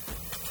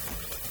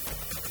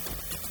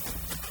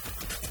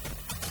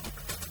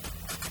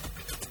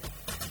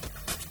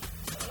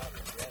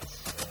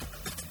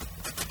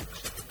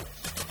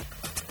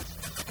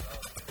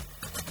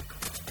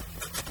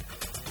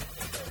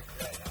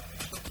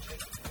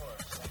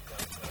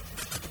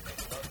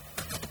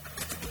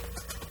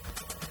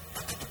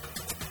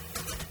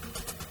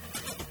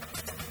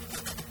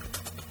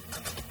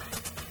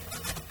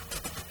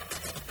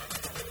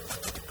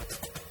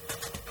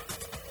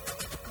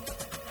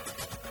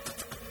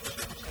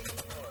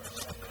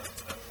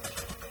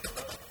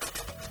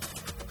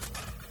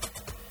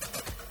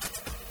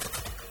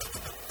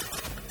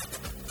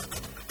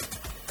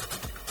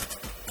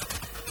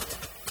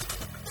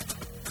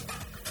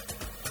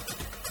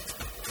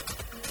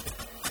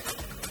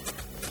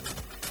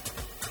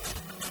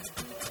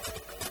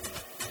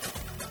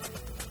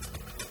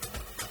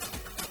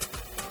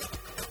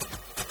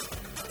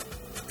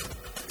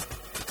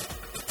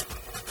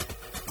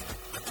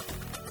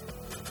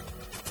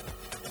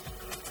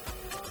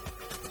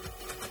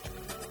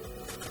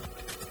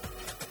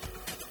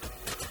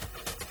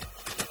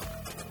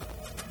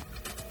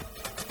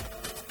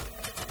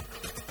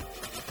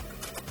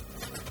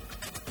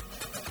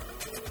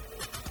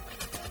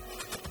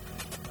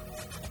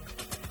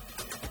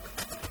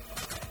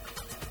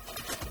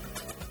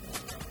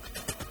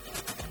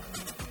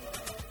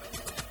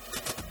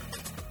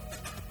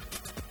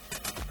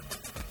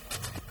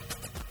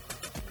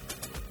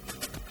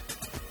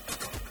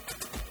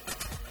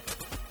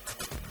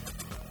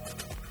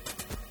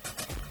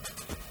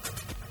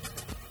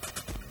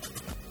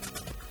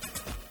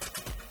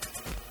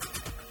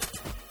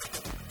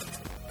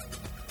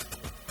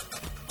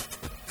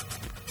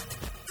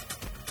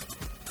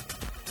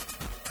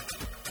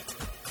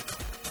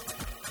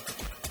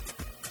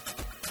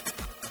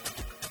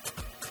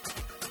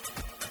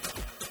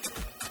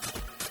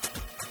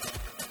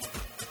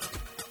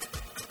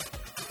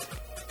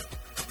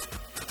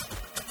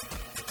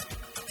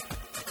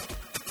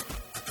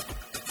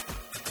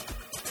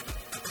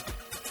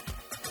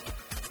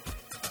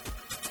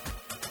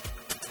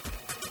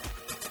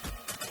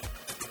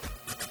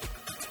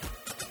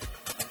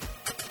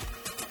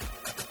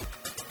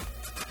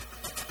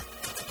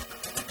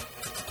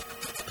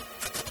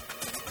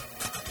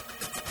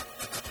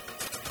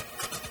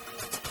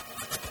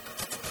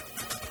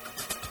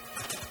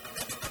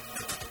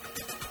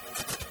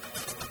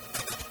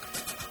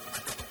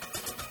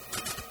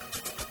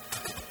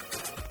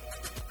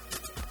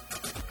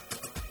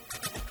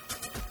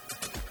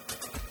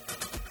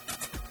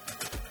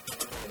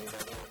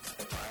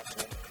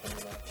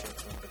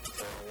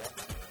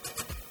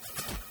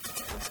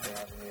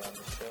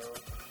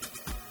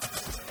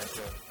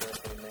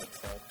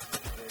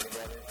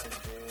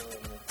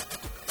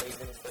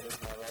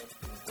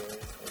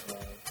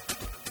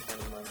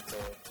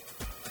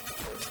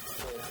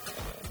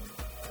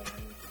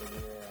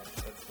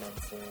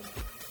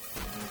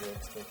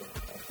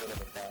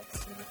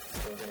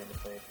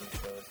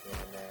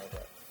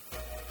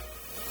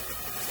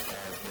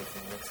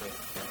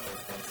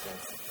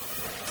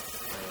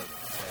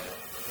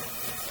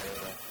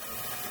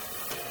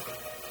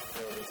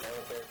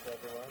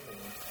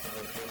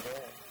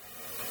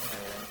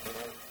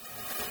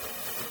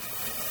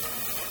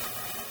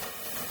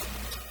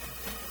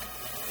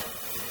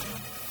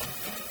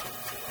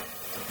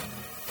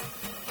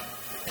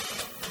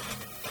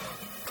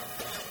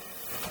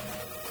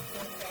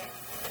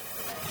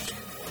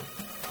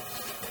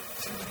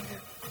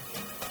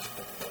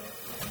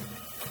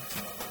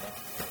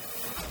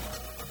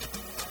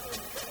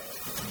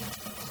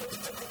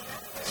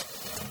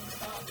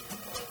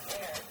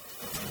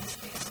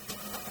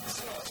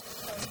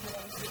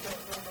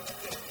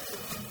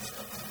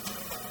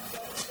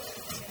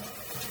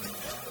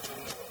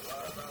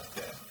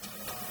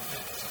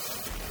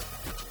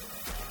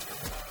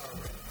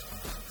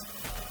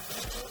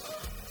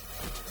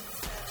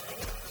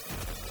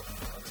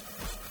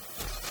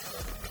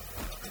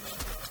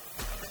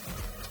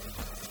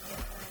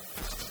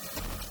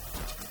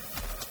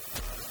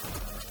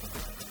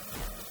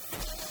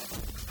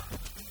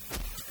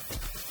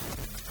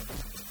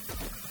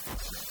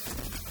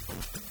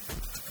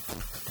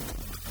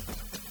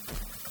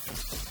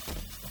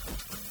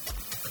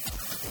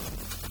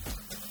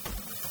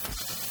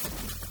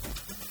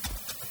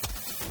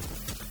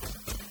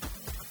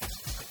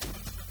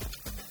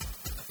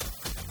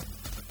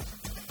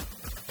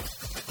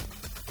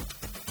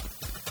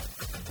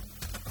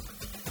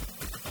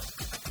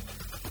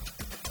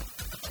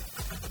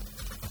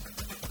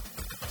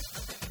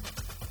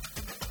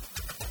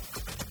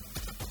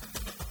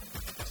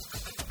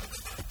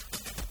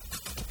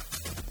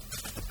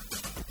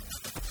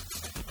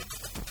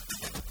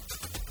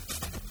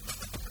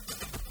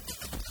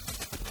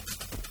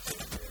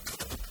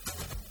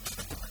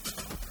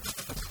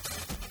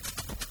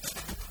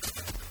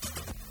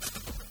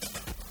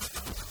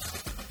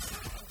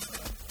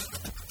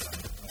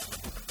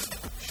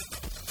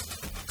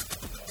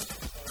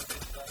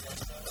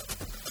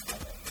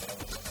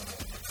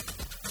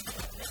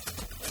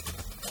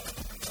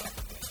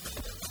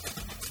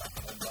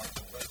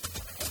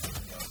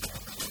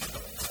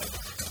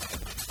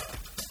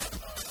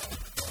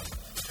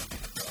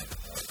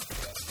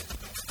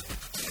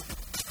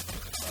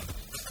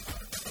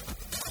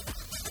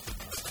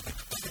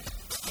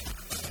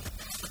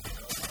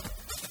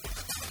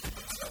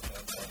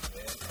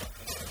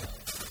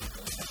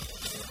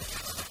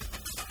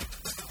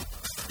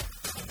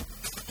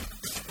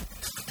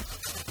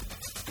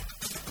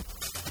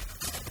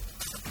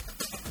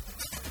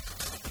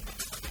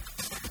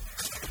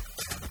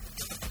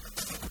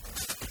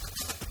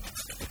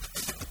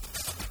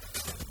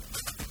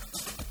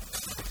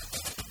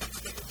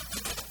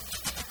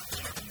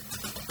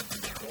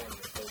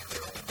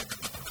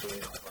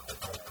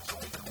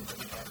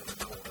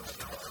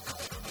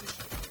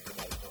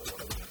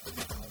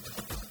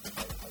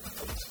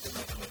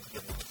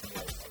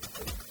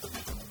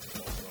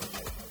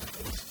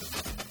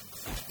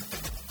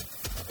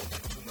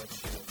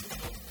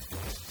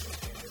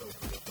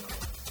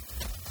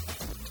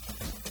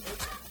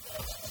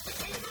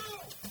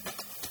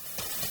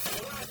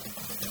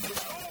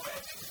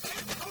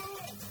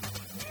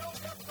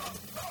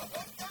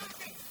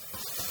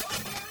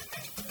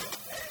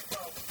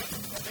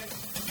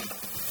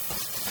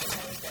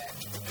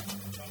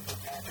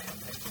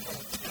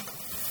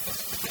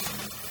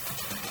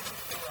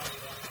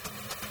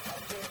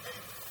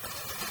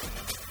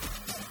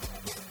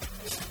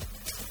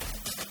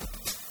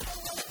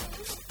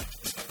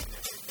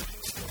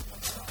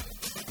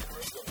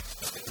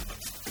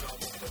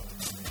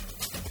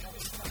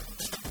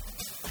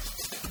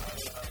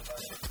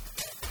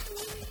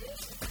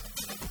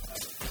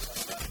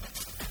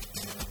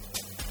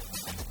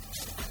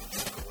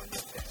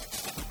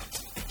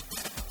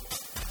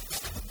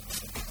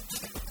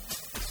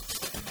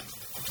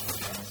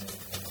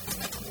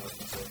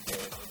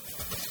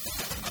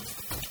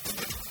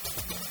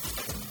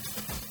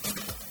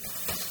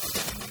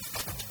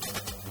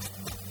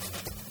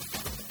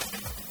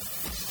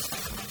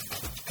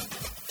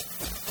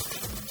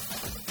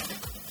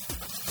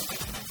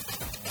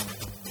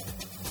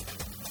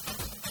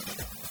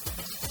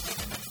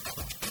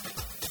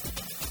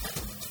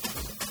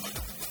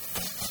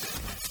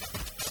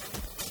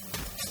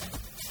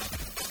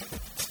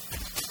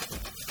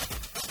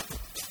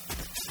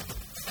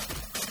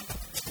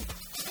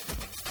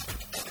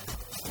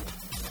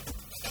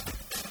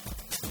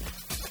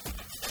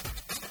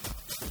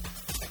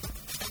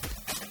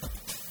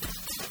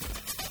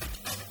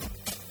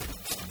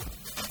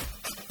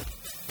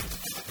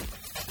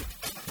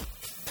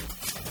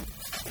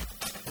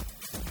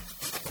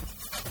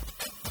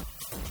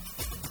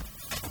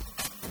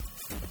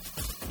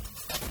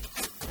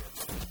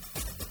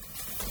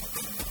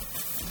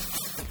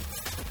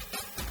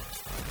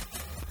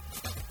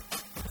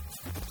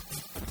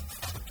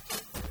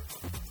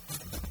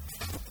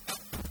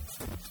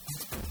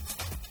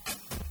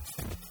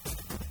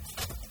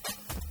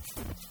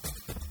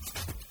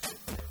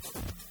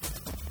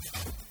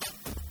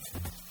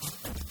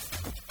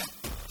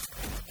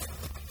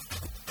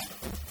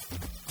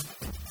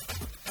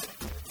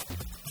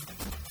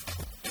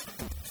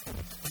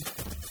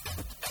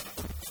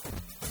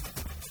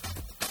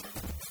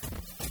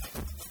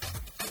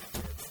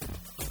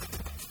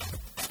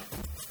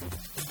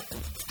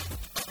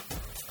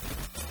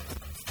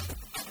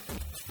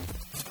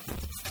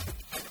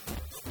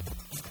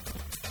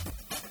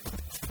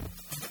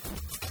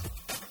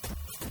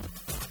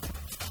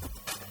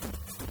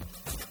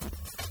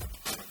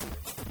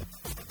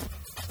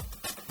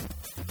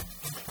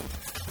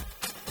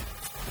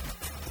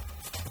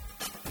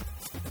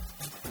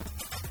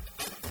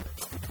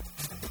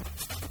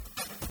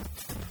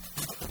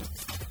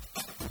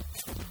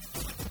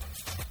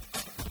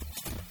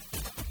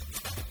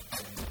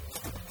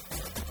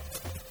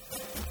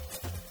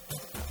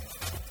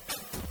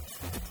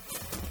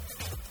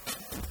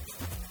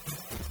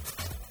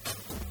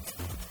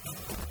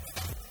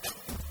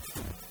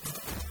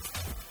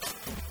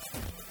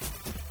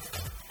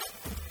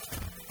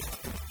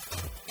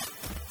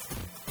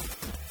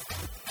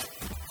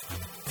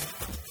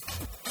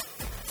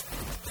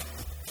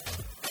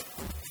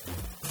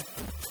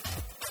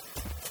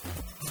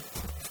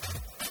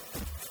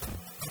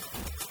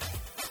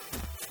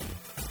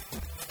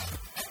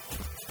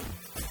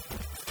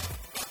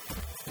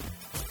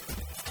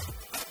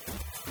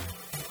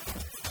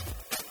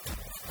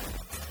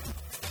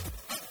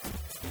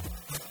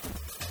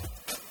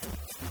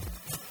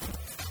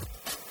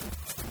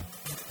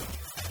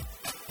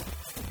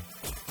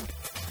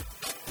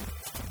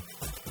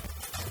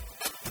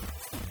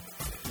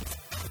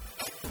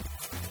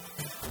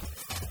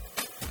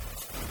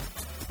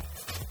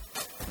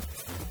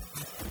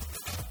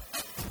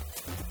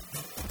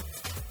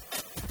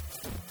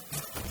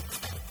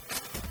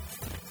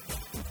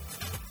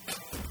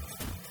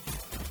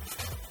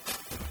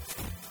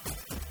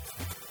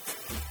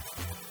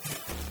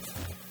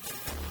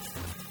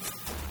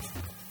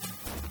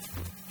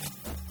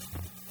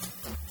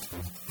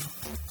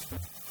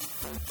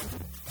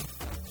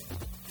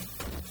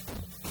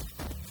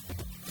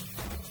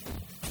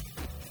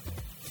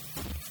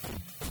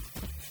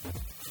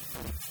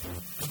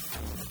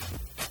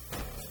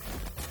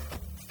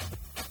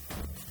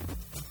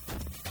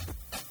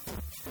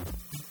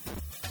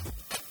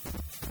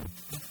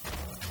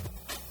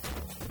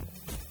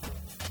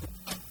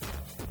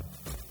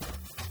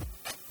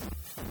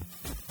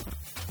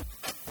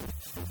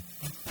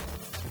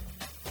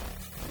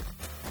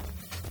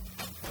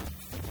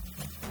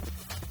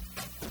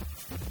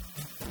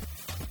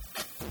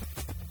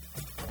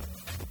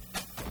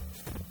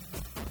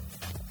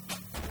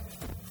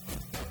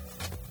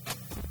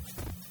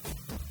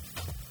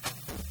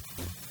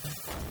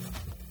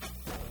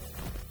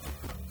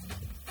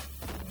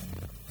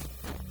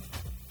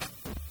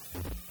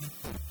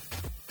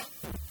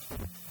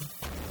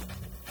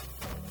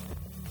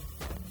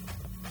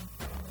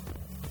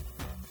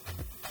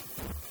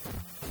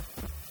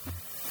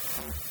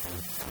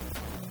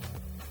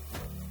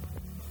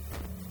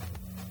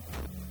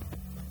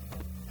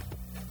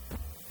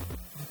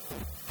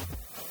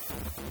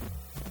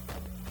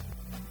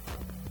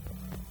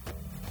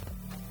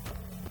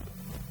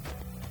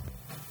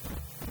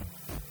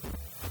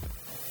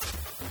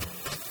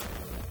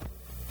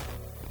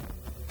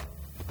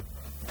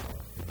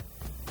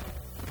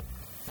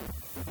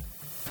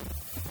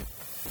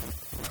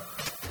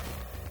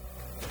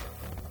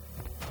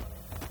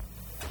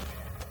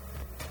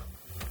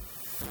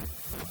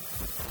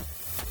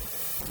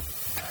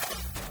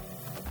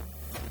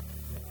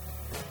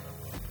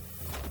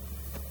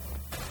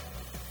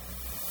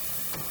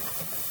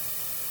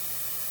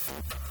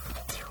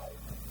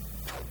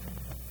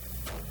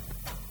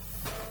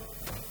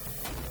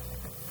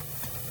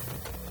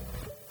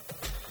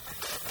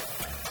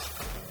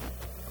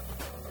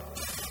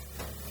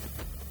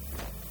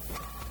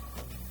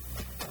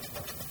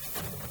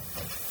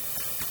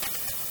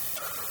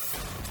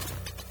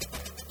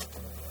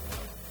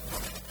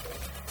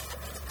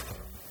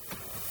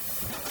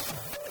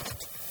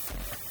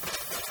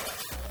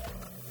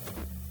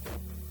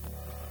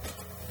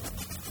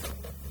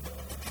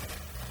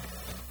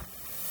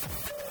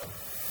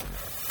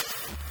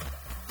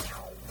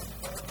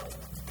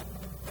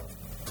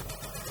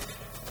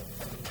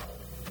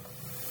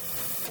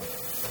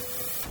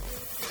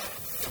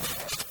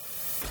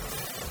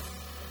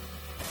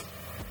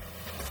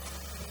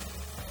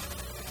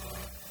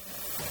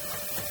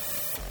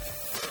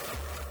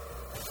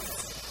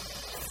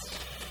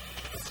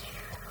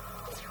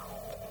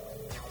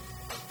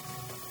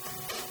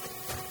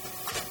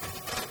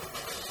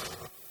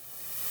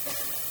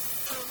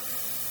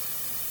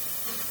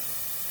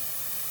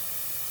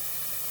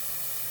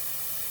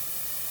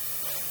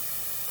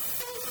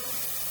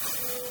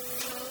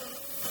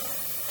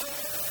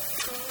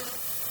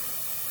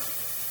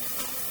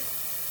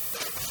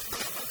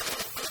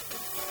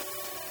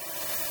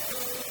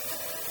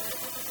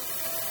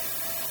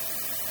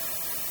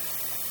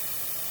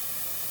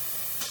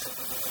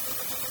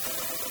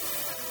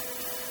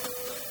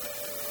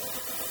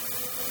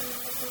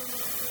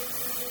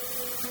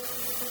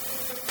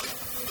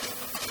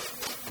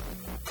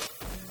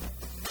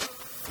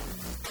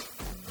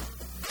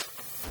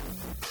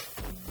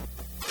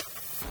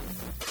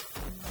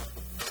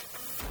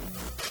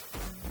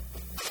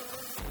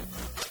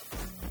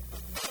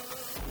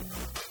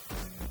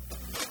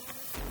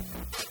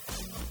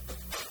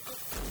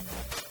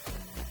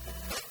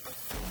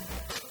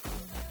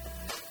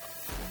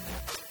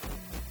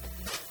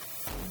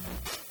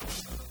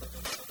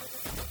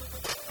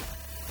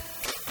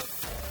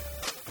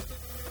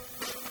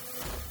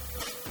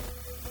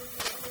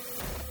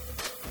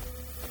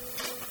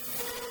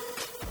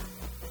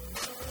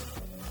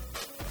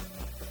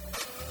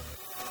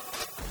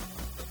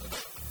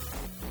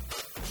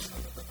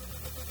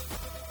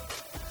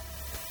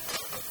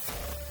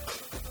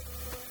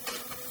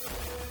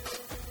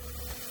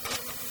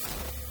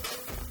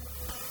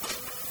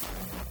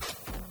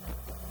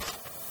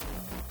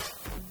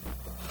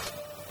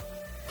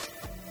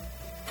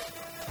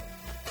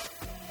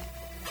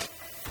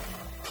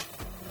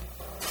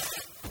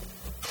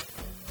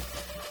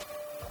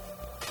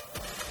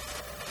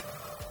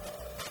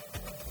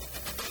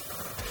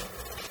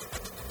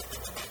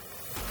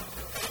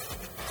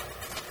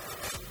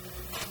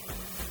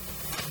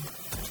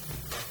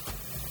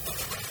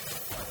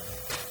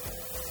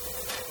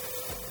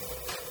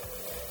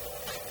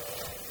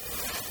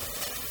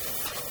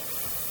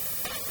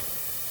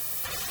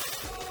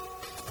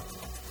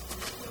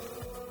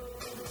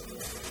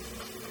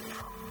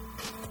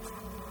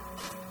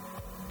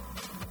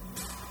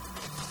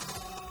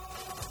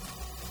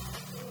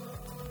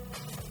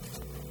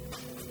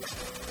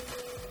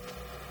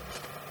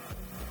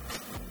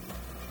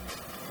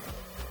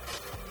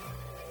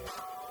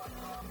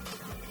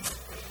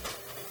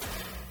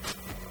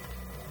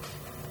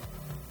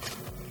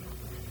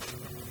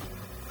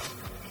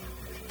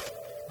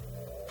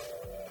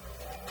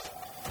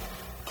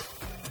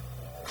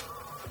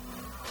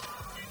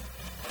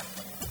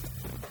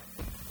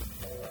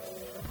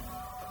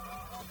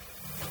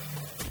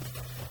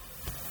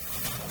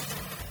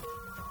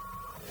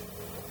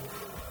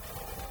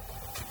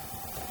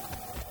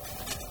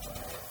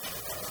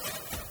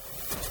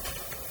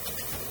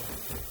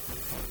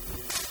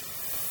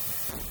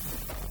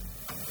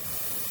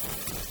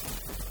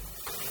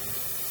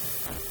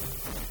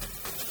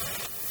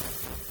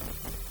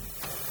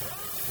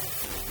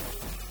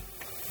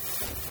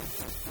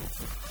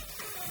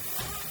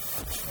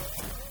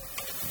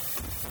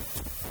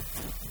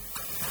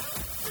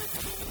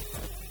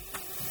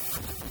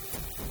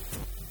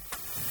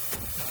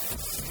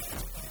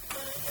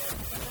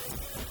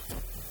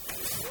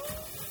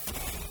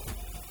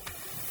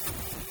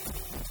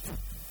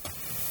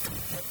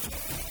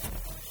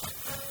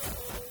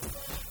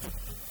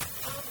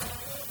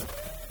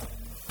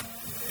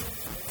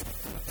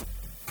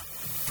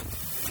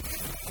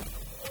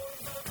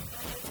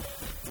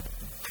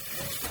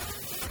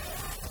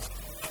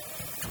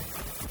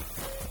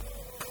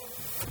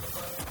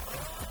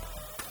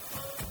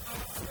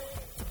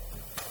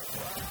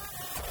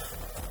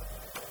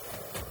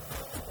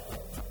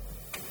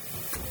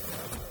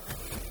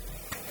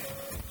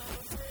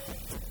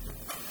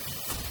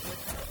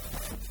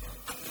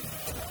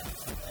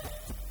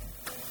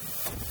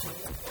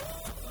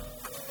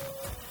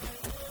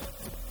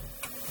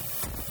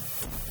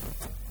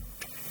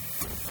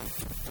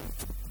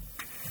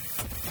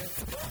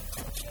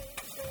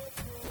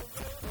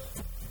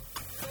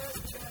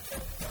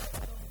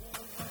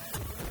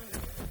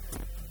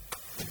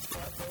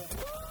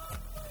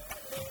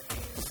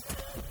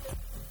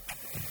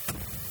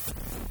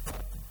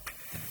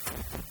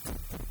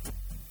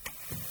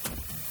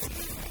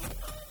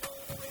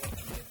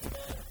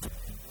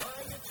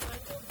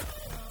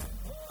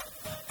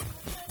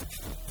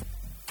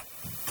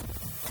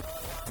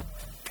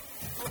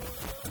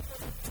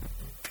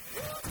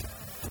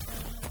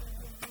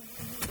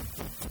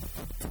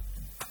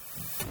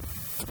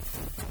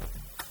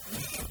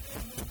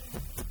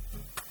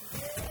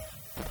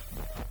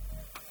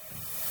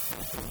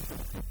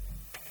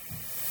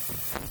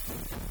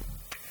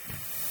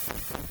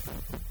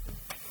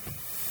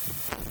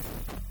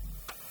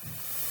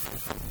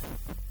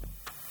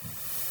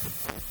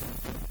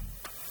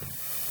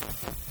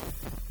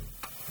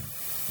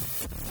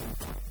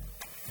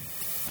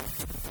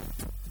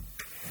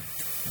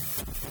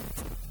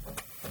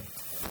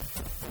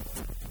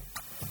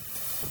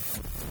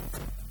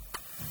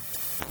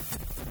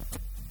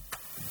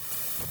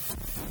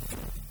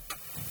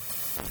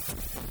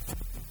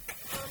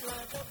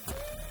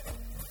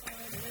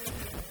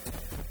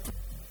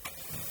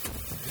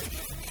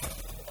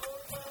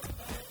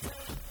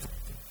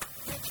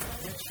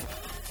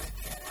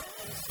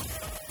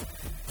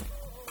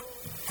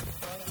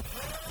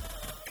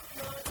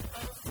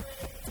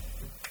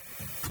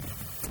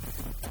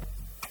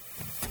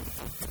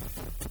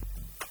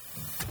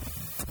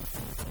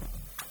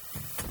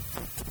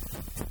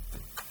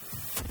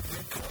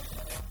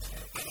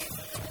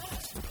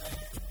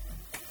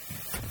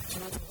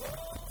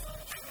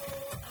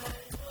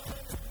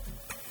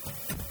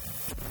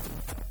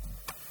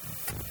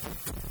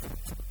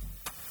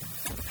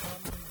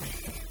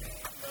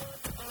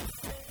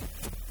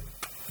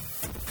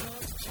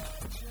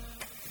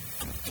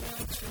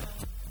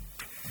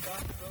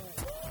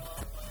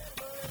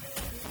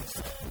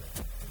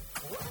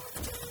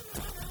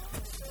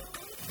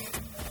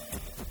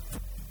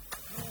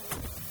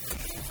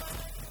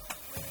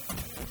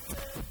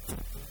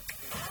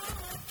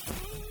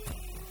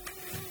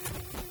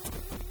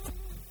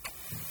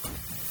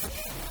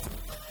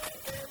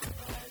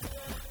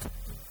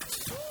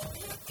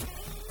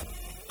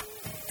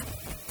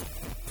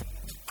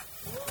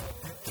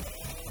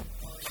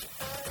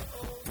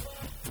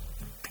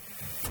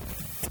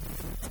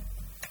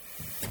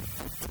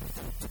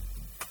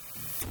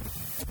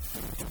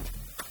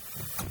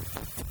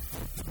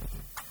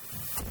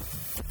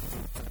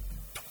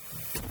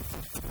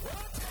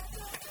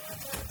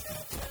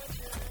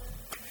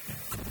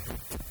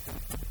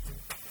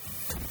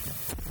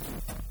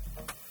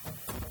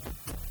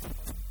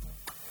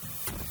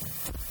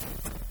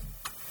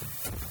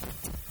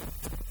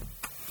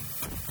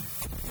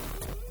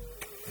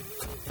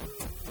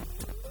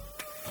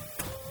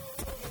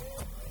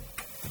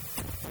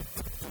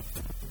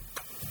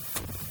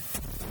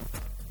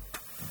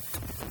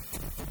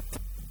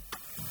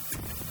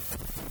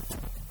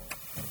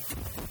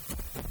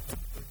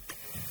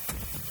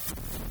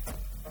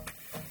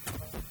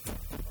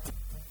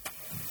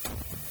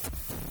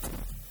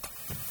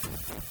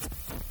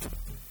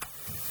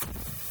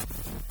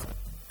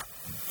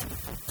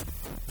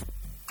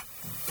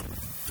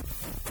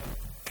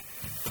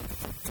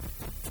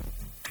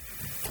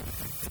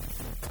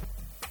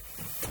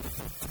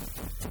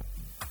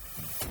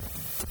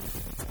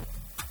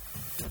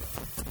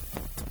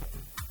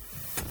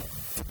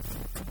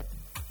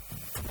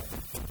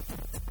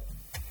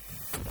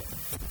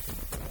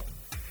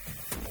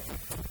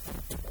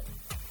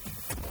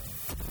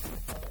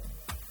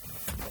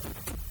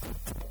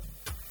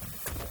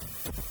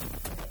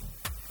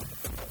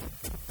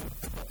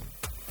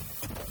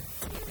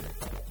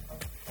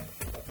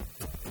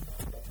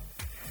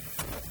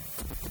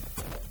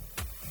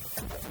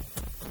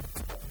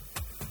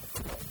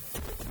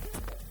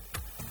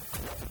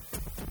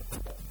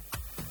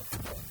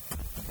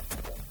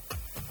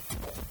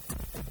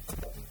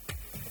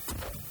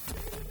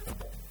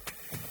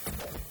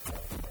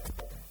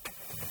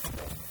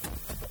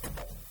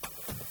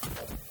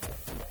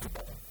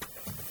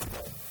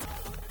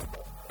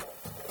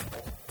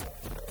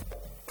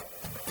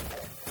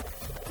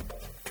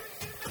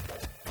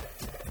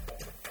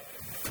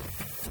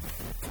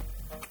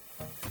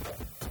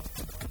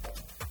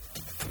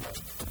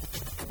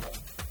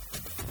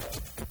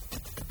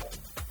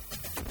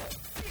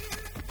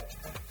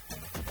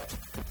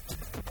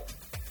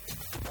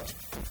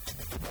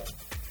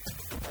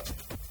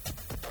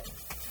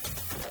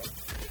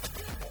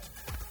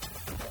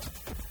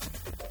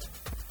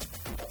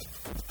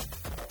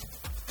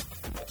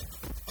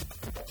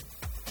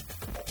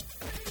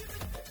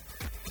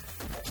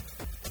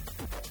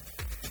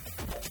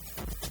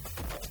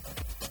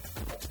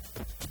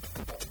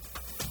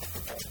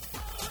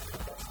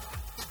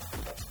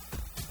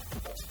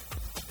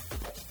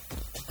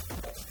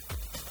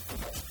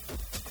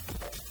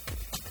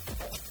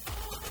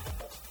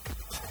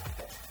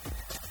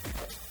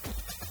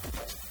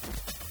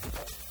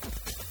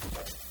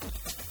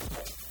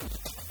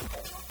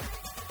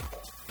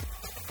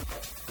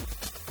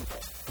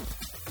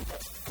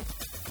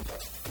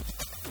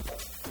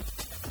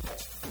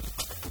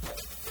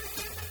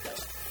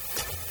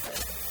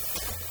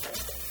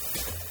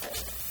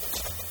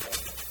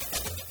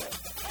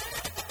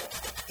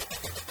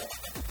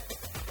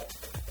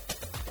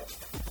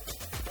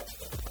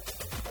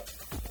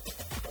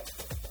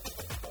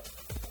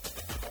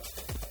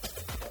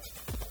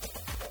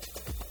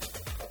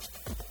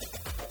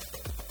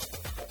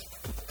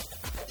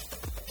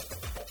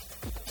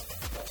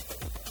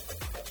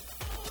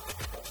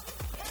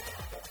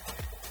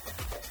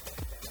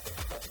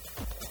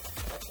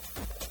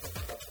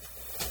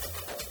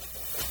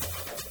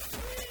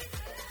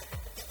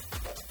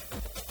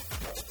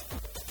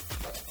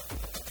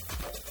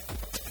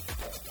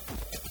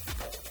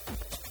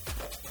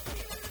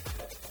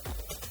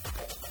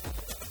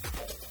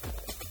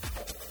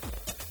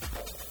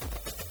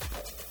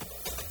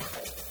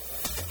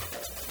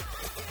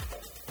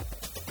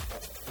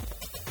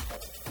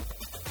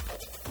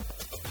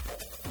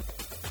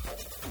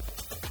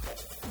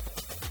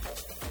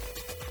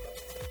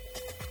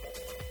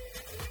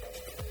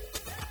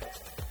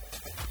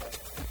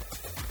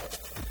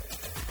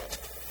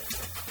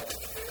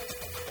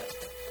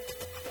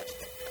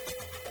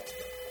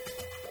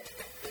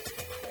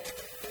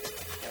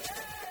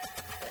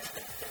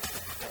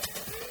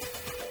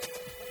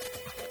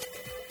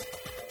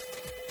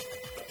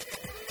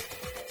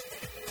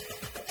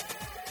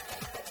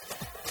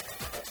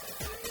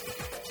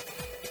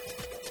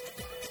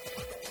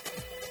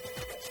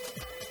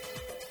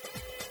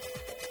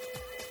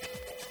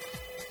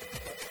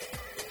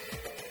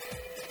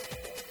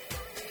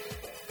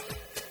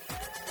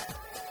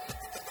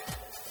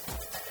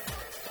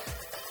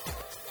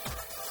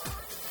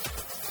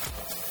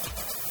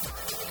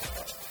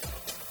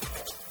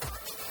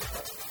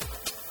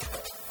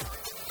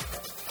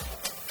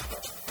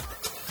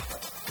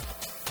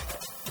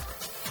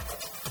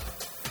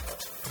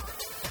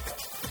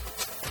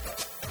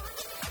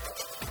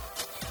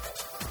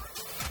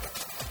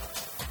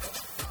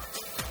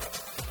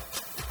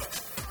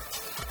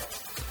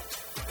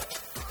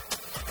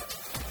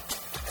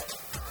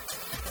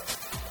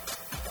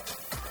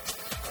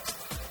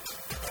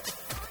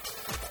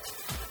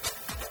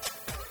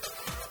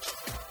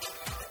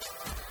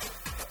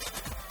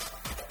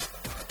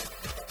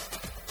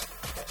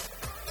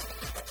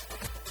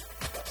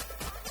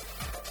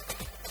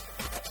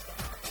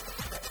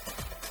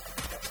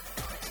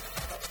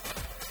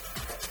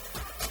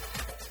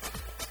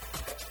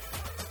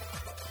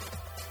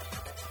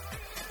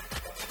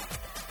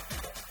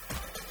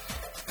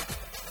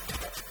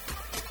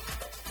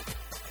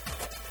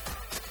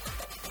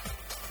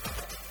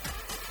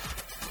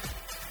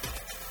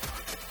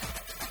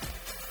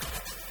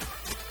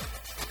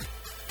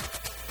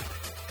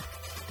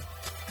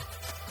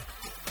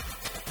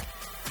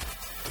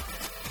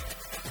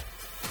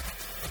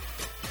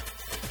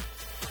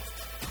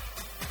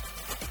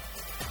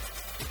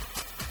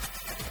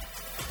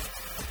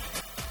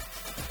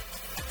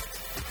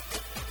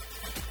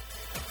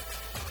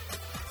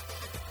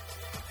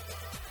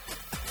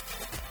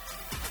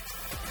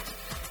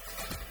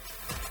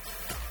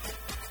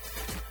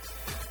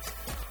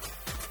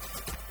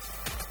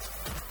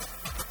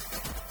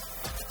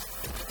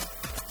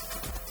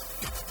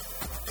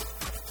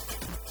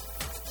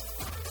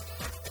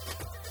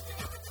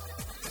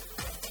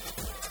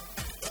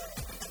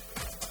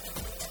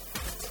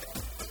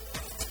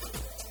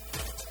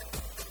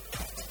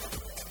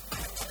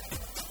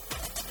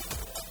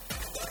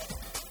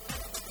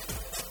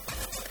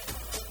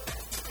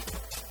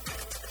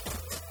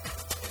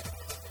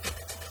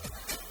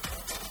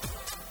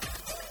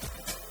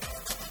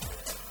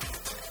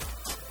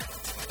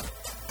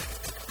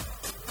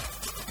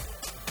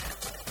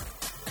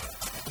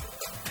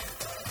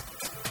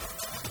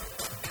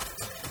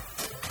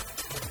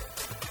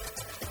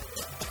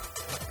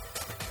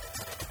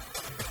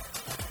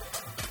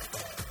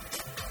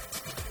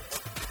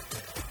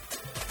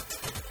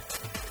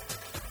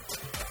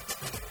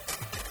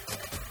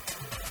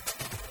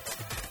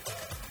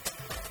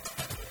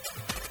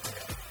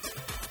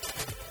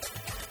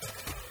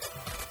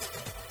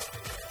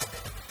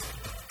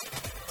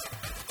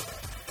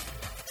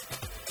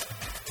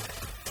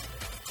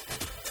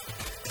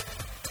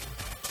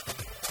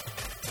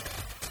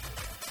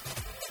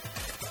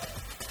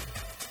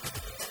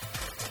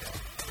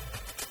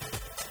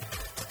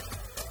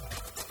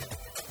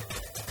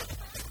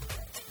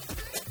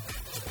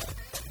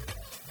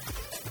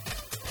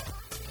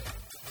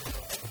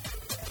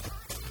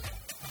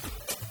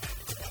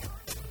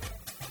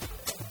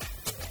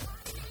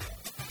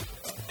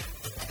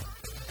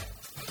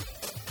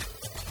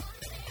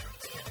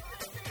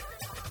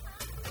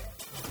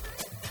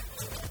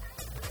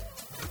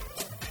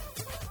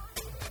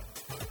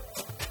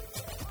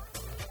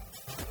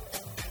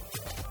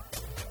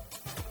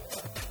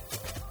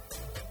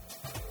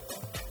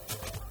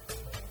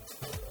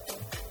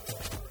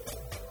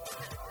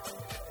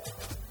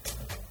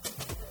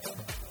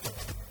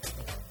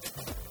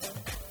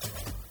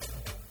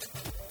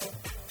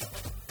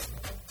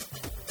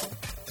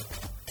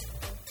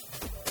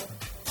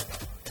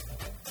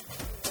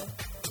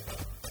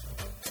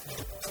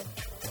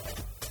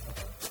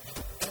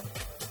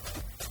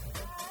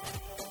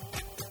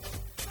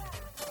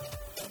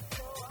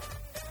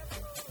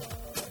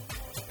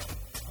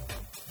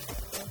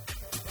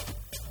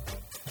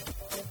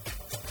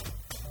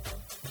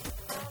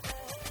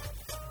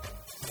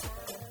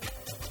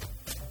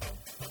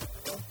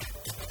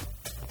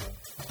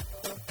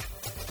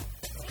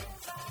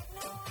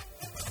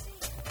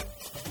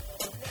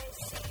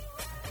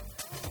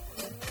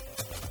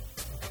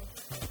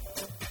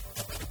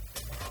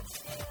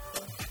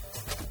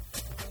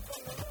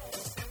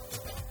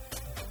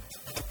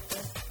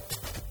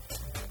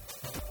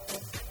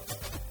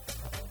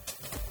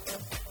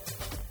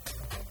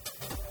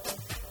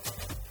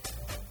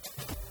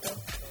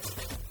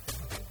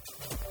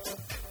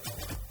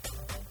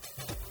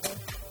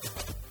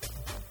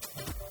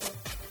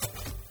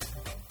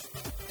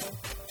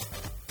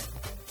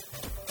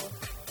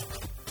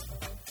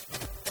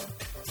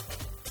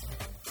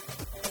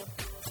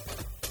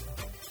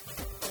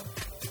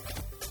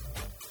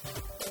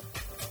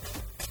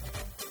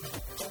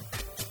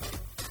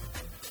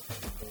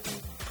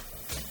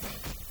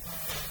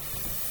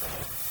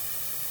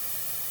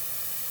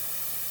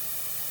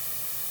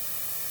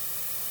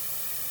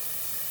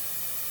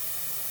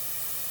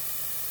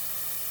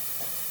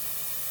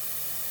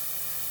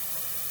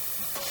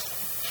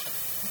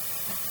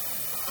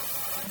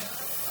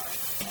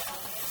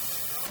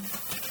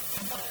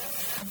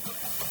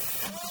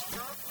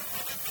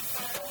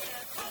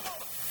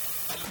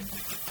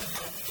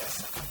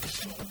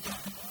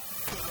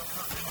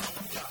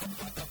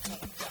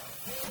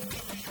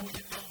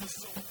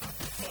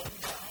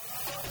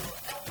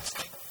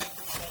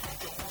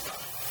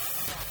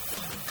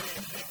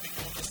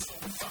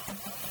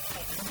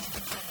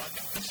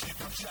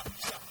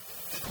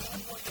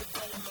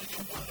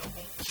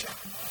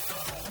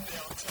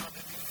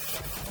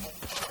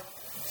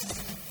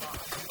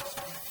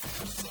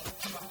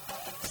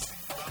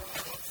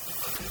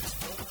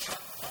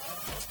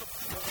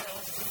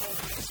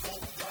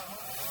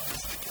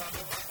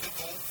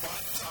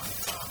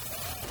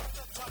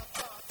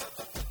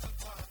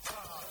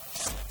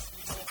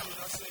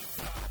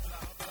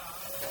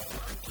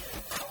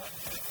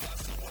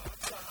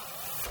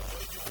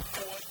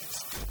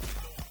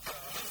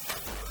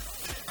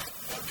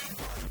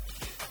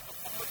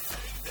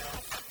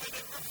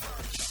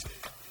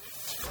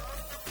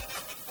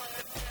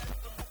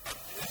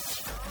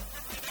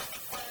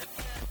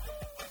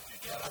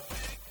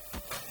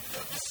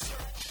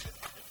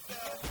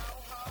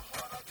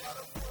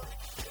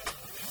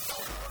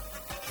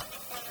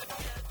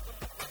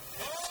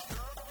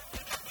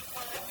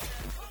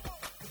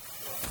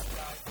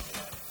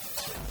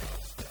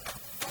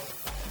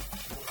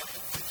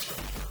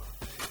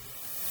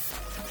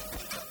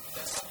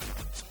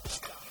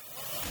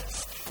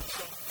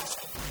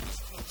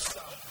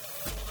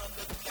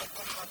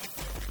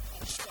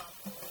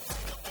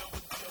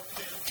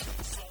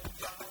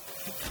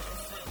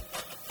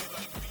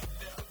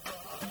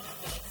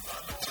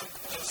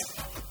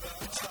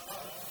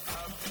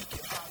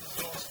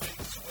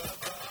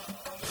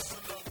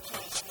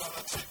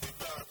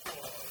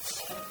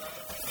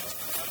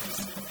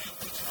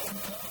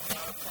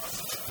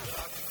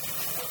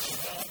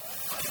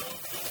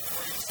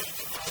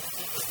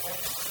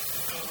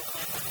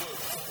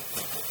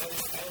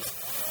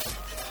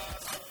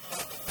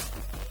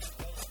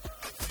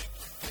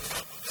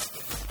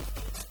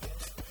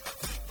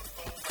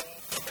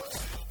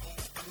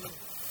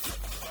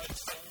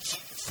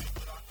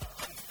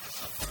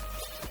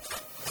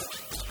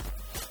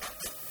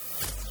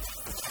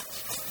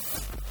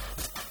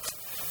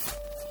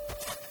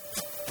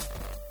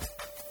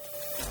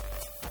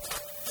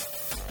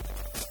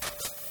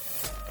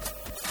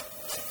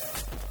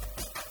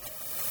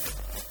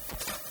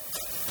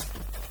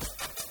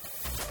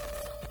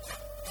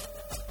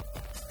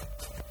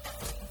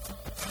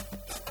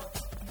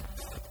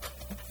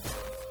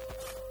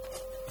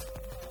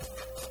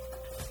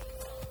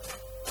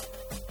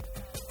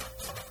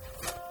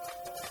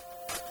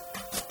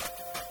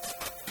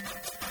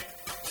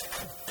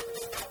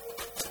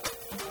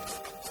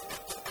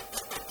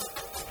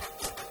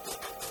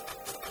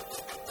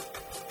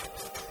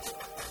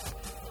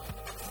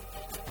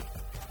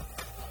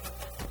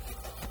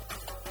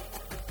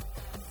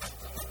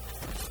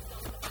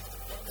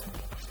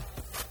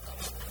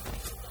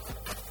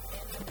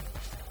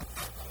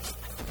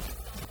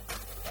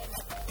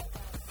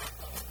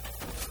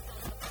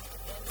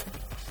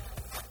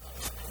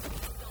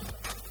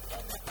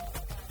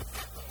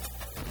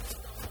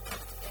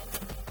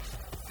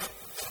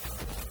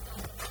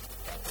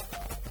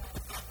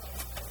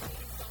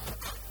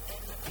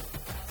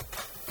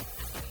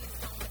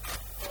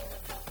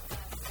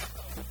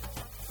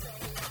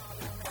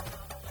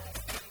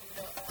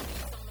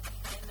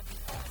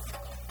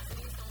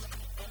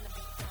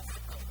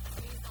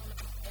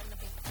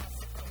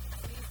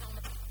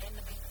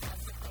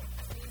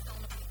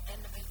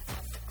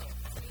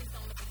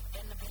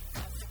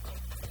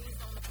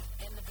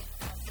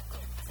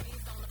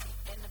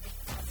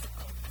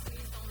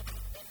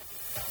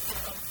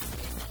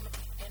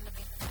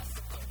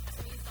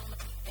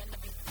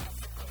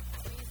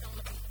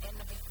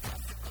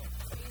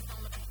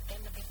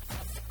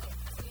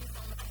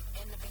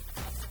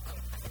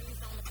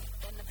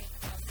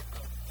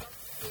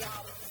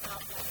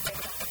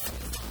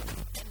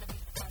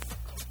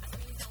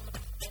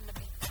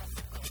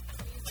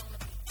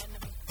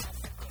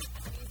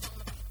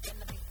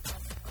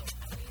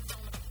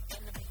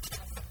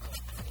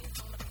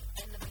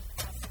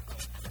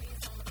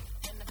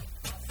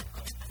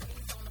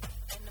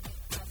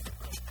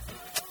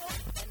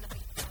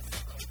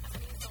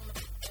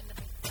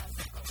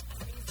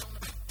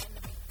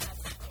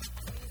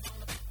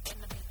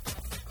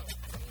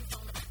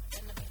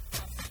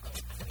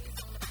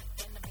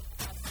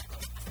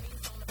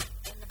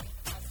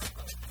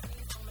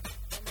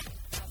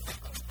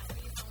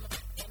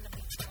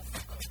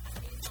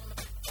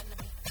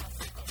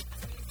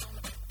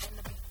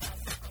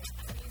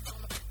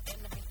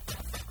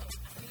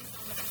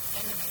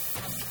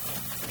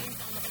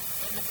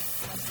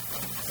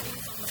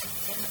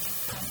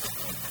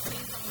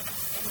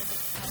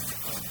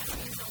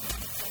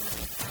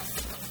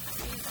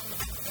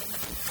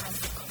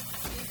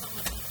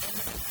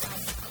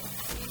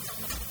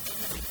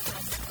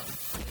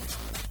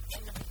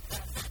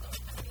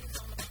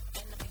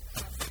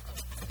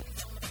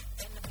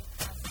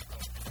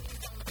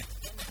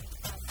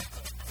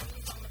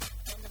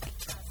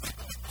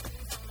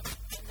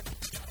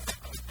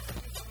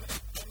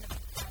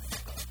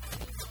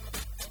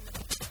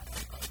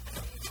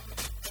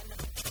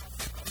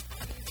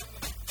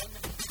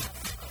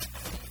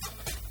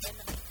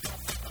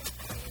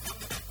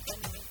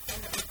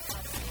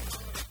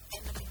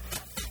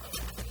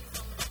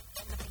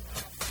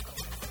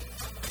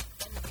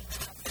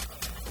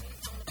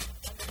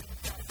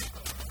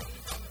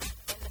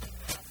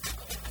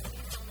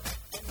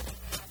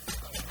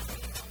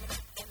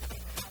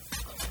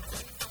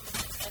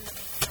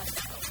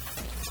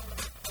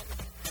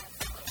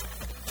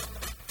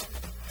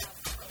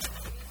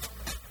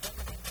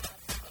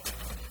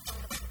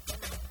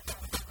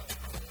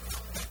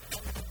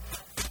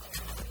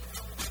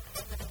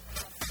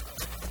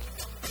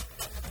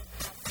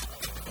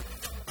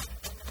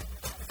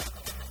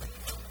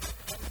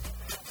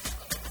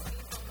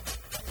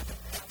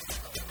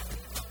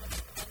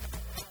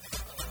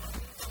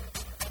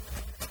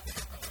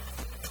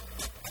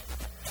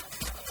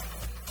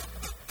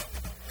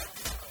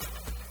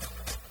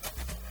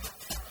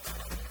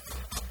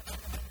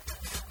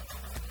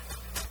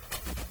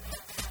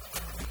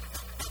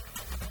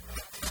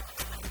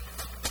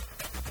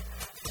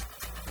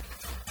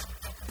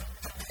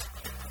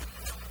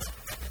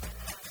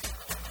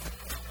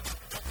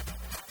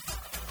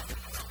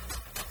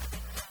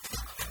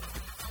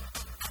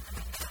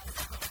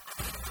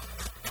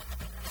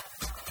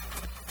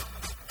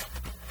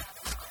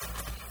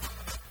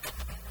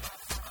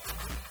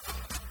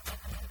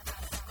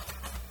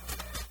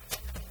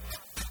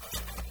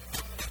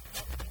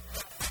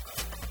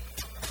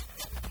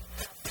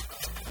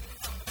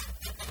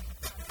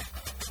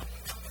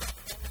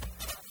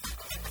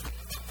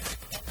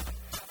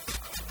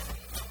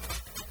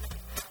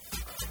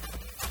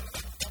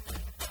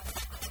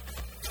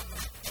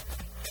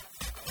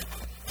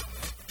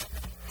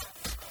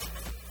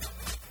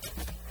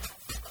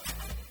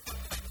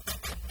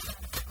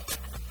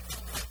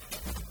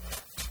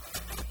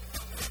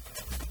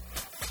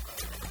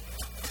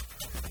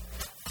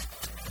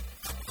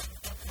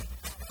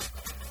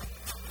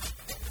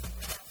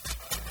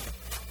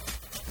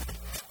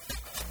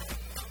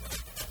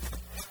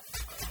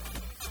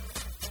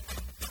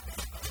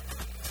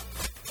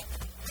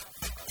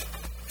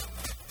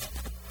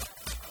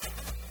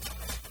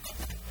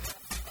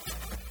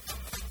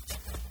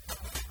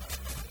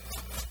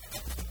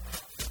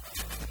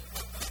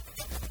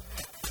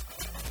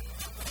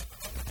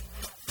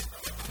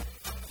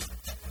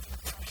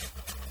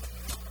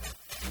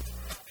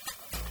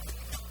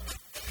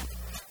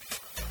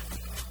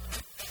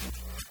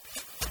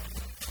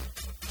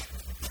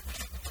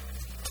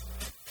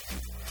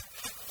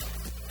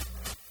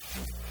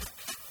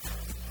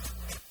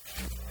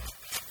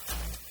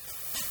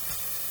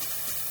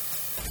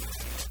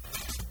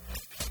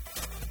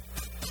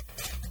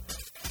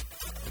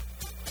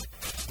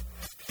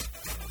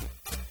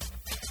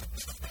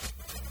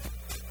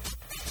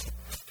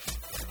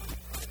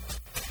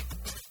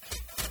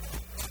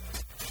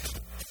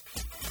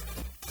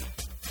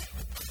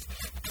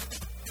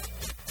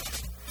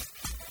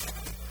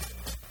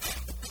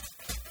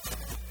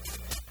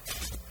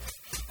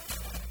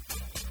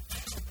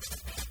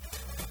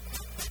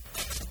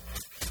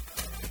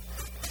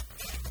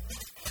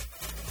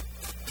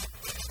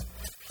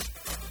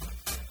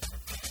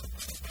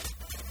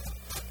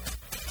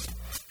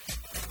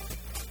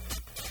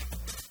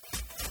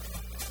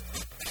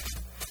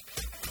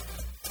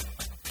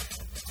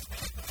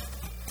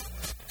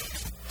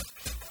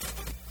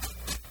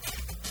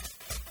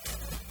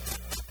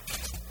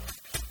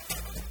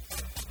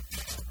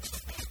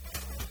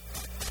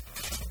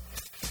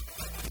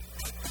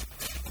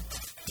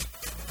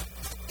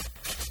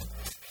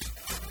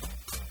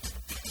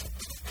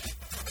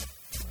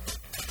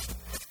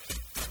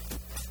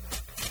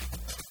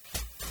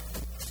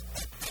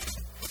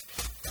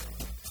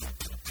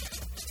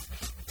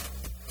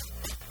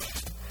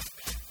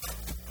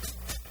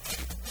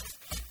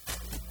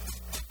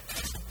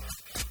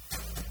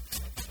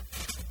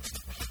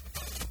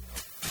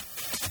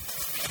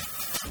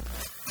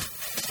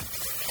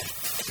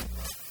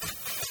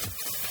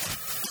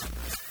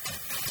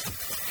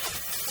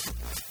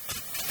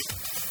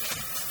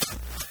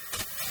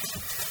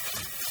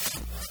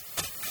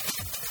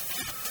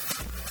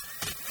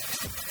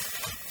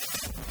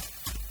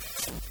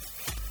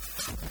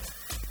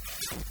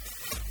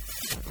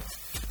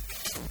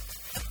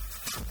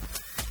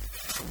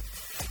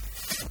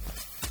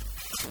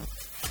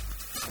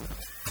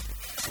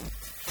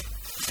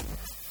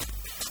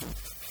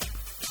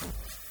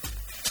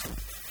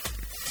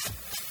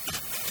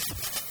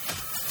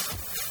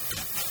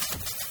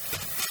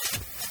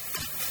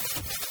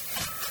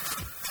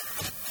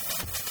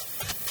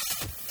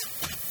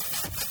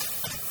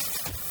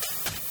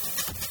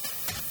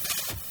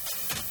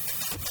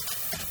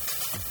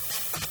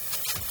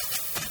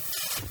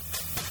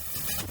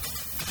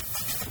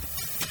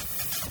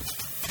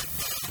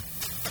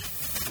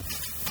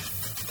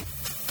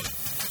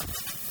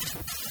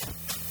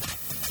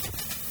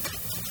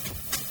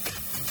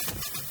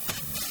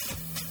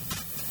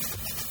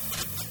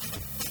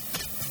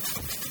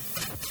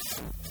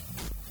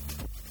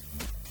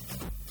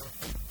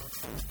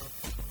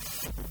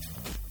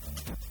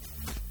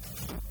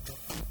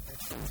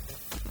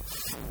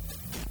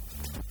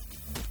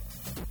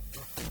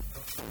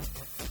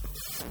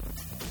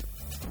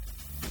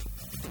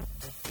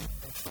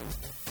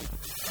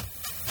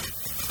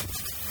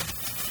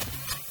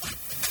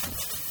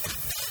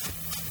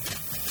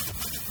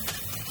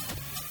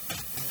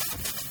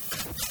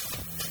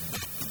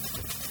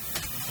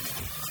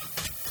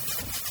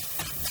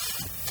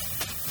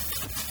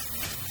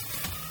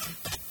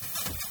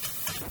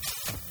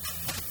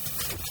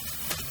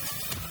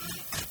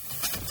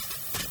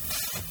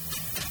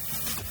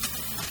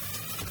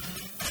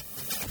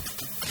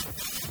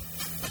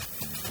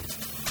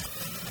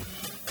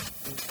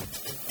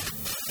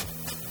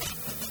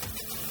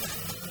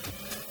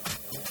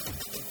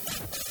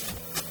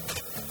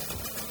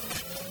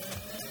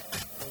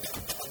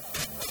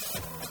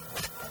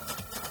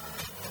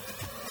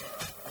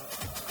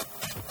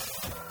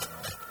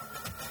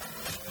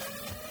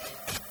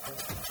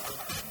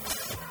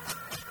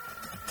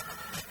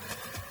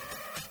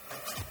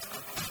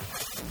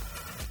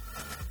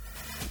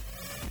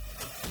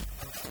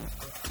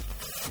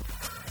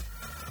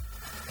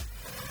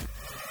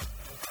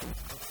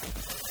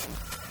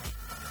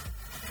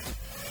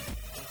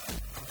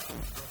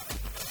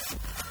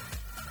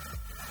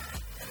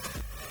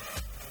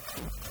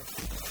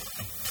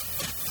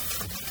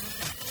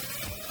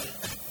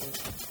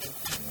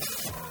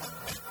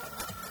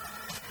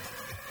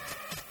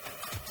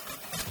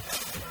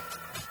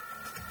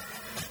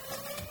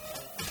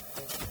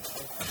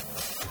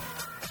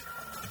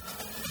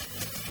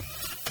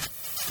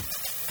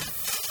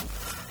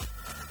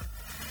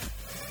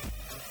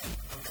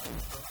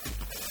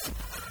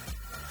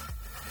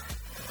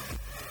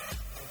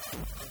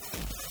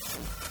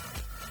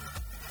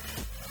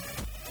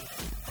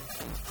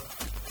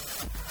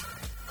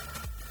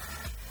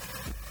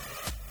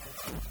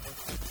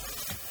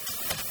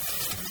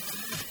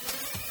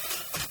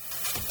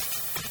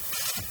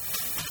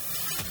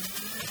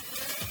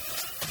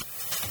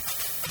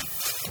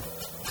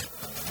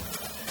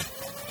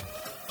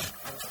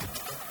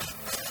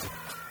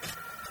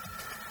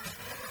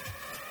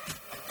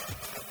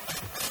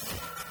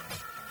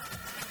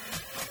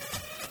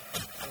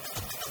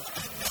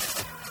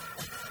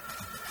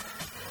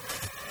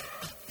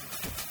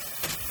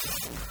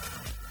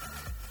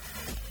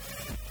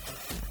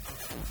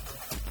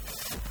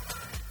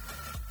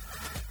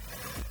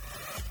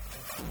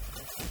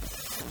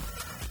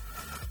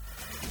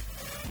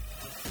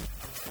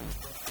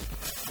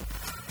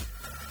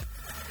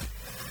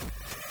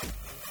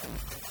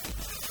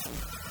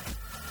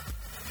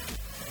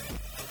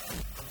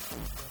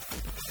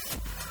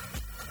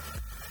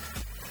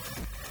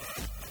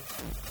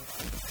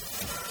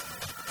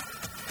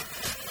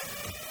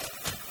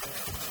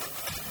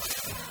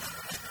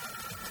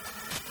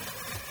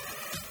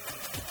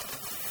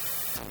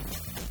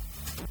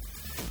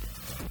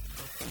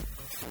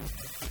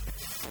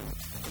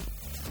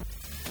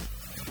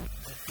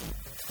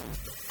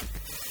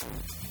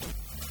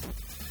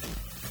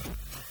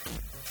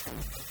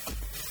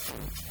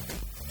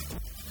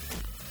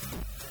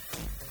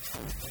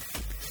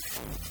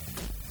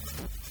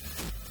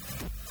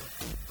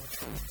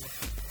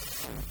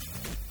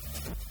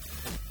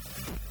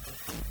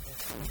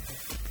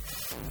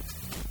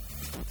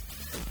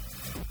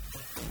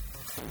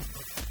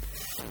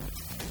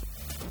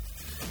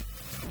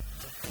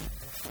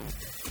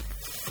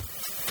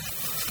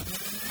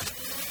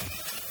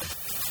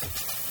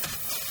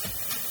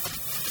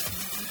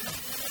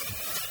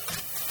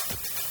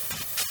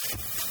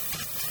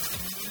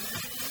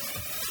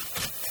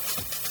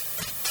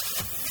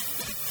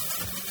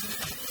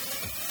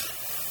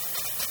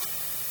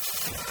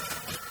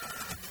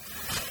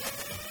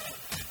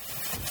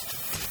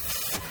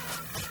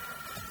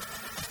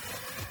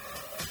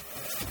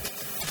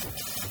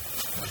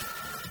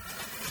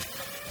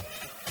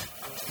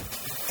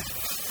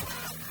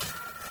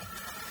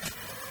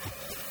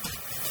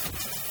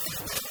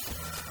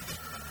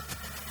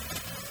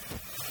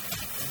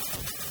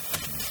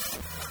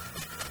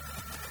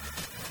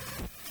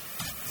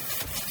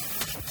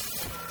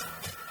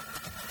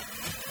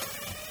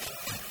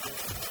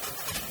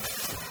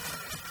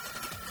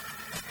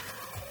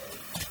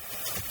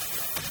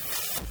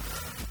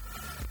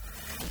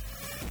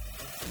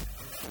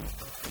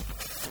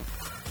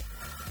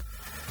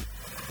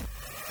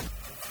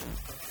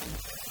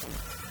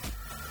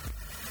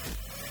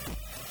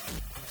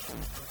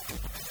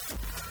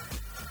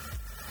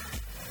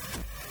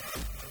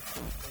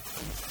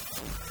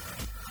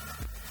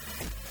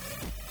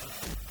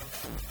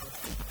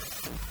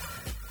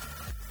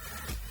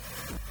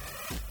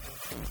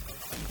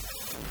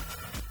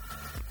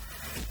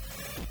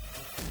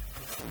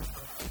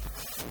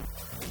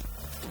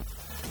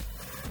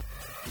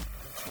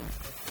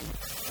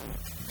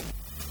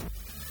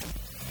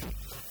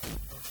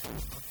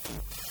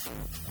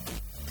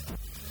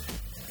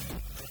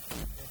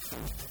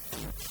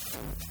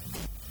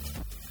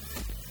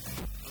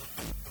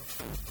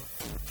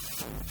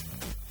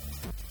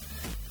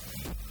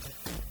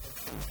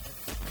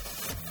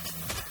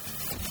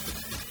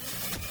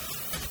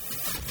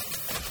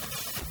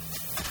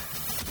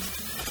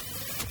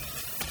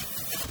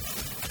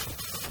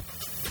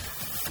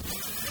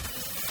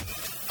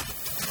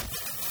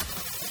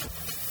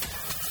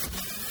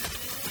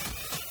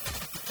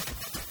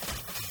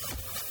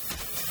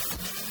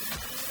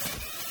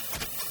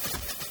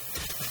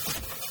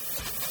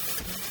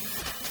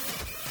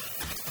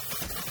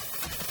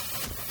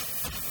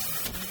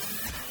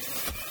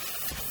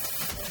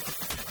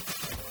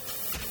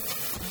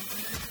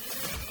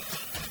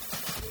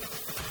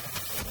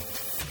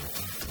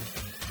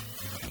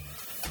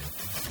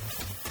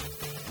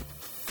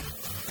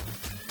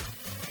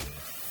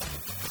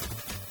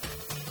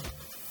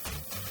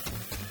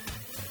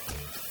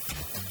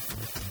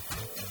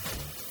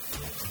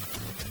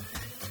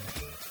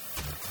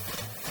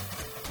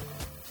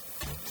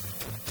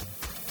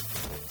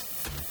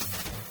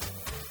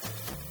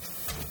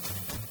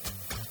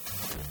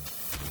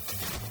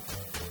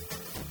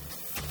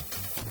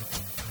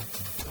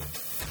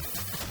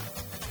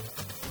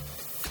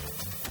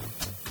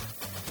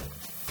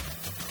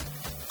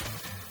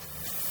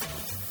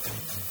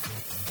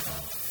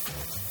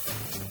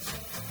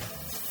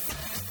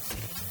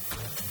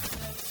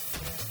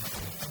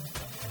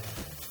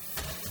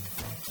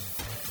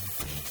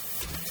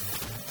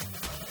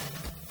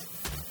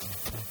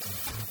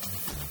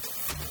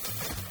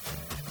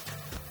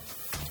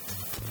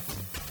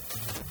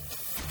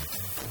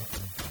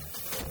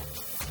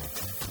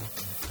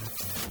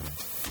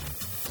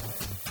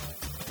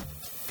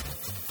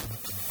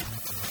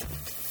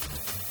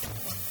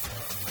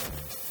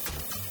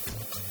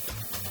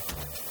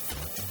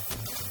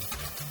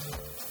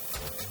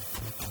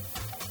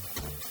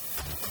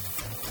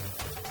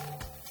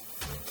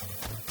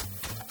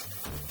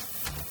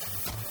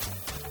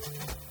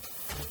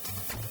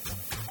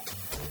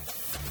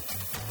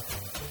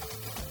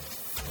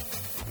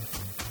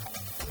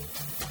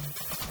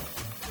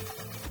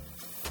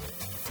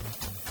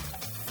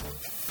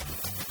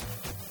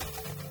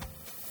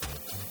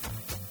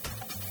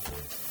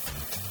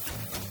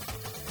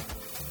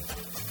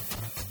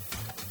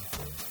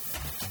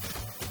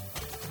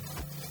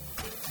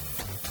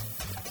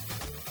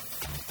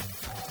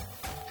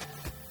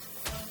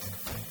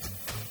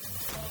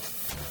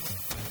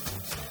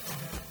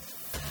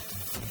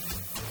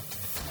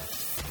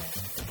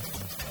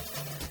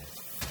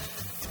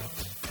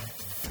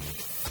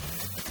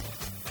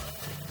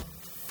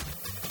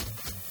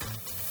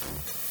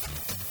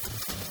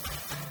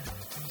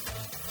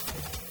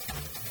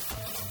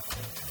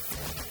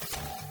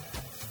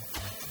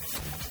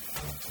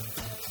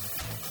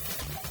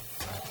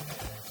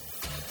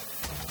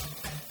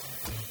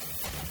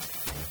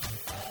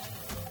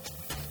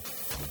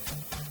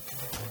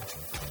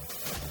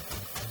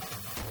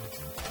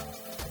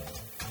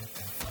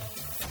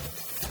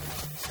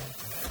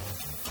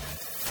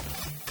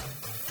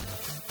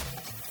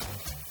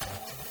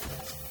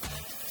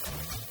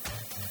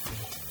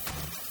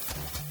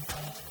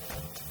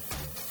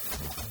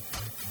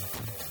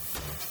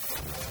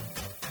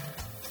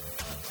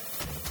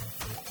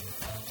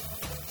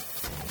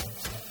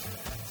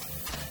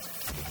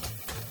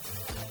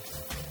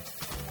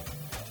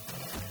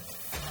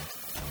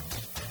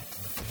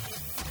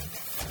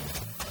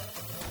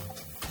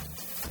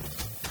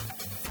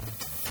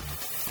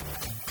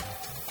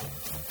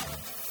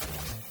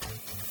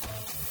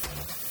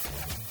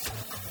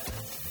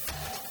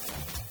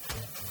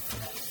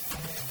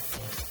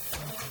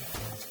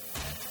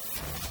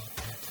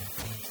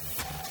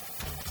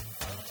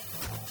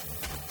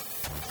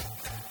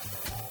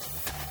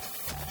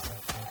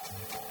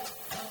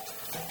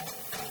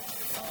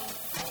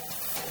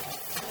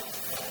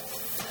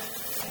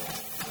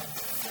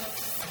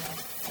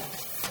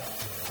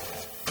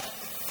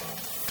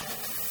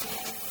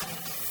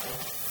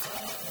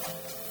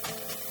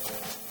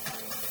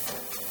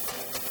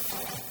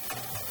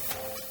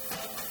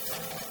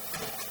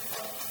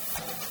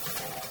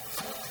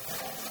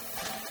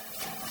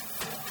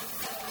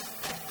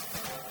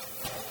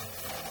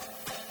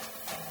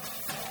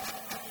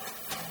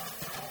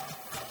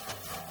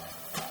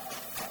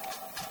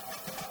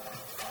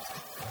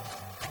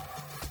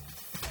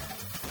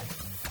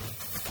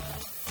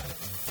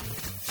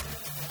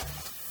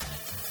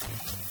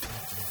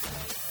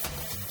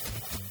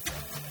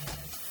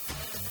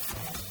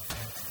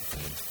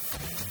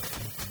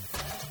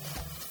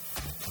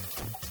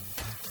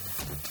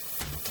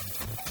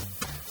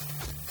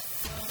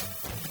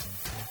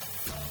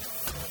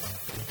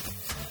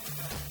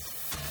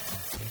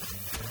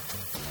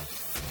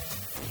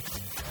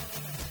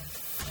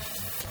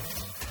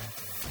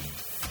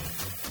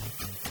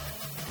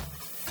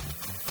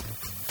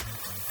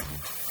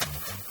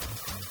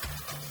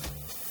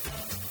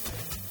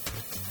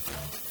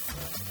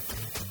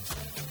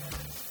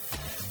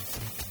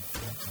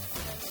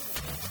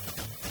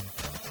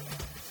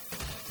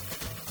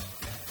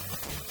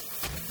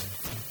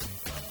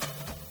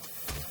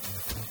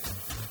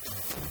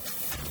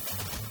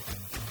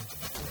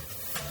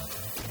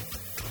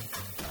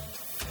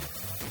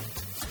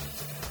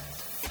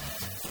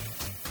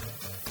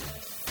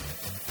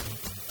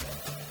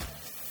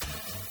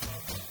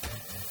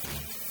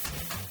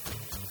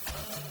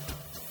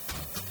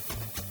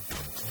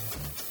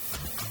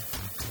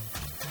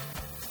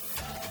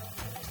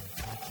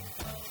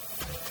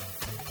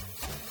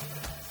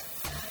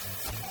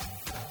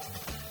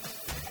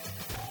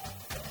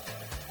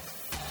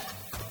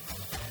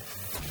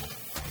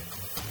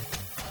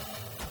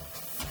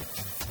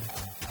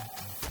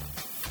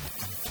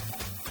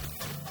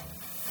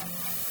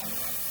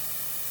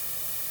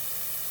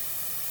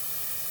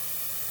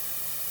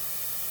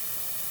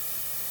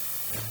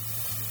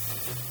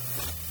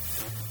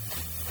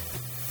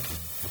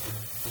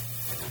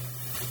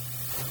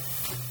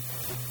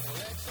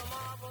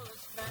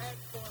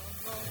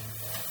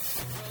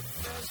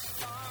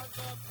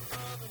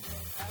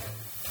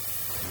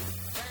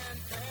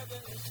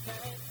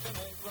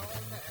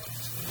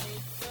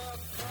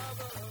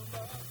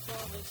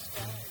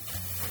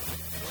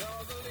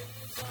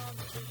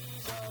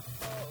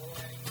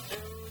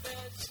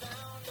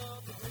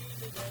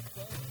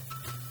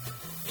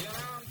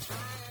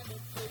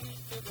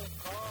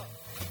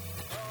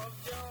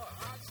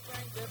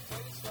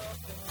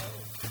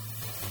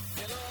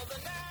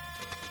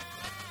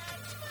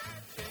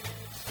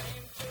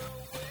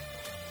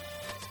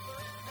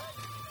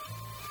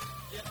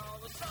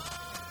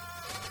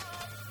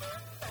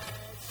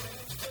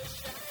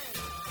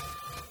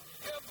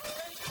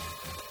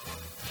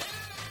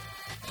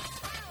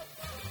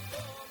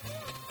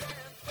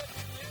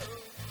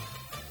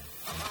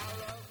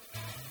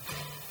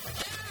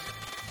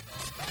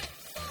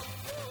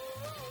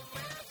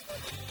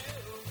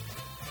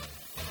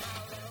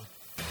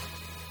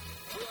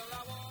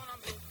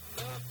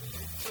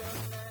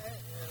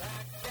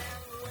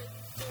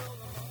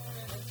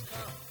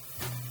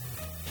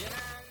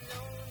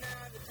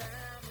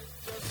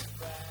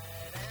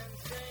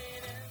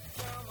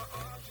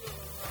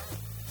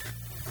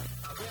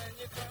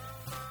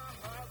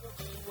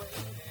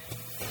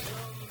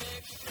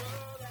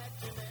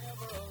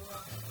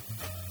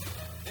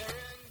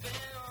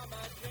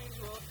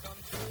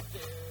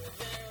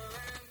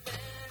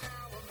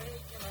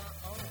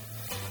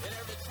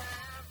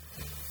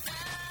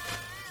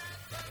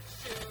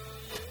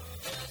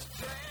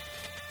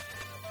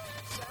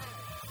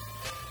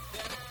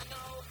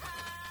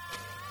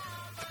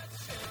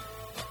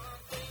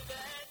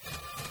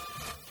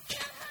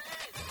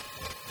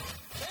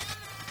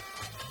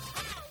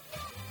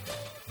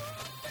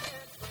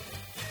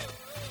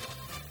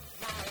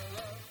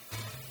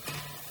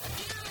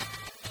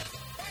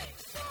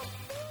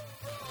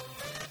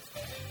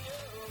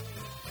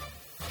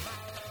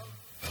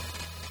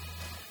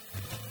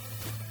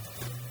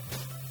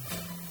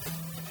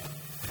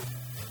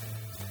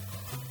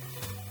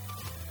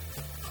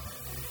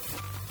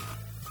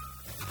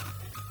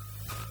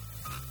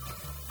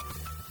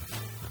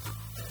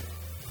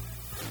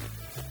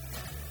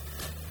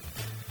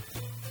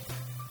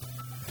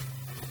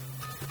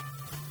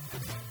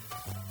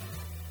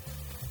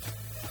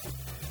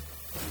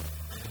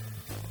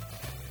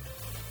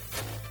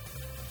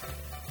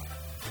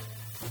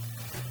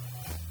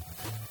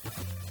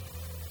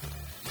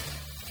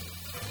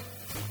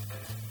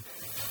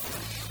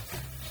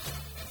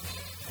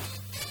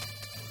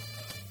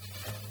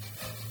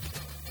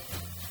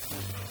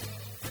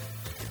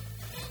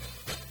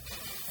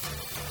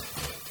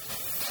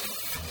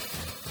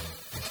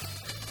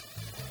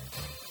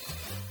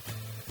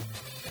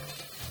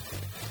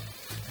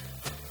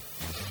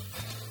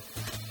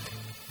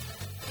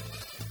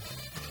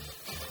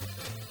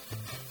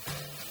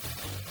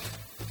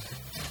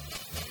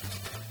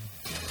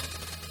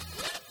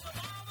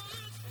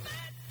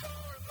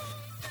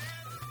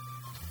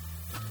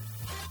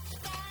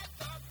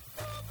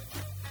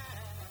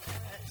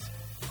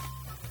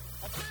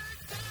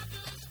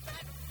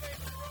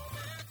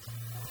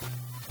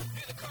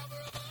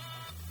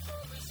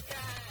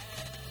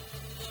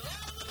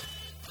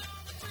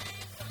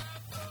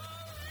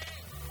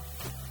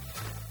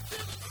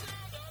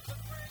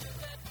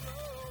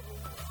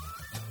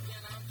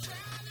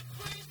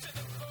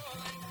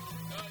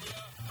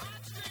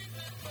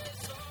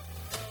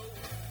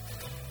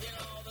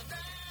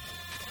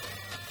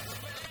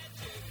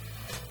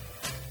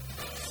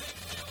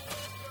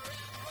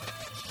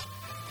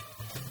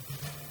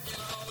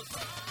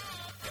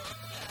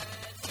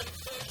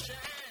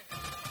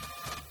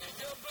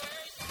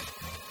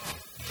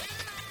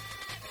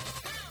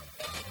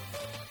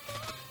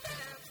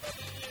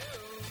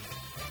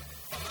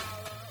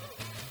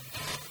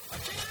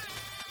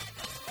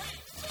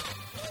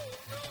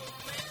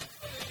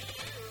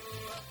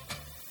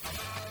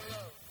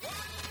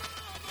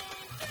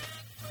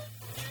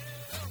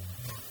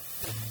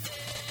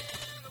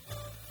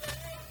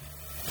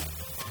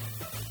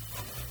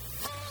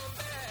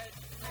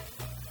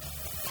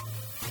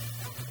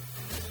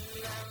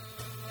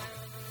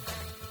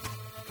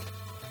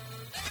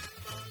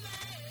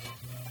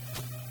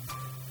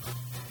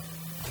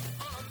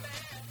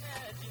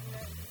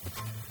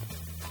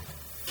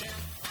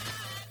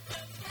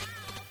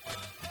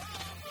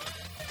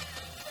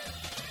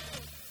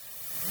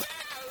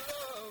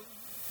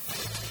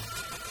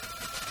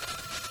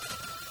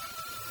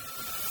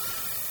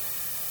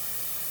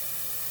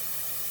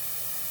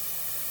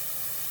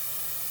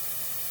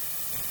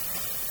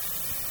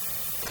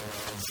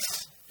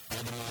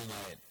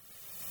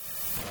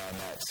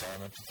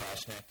 Solomon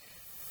Potashnik,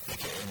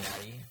 a.k.a.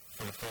 Natty,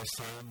 for the first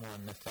time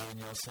on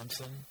Nathaniel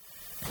Simpson.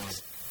 And his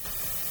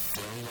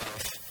daily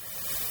life,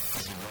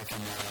 he's been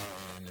working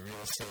now in the real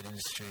estate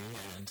industry,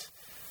 and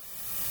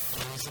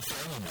he's a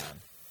family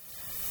man,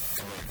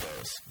 the way it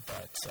goes.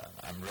 But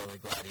I'm really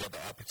glad he had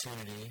the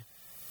opportunity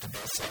to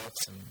bust out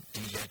some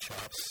DJ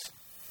chops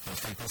from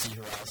Frequency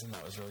Horizon.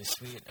 That was really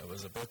sweet. It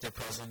was a birthday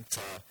present.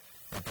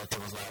 My birthday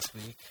was last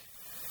week.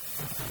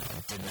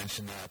 I did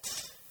mention that,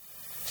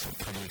 so I'm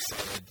pretty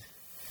excited.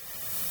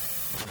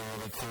 Another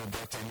really cool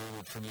birthday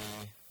moment for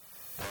me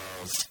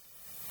was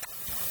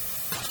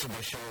after my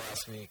show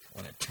last week,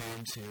 when it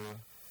turned to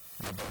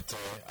my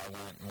birthday, I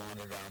went and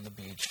wandered around the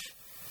beach,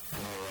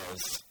 and there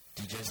was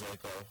DJ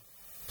Zoko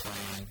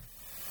playing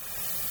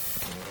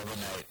in the middle of the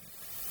night,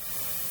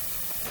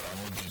 but on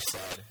the beach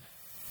side,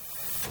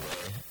 the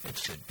way it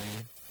should be.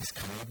 He's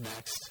coming up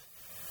next.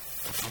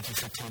 But thank you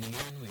for tuning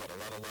in. We got a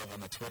lot of love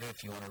on the Twitter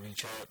if you want to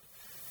reach out.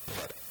 We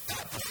got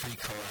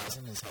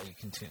 @TheFreakHorizon is how you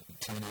can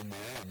tune in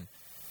there and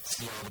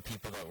see all the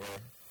people that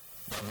were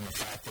loving the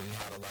fact that we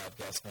had a live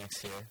guest mix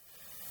here.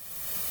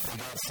 We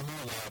got some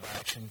more live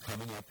action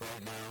coming up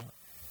right now.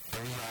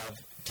 Here we have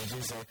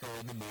DJ Zoko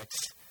in the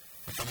mix.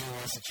 If anyone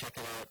wants to check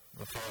it out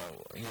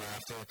before,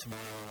 after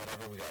tomorrow or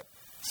whatever, we got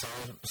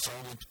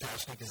Solomon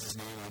Potashnik is his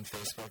name on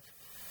Facebook.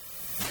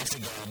 Thanks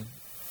again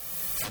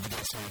for the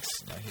guest mix.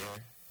 Now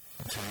here,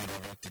 I'll turn it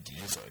over to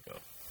DJ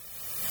Zoko.